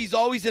 Rocky's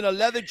always in a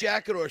leather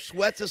jacket or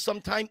sweats of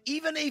some time,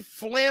 even a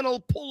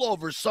flannel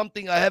pullover,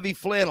 a heavy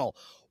flannel.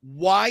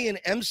 Why an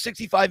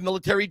M65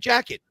 military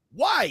jacket?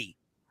 Why?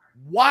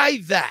 Why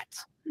that?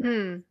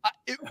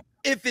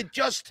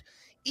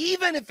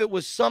 Even if it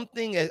was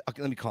something, okay,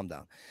 let me calm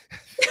down.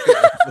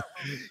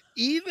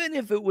 Even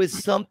if it was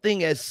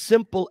something as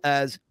simple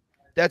as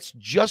that's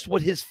just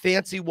what his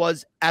fancy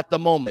was at the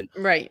moment.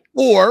 Right.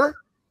 Or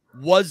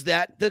was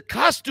that the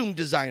costume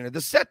designer,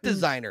 the set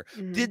designer?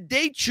 Did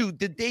they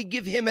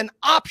give him an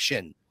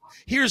option?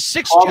 Here's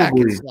 6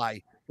 jackets,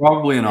 Sly.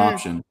 Probably an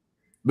option.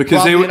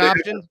 Because they would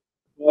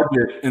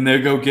budget and they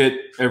go get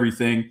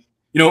everything.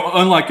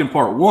 Unlike in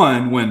part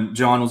 1 when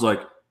John was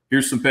like,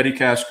 here's some petty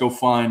cash. Go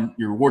find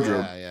your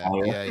wardrobe.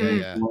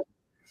 Yeah.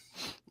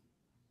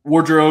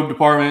 Wardrobe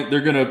department.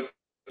 They're gonna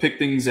pick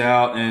things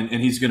out, and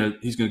he's gonna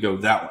go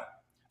that way,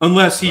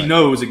 unless he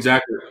knows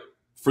exactly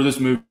for this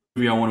movie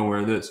I want to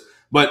wear this.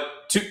 But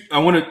I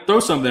want to throw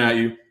something at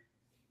you.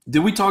 Did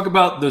we talk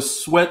about the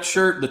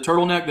sweatshirt, the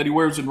turtleneck that he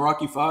wears in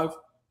Rocky V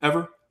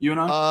ever? You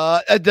and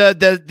I.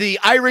 The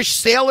Irish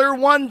sailor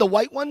one, the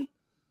white one.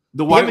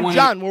 The white one.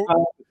 John.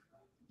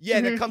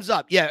 That comes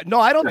up. Yeah. No,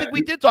 I don't think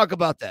we did talk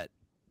about that.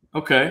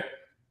 Okay.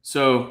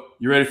 So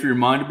you ready for your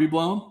mind to be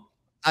blown?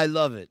 I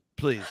love it.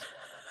 Please.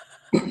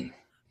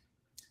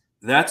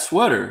 That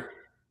sweater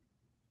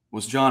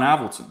was John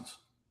Avildsen's.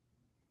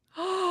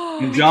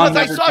 Because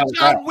I saw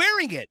John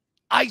wearing it.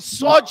 I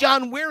saw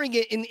John wearing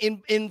it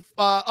in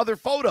other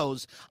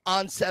photos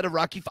on set of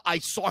Rocky. I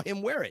saw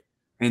him wear it.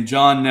 And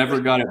John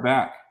never got it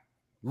back.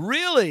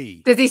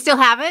 Really? Does he still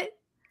have it?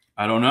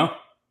 I don't know.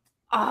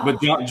 Oh. But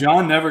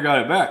John never got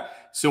it back.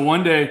 So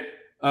one day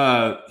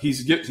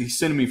he's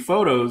sending me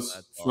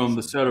photos from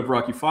the set of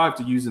Rocky V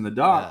to use in the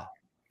doc.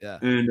 Yeah.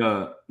 And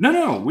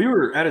no, we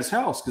were at his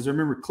house because I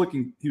remember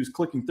he was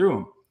clicking through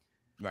them.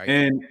 Right.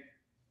 And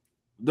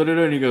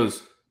and he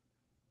goes,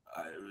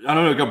 I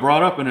don't know, it got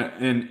brought up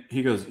and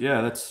he goes,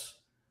 yeah, that's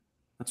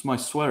my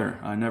sweater.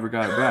 I never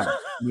got it back.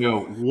 You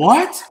go,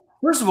 what?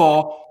 First of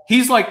all,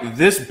 he's like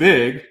this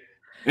big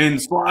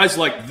and Sly's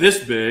like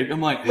this big.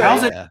 I'm like,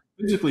 how's it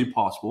physically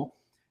possible?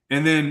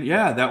 And then,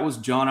 that was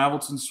John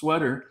Avildsen's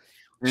sweater.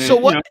 And, so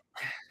what?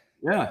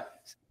 Yeah.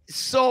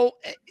 So,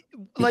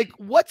 like,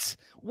 what's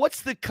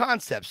the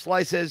concept?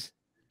 Sly says,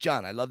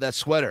 John, I love that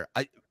sweater.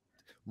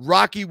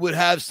 Rocky would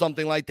have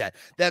something like that.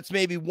 That's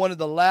maybe one of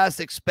the last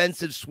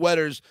expensive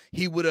sweaters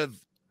he would have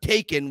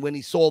taken when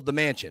he sold the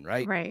mansion,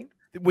 right? Right.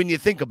 When you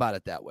think about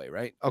it that way,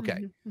 right?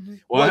 Okay. Mm-hmm.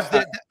 Well, I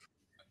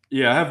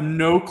have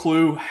no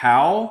clue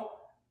how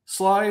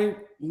Sly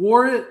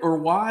wore it or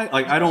why.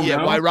 Like, I don't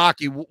know.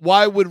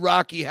 Why would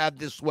Rocky have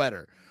this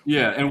sweater?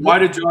 Yeah, and why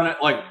did John,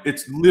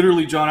 it's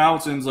literally John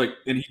Avildsen's,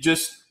 and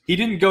he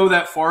didn't go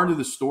that far into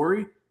the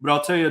story, but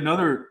I'll tell you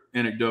another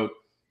anecdote.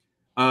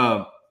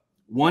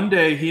 One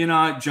day,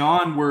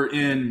 John were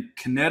in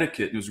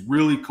Connecticut, and it was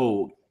really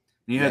cold.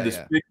 And he had this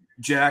big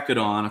jacket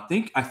on. I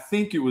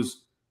think it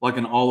was like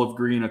an olive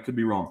green. I could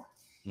be wrong.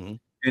 Mm-hmm.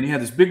 And he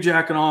had this big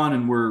jacket on,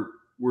 and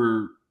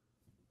we're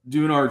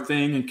doing our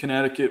thing in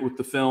Connecticut with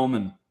the film.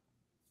 And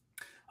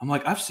I'm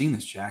like, I've seen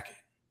this jacket.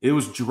 It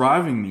was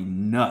driving me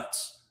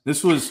nuts.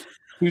 This was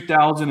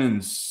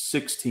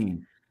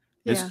 2016.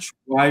 It's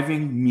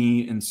driving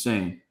me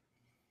insane.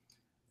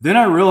 Then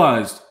I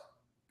realized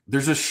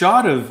there's a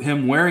shot of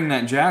him wearing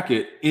that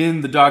jacket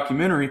in the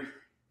documentary.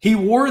 He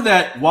wore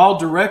that while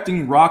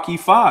directing Rocky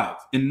V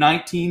in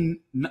late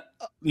 89,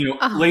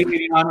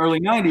 early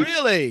 90.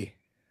 Really?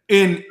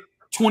 And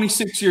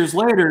 26 years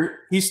later,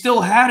 he still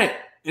had it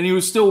and he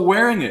was still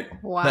wearing it.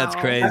 Wow. That's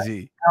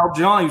crazy. Al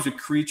John, he was a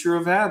creature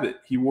of habit.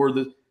 He wore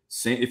the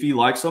same, if he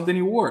liked something,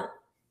 he wore it.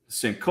 The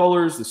same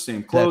colors, the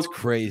same clothes. That's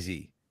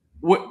crazy.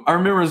 I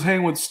remember I was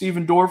hanging with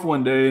Steven Dorff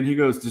one day, and he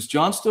goes, "Does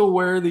John still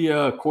wear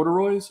the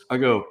corduroys?" I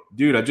go,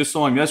 "Dude, I just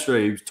saw him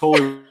yesterday. He was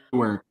totally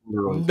wearing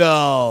corduroys."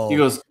 No. He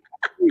goes,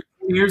 20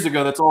 years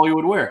ago, that's all he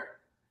would wear.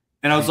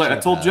 And I was like, I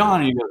told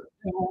John, and he goes,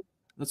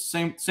 "That's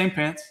the same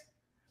pants."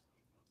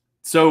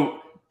 So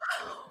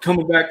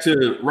coming back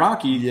to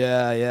Rocky,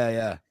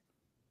 yeah.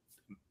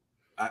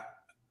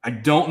 I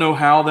don't know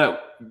how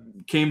that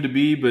came to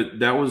be, but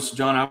that was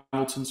John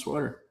Avildsen's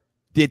sweater.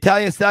 The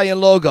Italian Stallion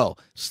logo.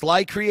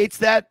 Sly creates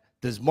that.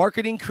 Does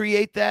marketing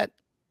create that?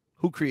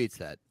 Who creates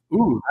that?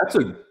 Ooh,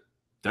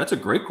 that's a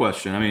great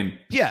question. I mean,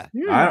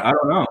 I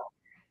don't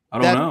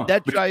know.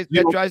 That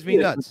drives me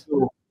nuts.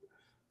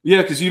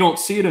 Because you don't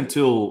see it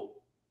until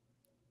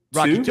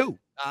Rocky 2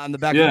 on the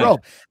back of the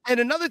rope.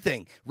 And another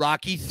thing,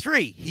 Rocky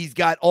 3, he's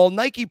got all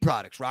Nike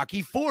products.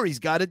 Rocky 4, he's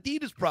got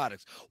Adidas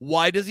products.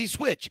 Why does he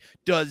switch?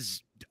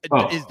 Is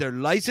there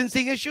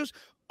licensing issues?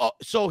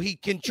 So he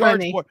can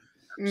charge more.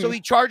 So he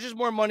charges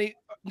more money.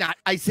 Not,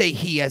 I say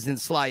he as in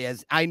Sly,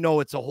 as I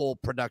know it's a whole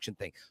production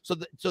thing. So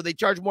they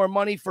charge more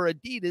money for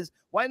Adidas.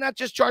 Why not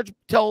just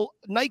tell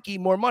Nike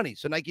more money?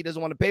 So Nike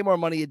doesn't want to pay more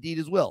money.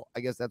 Adidas will.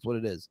 I guess that's what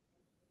it is.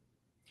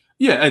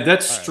 Yeah,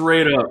 that's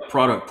straight up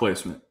product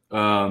placement.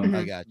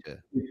 I got you.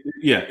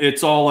 Yeah,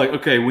 it's all like,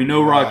 okay, we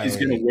know Rocky's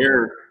going to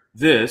wear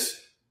this,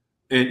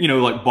 and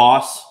like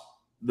Boss,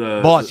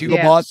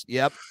 Hugo Boss.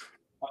 Yep.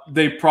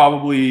 They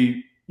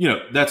probably,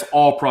 that's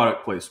all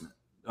product placement.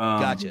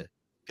 Gotcha.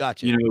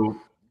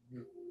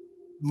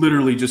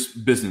 Literally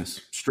just business,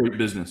 straight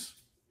business.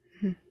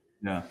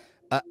 Yeah.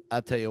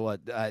 I'll tell you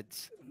what.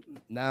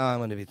 Now I'm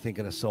going to be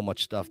thinking of so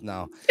much stuff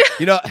now.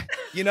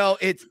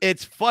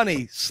 It's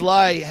funny.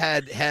 Sly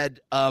had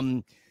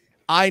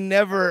I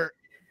never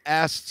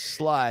asked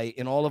Sly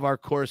in all of our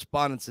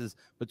correspondences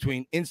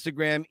between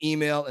Instagram,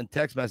 email, and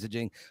text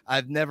messaging.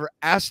 I've never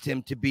asked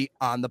him to be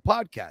on the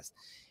podcast.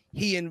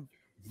 He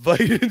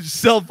invited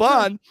himself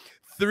on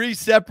 3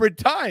 separate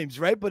times,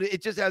 right? But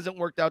it just hasn't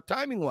worked out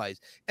timing wise.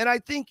 And I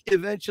think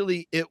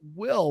eventually it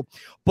will.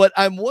 But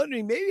I'm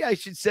wondering, maybe I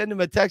should send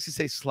him a text and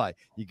say, Sly,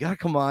 you got to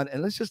come on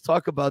and let's just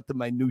talk about the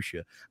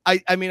minutia.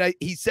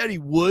 He said he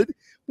would.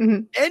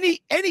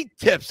 Mm-hmm. Any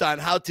tips on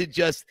how to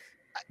just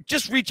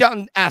reach out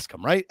and ask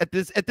him, right? At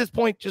this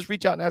point, just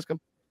reach out and ask him.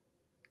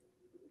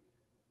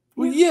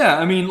 Well, yeah.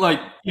 I mean,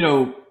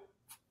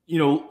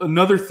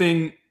 another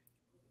thing,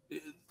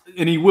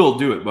 and he will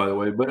do it, by the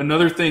way. But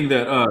another thing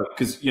that,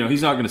 because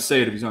he's not going to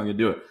say it if he's not going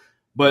to do it.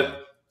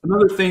 But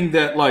another thing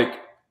that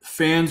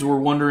fans were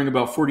wondering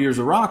about 40 Years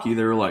of Rocky,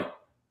 they were like,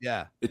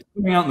 "Yeah, it's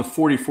coming out in the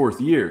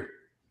 44th year."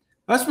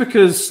 That's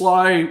because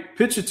Sly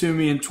pitched it to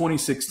me in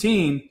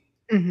 2016.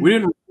 Mm-hmm. We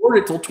didn't record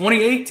it till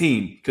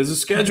 2018 because of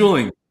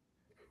scheduling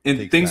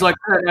and things like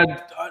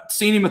that. I'd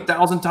seen him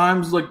 1,000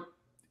 times, like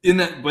in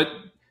that, but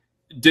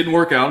it didn't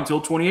work out until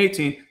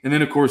 2018. And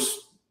then, of course,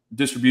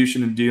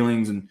 distribution and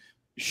dealings and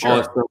all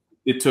that stuff.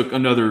 It took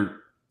another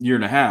year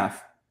and a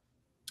half.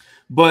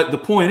 But the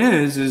point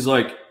is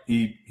like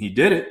he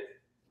did it,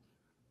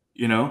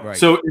 you know. Right.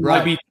 So it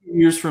might be 2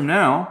 years from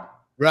now,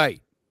 right?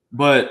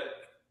 But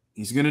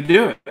he's going to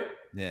do it.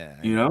 Yeah,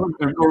 you know,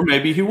 or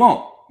maybe he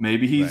won't.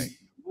 Maybe he's.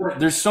 Right.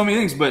 There's so many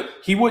things, but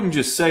he wouldn't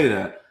just say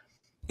that.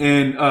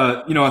 And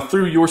you know, I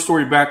threw your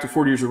story back to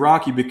 40 Years of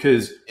Rocky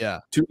because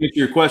to answer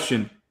your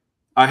question,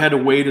 I had to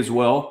wait as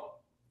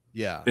well.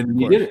 Yeah, and then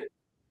he did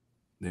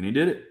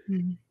it.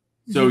 Mm-hmm.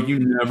 So you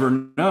never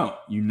know.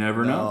 You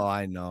never know. Oh,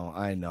 I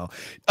know.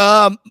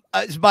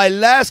 It's my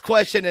last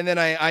question, and then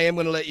I am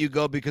going to let you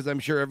go because I'm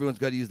sure everyone's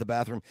got to use the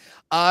bathroom.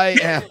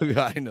 I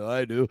know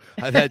I do.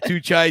 I've had 2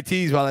 chai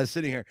teas while I was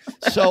sitting here.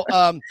 So,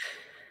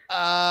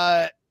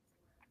 at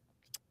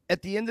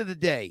the end of the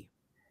day,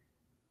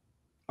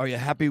 are you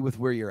happy with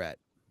where you're at?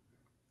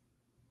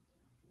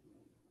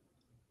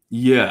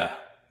 Yeah,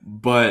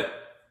 but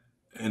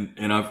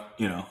and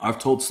I've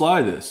told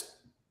Sly this.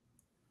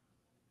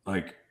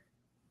 Like,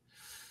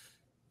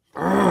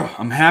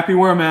 I'm happy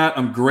where I'm at.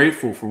 I'm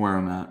grateful for where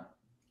I'm at,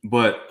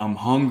 but I'm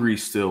hungry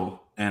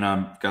still, and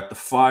I've got the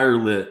fire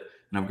lit,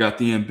 and I've got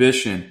the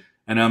ambition,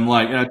 and I'm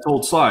like, and I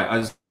told Sly, I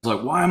was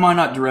like, why am I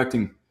not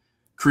directing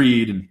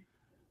Creed, and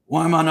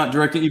why am I not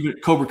directing even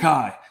Cobra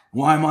Kai?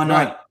 Why am I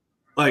not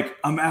like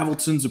I'm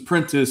Avildsen's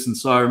apprentice? And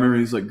so I remember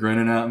he's like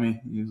grinning at me.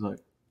 He was like,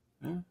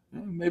 yeah,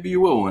 maybe you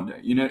will one day.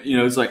 You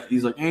know, it's like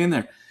he's like, hang in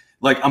there.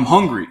 Like I'm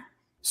hungry,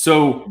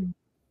 so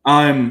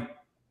I'm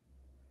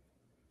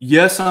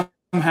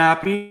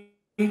happy,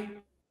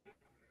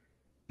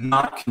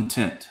 not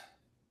content.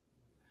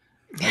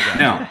 Okay.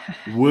 Now,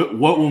 what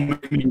will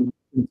make me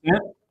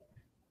content?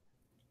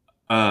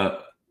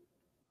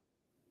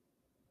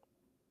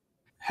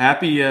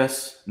 Happy,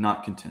 yes,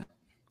 not content.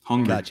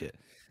 Hungry. Gotcha.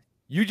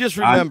 You just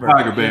remember. I'm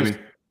a tiger, baby.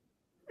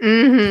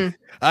 Mm-hmm.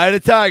 I had a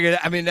target.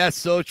 I mean, that's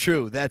so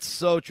true. That's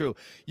so true.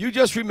 You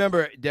just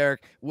remember,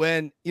 Derek,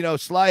 when, you know,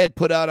 Sly had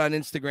put out on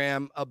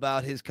Instagram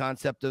about his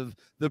concept of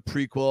the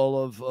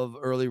prequel of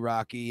early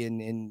Rocky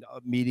and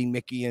meeting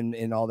Mickey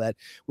and all that.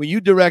 When you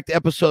direct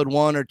episode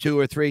 1 or 2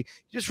 or 3,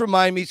 just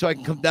remind me so I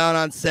can come down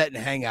on set and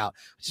hang out.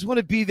 I just want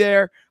to be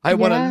there. I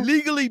want to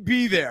legally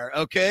be there.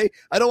 Okay.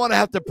 I don't want to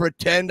have to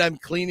pretend I'm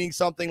cleaning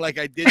something like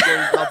I did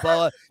during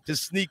Balboa to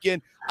sneak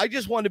in. I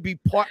just want to be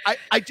part.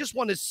 I just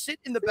want to sit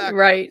in the back.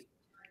 Right.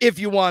 If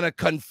you want to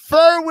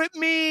confer with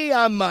me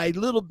on my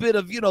little bit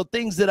of, you know,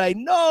 things that I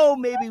know,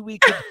 maybe we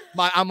could,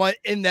 I'm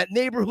in that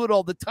neighborhood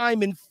all the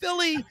time in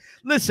Philly.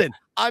 Listen,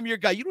 I'm your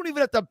guy. You don't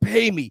even have to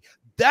pay me.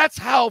 That's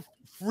how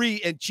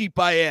free and cheap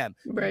I am.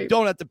 Right. You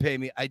don't have to pay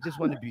me. I just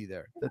want to be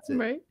there. That's it.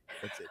 Right.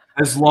 That's it.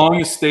 As long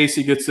as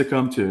Stacy gets to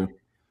come too.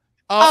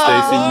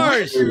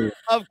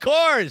 Of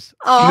course.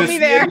 I'll be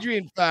there.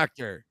 Adrian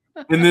factor.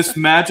 In this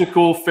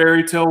magical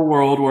fairy tale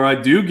world where I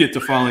do get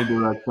to finally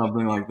direct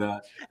something like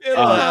that,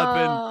 it'll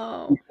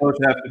happen. We both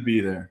have to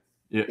be there.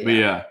 Yeah, but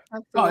yeah,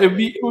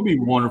 it would be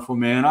wonderful,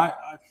 man. I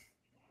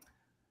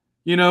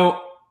you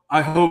know,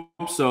 I hope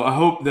so. I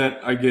hope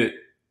that I get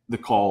the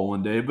call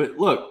one day. But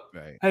look,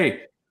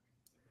 hey,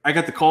 I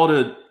got the call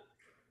to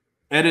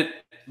edit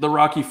the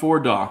Rocky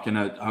IV doc, and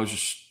I was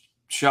just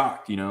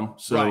shocked, you know.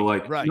 So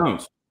who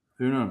knows?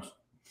 Who knows?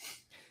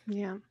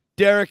 Yeah,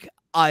 Derek,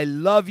 I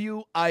love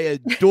you. I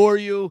adore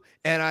you.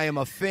 And I am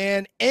a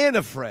fan and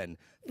a friend.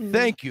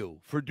 Thank you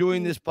for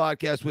doing this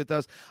podcast with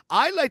us.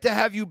 I'd like to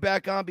have you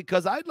back on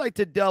because I'd like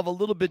to delve a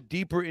little bit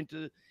deeper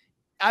into,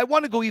 I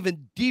want to go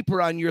even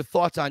deeper on your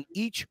thoughts on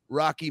each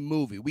Rocky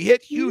movie. We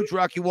hit huge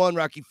Rocky 1,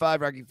 Rocky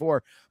 5, Rocky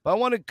 4, but I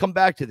want to come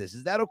back to this.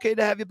 Is that okay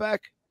to have you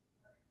back?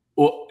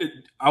 Well,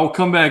 I will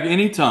come back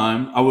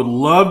anytime. I would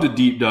love to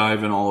deep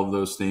dive in all of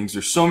those things.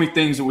 There's so many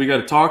things that we got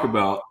to talk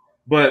about.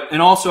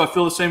 And also I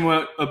feel the same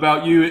way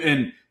about you.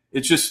 And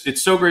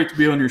it's so great to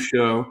be on your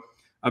show.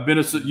 I've been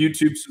a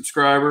YouTube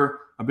subscriber.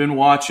 I've been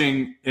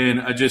watching, and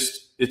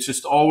it's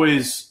just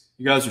always,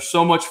 you guys are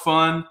so much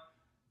fun.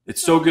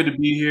 It's so good to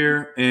be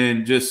here,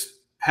 and just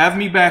have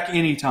me back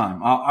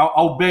anytime.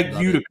 I'll beg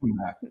you to come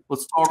back.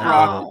 Let's talk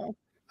Rocky.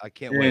 I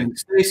can't wait. And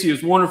Stacy,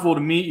 it's wonderful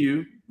to meet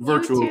you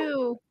virtually. You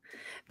too.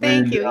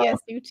 Thank you. Yes,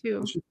 you too.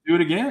 Let's do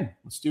it again.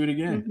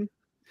 Mm-hmm.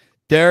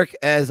 Derek,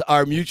 as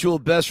our mutual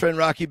best friend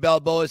Rocky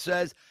Balboa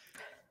says,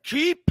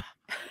 keep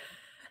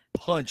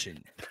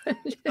punching.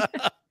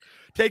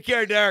 Take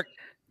care, Derek.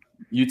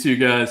 You too,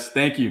 guys.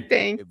 Thank you.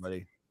 Thanks,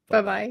 buddy.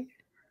 Bye-bye.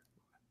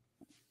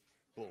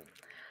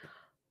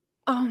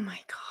 Oh my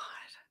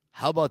God.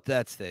 How about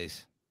that,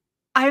 Stace?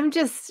 I'm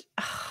just,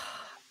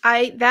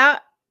 I'm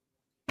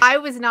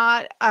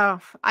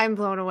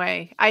blown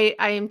away. I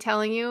am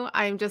telling you,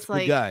 I'm just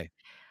like, good guy.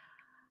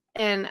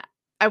 And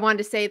I wanted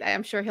to say that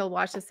I'm sure he'll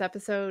watch this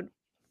episode,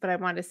 but I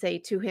wanted to say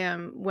to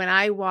him, when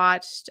I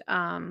watched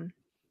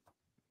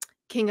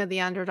King of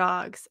the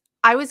Underdogs,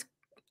 I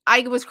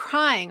I was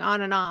crying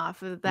on and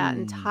off of that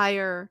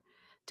entire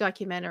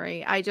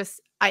documentary.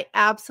 I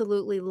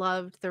absolutely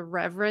loved the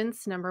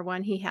reverence, number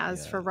one, he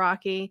has for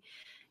Rocky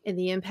and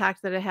the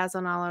impact that it has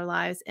on all our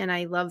lives. And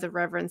I love the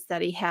reverence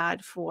that he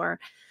had for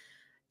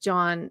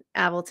John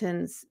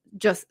Avildsen's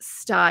just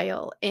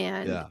style.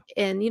 And,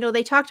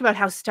 they talked about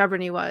how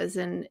stubborn he was.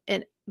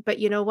 But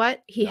you know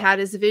what? He had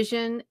his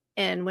vision.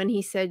 And when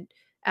he said,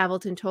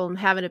 Avildsen told him,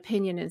 have an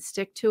opinion and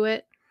stick to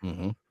it.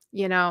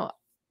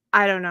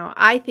 I don't know.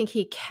 I think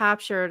he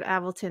captured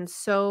Avildsen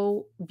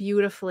so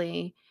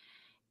beautifully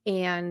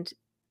and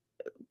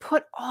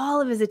put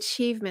all of his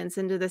achievements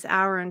into this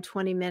hour and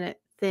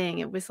 20-minute thing.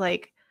 It was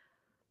like,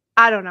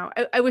 I don't know.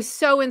 It was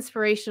so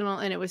inspirational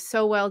and it was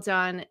so well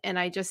done. And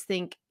I just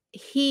think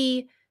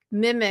he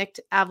mimicked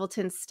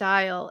Avildsen's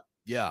style.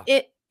 Yeah.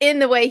 In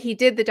the way he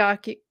did the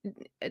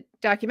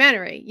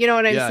documentary. You know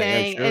what I'm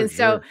saying? Yeah, sure,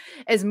 so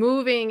as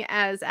moving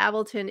as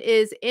Avildsen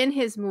is in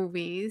his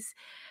movies,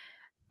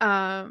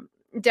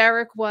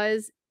 Derek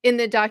was in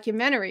the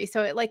documentary.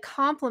 So it like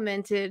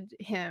complemented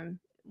him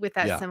with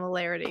that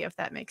similarity, if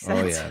that makes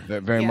sense. Oh yeah,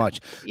 very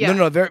much. Yeah.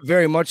 No, very,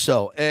 very much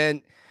so.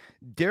 And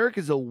Derek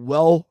is a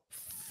well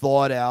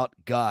thought out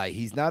guy.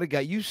 He's not a guy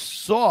you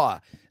saw.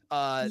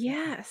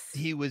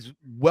 He was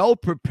well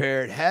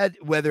prepared, had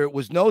whether it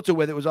was notes or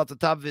whether it was off the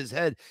top of his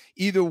head,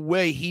 either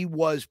way, he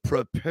was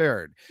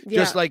prepared.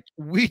 Just like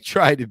we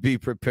try to be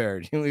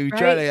prepared. We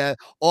try to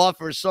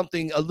offer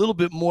something a little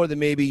bit more than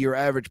maybe your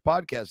average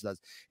podcast does.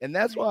 And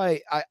that's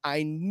why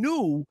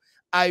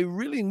I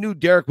really knew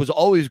Derek was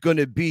always going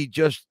to be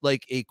just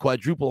like a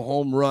quadruple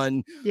home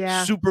run,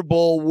 Super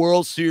Bowl,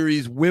 World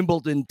Series,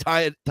 Wimbledon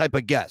type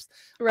of guest.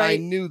 I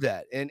knew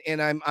that.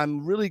 And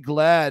I'm really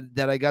glad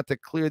that I got to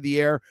clear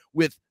the air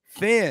with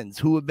fans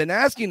who have been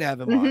asking to have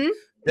him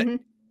on.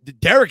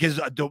 Derek is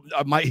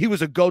he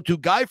was a go-to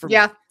guy for me.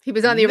 Yeah, he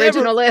was on the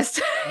original list.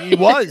 He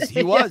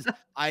was.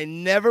 I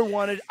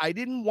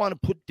didn't want to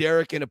put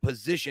Derek in a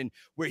position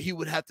where he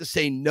would have to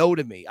say no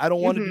to me. I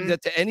don't want to do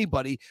that to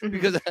anybody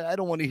because I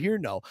don't want to hear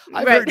no.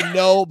 I've heard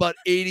no about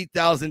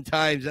 80,000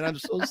 times and I'm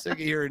so sick of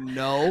hearing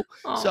no.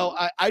 Aww. So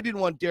I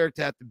didn't want Derek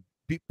to have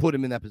to put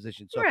him in that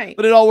position. So,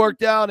 but it all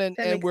worked out and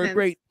we're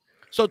great.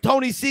 So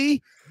Tony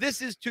C,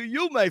 this is to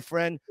you, my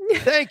friend.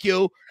 Thank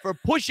you for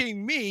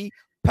pushing me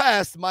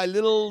past my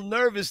little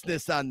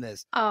nervousness on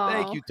this.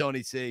 Thank you,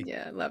 Tony C.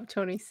 Yeah, I love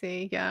Tony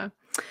C. Yeah.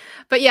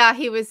 But yeah,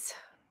 he was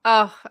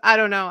I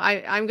don't know.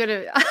 I'm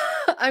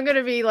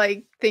gonna be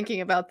like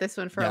thinking about this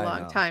one for a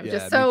long time.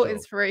 Just so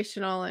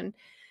inspirational and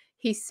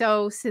he's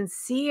so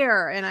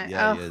sincere and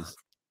I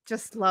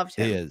just loved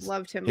him. He is.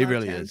 Loved him. He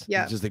really is.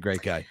 Yeah. He's just a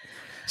great guy.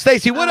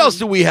 Stacey, what else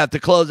do we have to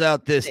close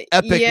out this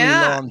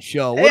epically long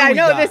show? I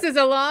know this is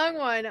a long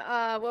one.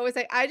 What was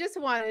I just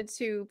wanted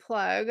to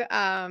plug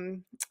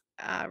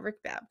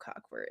Rick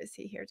Babcock, where is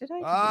he here? Did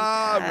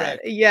I?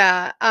 Rick.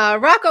 Yeah.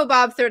 Rocco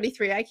Bob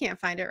 33. I can't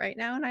find it right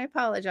now, and I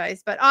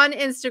apologize. But on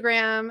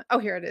Instagram,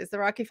 here it is, the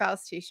Rocky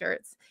Files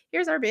t-shirts.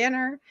 Here's our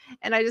banner,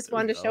 and I just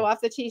wanted to show off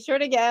the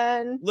t-shirt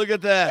again. Look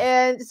at that.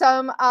 And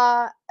some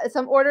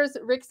orders.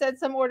 Rick said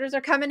some orders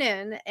are coming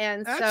in,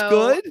 and that's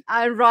good.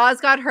 And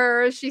Roz got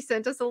hers. She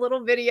sent us a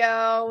little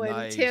video,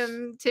 and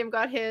Tim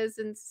got his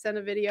and sent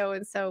a video,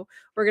 and so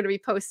we're gonna be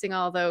posting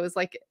all those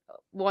like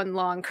one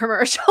long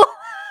commercial.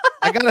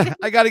 I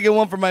gotta get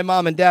one for my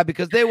mom and dad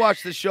because they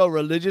watch the show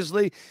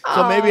religiously.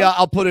 So maybe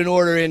I'll put an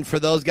order in for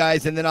those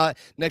guys, and then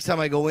next time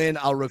I go in,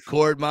 I'll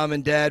record mom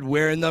and dad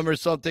wearing them or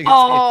something.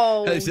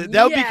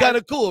 That would be kind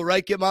of cool,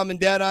 right? Get mom and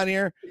dad on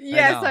here.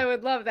 Yes, I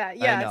would love that.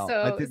 Yeah,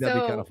 so I think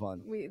that'd be kind of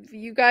fun.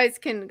 You guys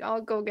can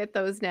all go get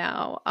those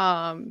now.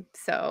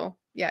 So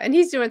yeah, and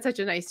he's doing such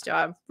a nice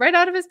job right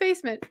out of his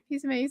basement.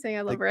 He's amazing.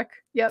 I love Rick.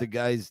 Yep. The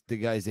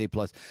guy's A+.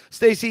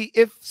 Stacey,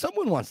 if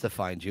someone wants to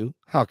find you,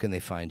 how can they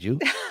find you?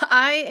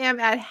 I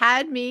am at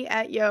Had Me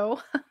at Yo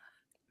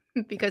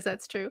because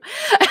that's true.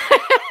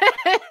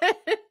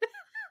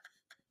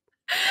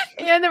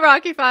 And the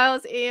Rocky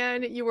Files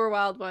and You Were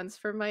Wild Ones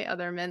for my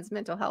other men's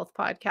mental health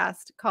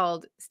podcast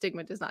called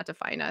Stigma Does Not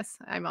Define Us.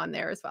 I'm on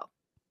there as well.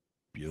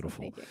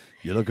 Beautiful.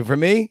 You're looking for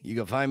me? You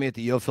can find me at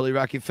the Yo Philly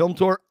Rocky Film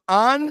Tour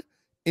on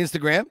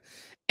Instagram,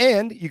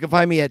 and you can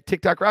find me at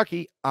TikTok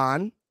Rocky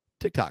on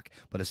TikTok,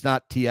 but it's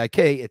not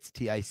T-I-K, it's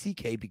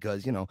T-I-C-K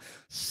because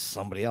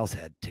somebody else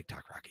had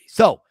TikTok Rocky.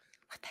 So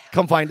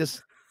come find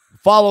us,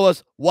 follow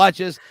us,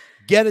 watch us,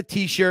 get a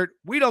t-shirt.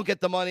 We don't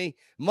get the money.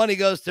 Money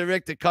goes to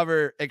Rick to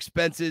cover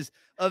expenses.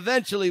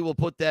 Eventually we'll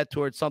put that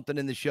towards something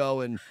in the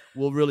show and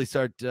we'll really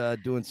start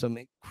doing some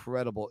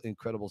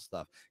incredible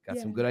stuff. Got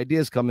some good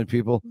ideas coming,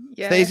 people.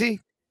 Stacey,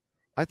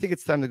 I think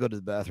it's time to go to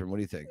the bathroom. What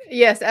do you think?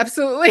 Yes,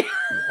 absolutely.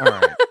 All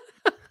right.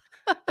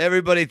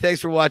 Everybody, thanks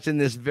for watching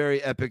this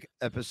very epic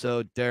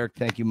episode. Derek,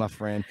 thank you, my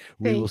friend.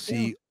 We will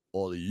see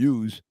all of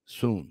yous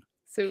soon.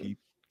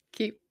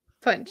 Keep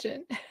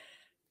punching.